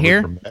It's good to recovered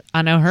hear. from that.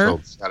 I know her.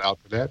 So shout out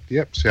to that.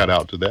 Yep, shout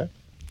out to that.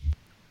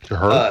 To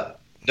her.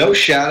 No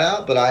shout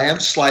out, but I am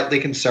slightly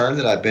concerned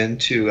that I've been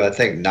to, I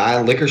think,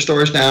 9 liquor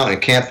stores now and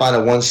can't find a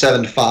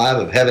 175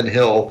 of Heaven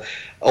Hill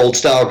Old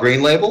Style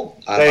Green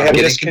Label. They I'm have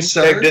getting they've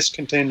concerned.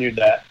 discontinued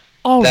that.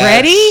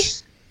 Already?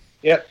 That's-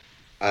 Yep.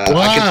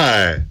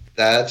 Why?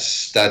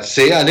 That's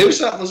see, I knew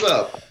something was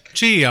up.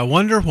 Gee, I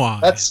wonder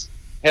why.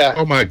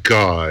 Oh my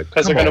God!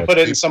 Because they're Come going to on, put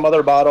it in dude. some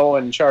other bottle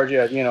and charge you,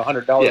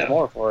 $100 Yeah.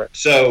 more for it.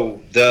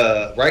 So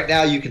right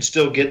now you can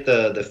still get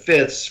the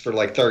fifths for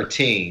like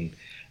 13,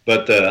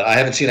 but I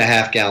haven't seen a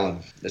half gallon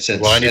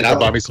since. Well, I need and to I-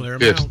 buy me Clear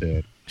some 'em fish out.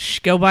 then.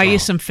 Go buy you Oh.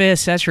 some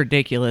fists. That's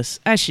ridiculous.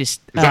 That's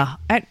just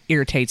that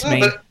irritates Well, me.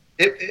 but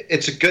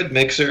it's a good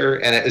mixer,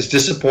 and it's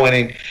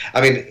disappointing. I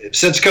mean,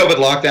 since COVID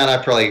lockdown, I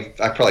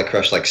probably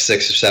crushed like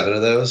 6 or 7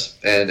 of those,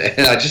 and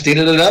I just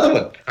needed another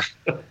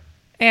one.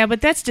 Yeah,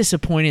 but that's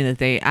disappointing that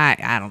they.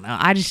 I don't know.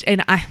 I'm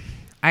not.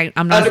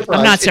 I'm Underpriced.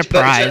 not It's- but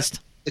surprised.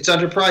 It's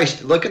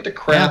underpriced. Look at the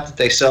crap that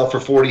they sell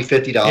for $40,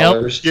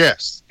 $50,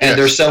 Yes, and yes.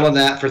 they're selling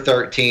that for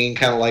 13,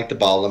 kind of like the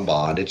Ball and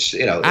Bond. It's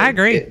I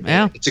agree.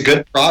 Yeah. it's a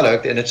good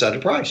product, and it's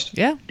underpriced.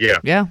 Yeah. Yeah.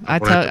 Yeah. I'm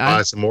gonna have to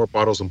buy some more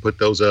bottles and put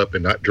those up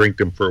and not drink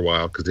them for a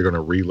while because they're going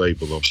to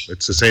relabel them.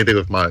 It's the same thing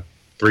with my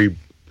three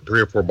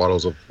or four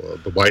bottles of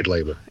the white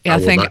label. Yeah, I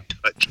will think- not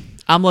touch.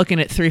 I'm looking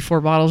at 3-4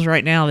 bottles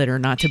right now that are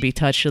not to be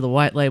touched to the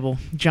white label.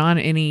 John,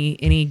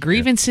 any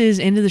grievances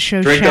into the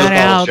show Drink those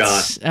shout bottles,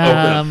 outs? John.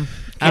 Open 'em.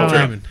 I don't Keep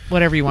know, dreaming.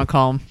 whatever you want to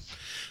call them.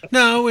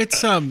 No,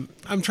 it's I'm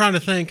trying to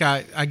think.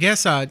 I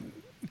guess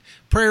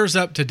prayers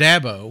up to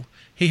Dabo.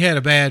 He had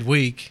a bad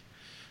week.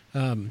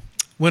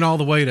 Went all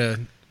the way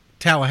to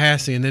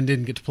Tallahassee and then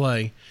didn't get to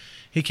play.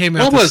 He came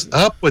out. What was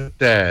up with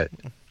that?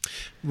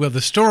 Well,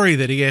 the story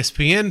that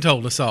ESPN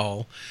told us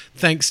all,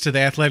 thanks to the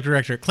athletic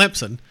director at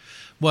Clemson,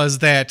 was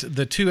that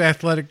the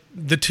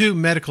two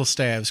medical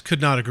staffs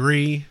could not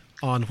agree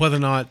on whether or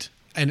not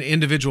an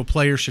individual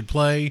player should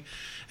play,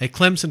 A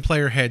Clemson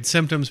player had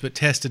symptoms but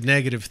tested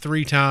negative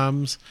 3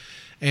 times,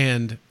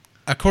 and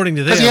according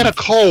to them, Because he had a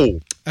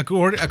cold.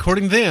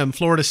 according to them,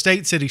 Florida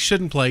State said he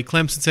shouldn't play.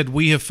 Clemson said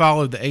we have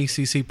followed the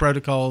ACC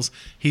protocols.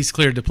 He's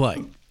cleared to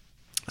play.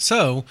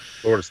 So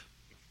Florida.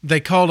 they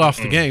called off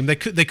the game. They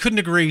couldn't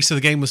agree, so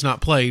the game was not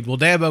played. Well,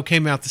 Dabo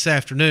came out this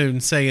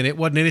afternoon saying it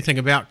wasn't anything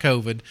about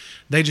COVID.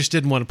 They just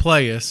didn't want to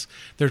play us.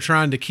 They're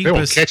trying to keep They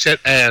won't us. catch that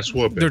ass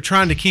whooping. They're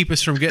trying to keep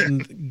us from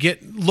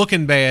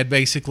looking bad,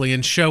 basically,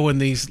 and showing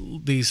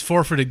these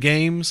forfeited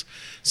games,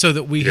 so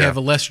that we have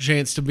a lesser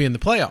chance to be in the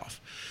playoff.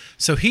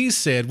 So he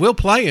said we'll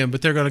play him,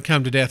 but they're going to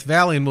come to Death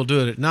Valley and we'll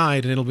do it at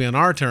night, and it'll be on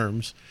our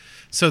terms.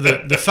 So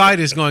the fight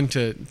is going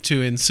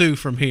to ensue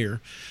from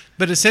here.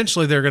 But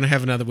essentially, they're going to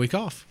have another week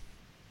off.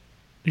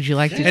 Would you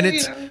like to? And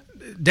it's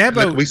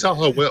Dabo. We saw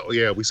how well.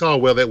 Yeah, we saw how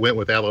well that went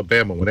with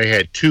Alabama when they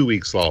had 2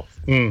 weeks off.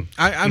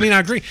 I mean, I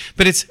agree,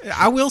 but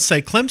I will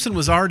say Clemson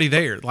was already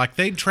there. Like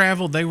they'd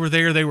traveled, they were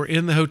there, they were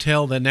in the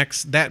hotel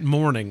that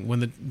morning when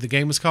the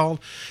game was called.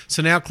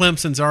 So now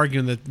Clemson's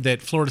arguing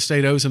that Florida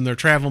State owes them their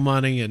travel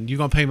money, and you're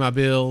gonna pay my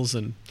bills.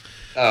 And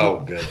Oh,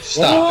 good.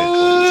 Stop it,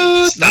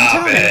 Clemson.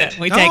 Stop it.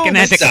 We taking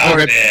that to Stop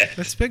court. it.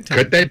 that's big time.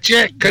 Cut that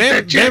check. Cut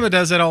that check. Bama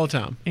does that all the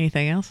time.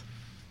 Anything else?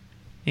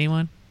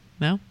 Anyone?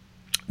 No.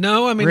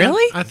 No, I mean,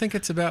 Really? I think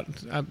it's about.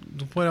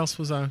 What else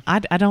was I? I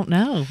don't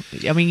know.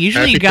 I mean,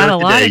 usually Happy you got a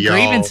Turkey lot Day, of y'all.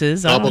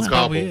 grievances. I Gobble, don't know.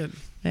 gobble. Probably it.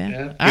 Yeah.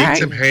 Yeah. All Eat right.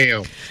 some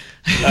ham.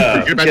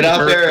 Forget about Get the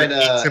out there birthday,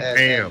 eat some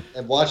ham.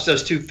 and watch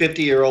those two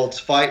 50-year-olds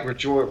fight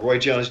with Roy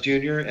Jones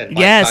Jr. and Mike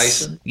Yes.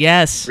 Tyson.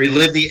 Yes.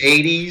 Relive the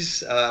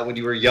 80s when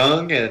you were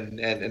young and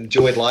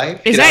enjoyed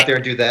life. Is Get that- out there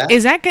and do that.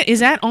 Is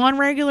that on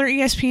regular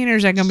ESPN or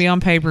is that going to be on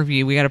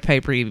pay-per-view? We got to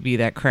pay-per-view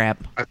that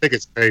crap. I think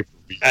it's pay-per-view.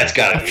 That's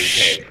got to be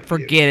paid.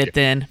 Forget it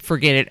then.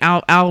 Forget it.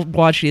 I'll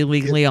watch it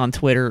illegally on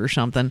Twitter or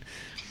something.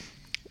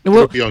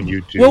 It'll be on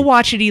YouTube. We'll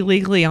watch it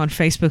illegally on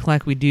Facebook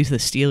like we do the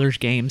Steelers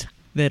games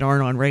that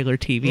aren't on regular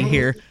TV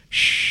here.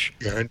 Shh.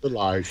 And the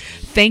live.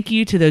 Thank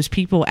you to those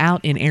people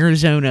out in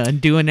Arizona and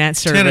doing that 10-0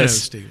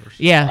 service. Steelers.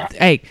 Yeah.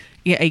 Hey,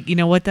 you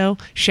know what though?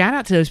 Shout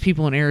out to those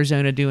people in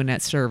Arizona doing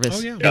that service.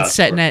 Oh, yeah. And God's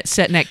setting work.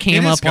 that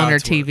cam It is up on their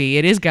God's work. TV.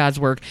 It is God's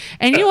work.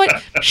 And you know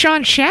what,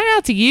 Sean? Shout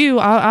out to you.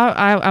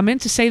 I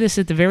meant to say this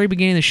at the very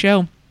beginning of the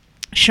show.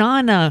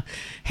 Sean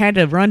had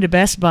to run to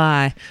Best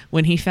Buy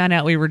when he found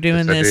out we were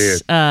doing Yes, I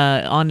this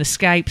on the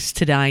Skypes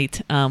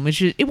tonight.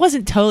 It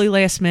wasn't totally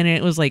last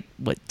minute. It was like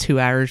 2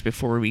 hours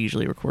before we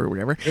usually record or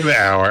whatever. An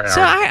hour.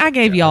 So I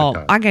gave y'all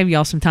time. I gave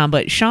y'all some time,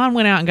 but Sean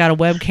went out and got a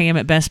webcam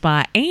at Best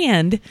Buy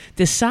and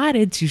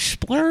decided to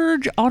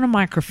splurge on a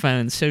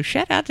microphone. So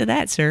shout out to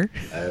that, sir.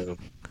 Oh.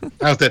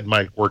 How's that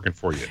mic working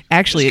for you?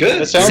 Actually, It's good.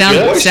 it It sounds sounds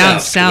good.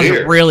 sounds, Sounds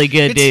clear. really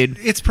good, dude.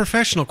 It's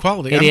professional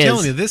quality. It I'm is.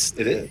 telling you, this.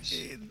 It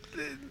is.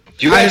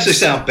 You actually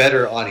sound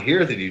better on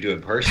here than you do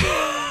in person.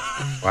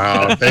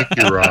 Wow, thank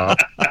you, Rob.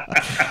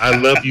 I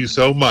love you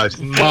so much.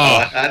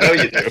 Mwah. I know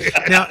you do.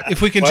 Now,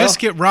 if we can Well- just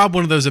get Rob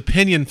one of those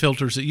opinion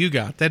filters that you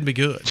got, that'd be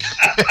good.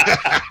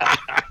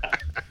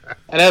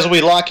 And as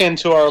we lock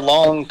into our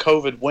long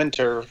COVID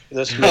winter,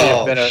 this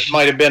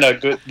might have been a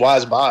good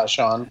wise buy,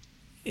 Sean.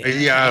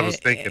 Yeah, I was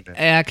thinking that.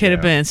 Yeah, it could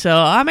have been. So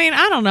I mean,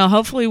 I don't know.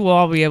 Hopefully, we'll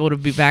all be able to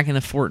be back in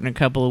the fort in a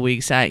couple of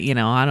weeks. I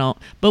don't.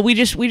 But we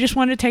just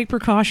wanted to take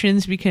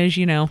precautions because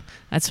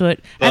that's what.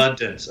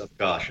 Abundance of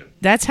caution.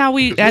 That's how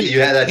we. You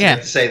had that yeah.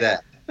 chance to say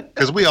that.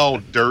 Because we all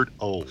dirt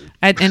old.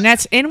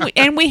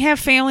 And we have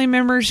family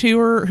members who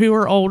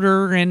are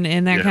older and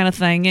that Yeah. kind of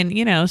thing,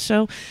 and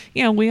so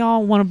we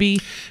all want to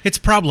be It's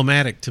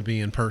problematic to be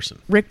in person.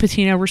 Rick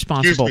Pitino Excuse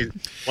responsible. me.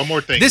 One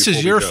more thing. This is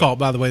before we your go. fault,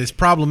 by the way. This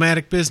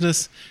problematic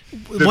business.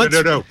 No.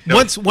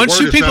 Once The you word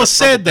is people not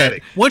said that,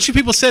 problematic. once you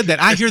people said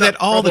that, I It's hear not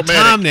that all the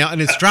problematic. time now,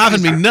 and it's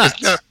driving me nuts.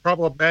 It's not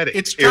problematic.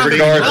 It's driving me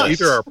Things nuts.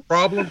 either a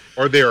problem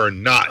or they are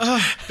not.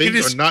 it Things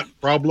is- are not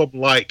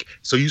problem-like.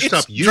 So you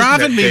stop It's using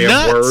driving that me damn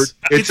nuts. word.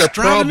 It's a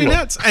driving problem. me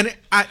nuts. And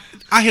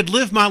I had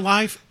lived my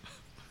life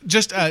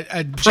just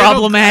a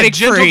Problematic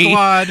gentle free.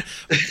 glide,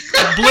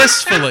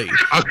 blissfully,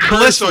 A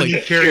curse on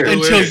you, Carrie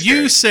until Lewis.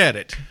 you said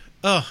it.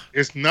 Ugh,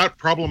 It's not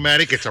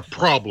problematic. It's a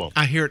problem.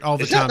 I hear it all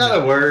the Is time. that not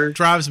now. a word?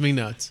 Drives me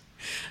nuts.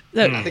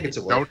 Look, I think it's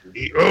a word.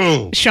 Don't.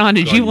 Oh. Sean,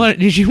 did you want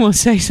to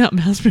say something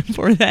else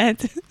before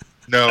that?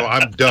 No,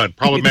 I'm done.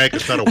 Problematic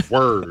is not a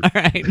word. All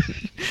right.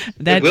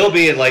 It will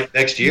be in like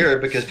next year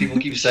because people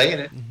keep saying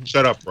it.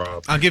 Shut up,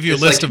 Rob. I'll give you a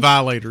It's list like- of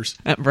violators.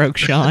 That broke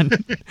Sean.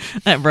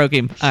 That broke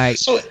him. All right.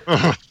 So,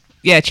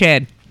 Yeah,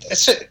 Chad.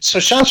 so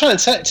Sean's trying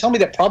to tell me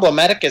that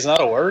problematic is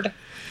not a word.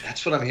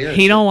 That's what I'm hearing.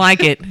 He don't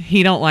like it.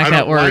 He don't like I that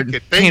don't word. like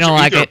it. Things He don't are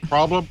like either it. a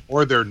problem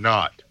or they're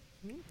not.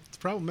 It's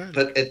problematic.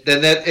 But if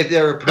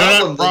they're a Not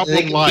problem, then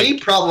they can problem-like. be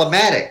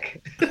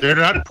problematic. They're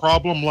not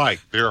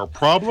problem-like. They're a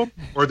problem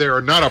or they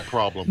are not a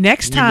problem.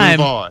 Next We time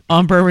move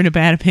on Bourbon and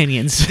Bad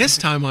Opinions. This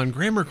time on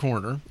Grammar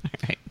Corner,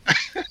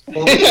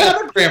 Well, we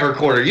have a grammar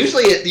corner.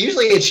 Usually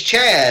it's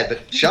Chad, but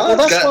Sean's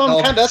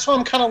Well, got that's why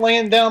I'm kind of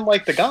laying down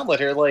like the gauntlet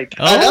here. Like,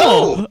 I know.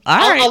 Oh, all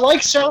I right.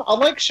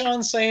 like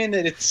Sean saying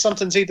that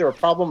something's either a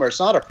problem or it's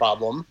not a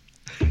problem.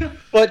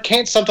 But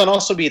can't something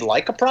also be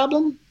like a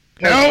problem?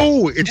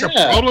 No, it's a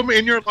Yeah. problem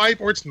in your life,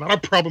 or it's not a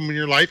problem in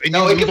your life, and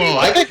No, you it move can be on.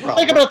 like-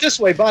 Think about it this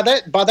way. By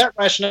that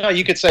rationale,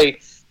 you could say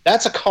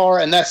that's a car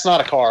and that's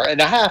not a car. And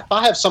if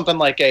I have something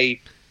like a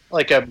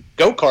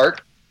go-kart,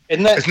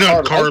 isn't that It's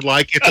not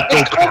car-like? car-like, it's a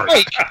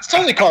go-kart. It's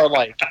totally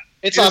car-like.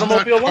 It's It's not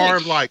automobile-like.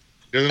 car-like.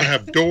 It doesn't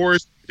have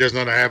doors. It does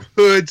not have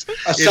hoods.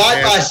 A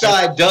side by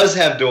side does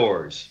have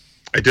doors.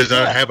 It does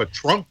not have a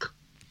trunk,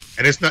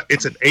 and it's not.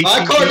 It's an 18.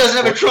 My car doesn't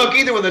have a trunk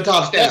either when the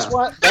top's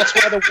down.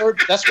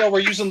 That's why we're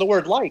using the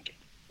word like.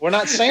 We're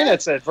not saying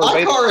it's a My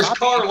verbatim car is copy.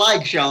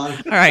 car-like, Sean.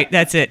 All right,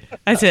 that's it.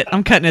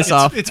 I'm cutting this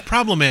off. It's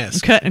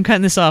problem-esque. I'm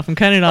cutting this off. I'm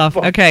cutting it off.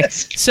 Okay,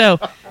 so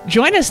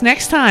join us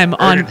next time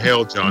Burn in on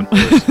hell, John.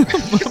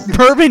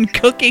 Bourbon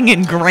Cooking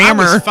and I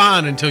Grammar. was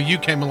fine until you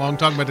came along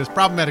talking about this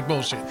problematic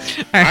bullshit.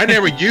 I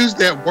never used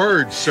that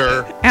word,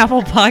 sir.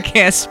 Apple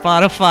Podcasts,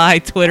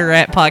 Spotify, Twitter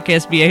at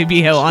Podcast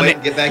BABO on Wait it.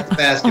 and get back to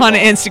basketball. On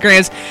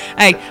Instagrams.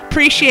 Hey,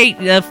 appreciate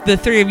the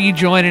three of you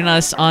joining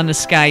us on the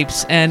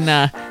Skypes. And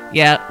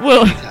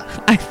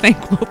I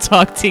think we'll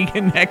talk to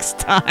you next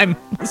time.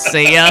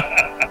 See ya.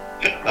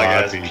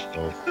 Bye,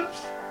 people.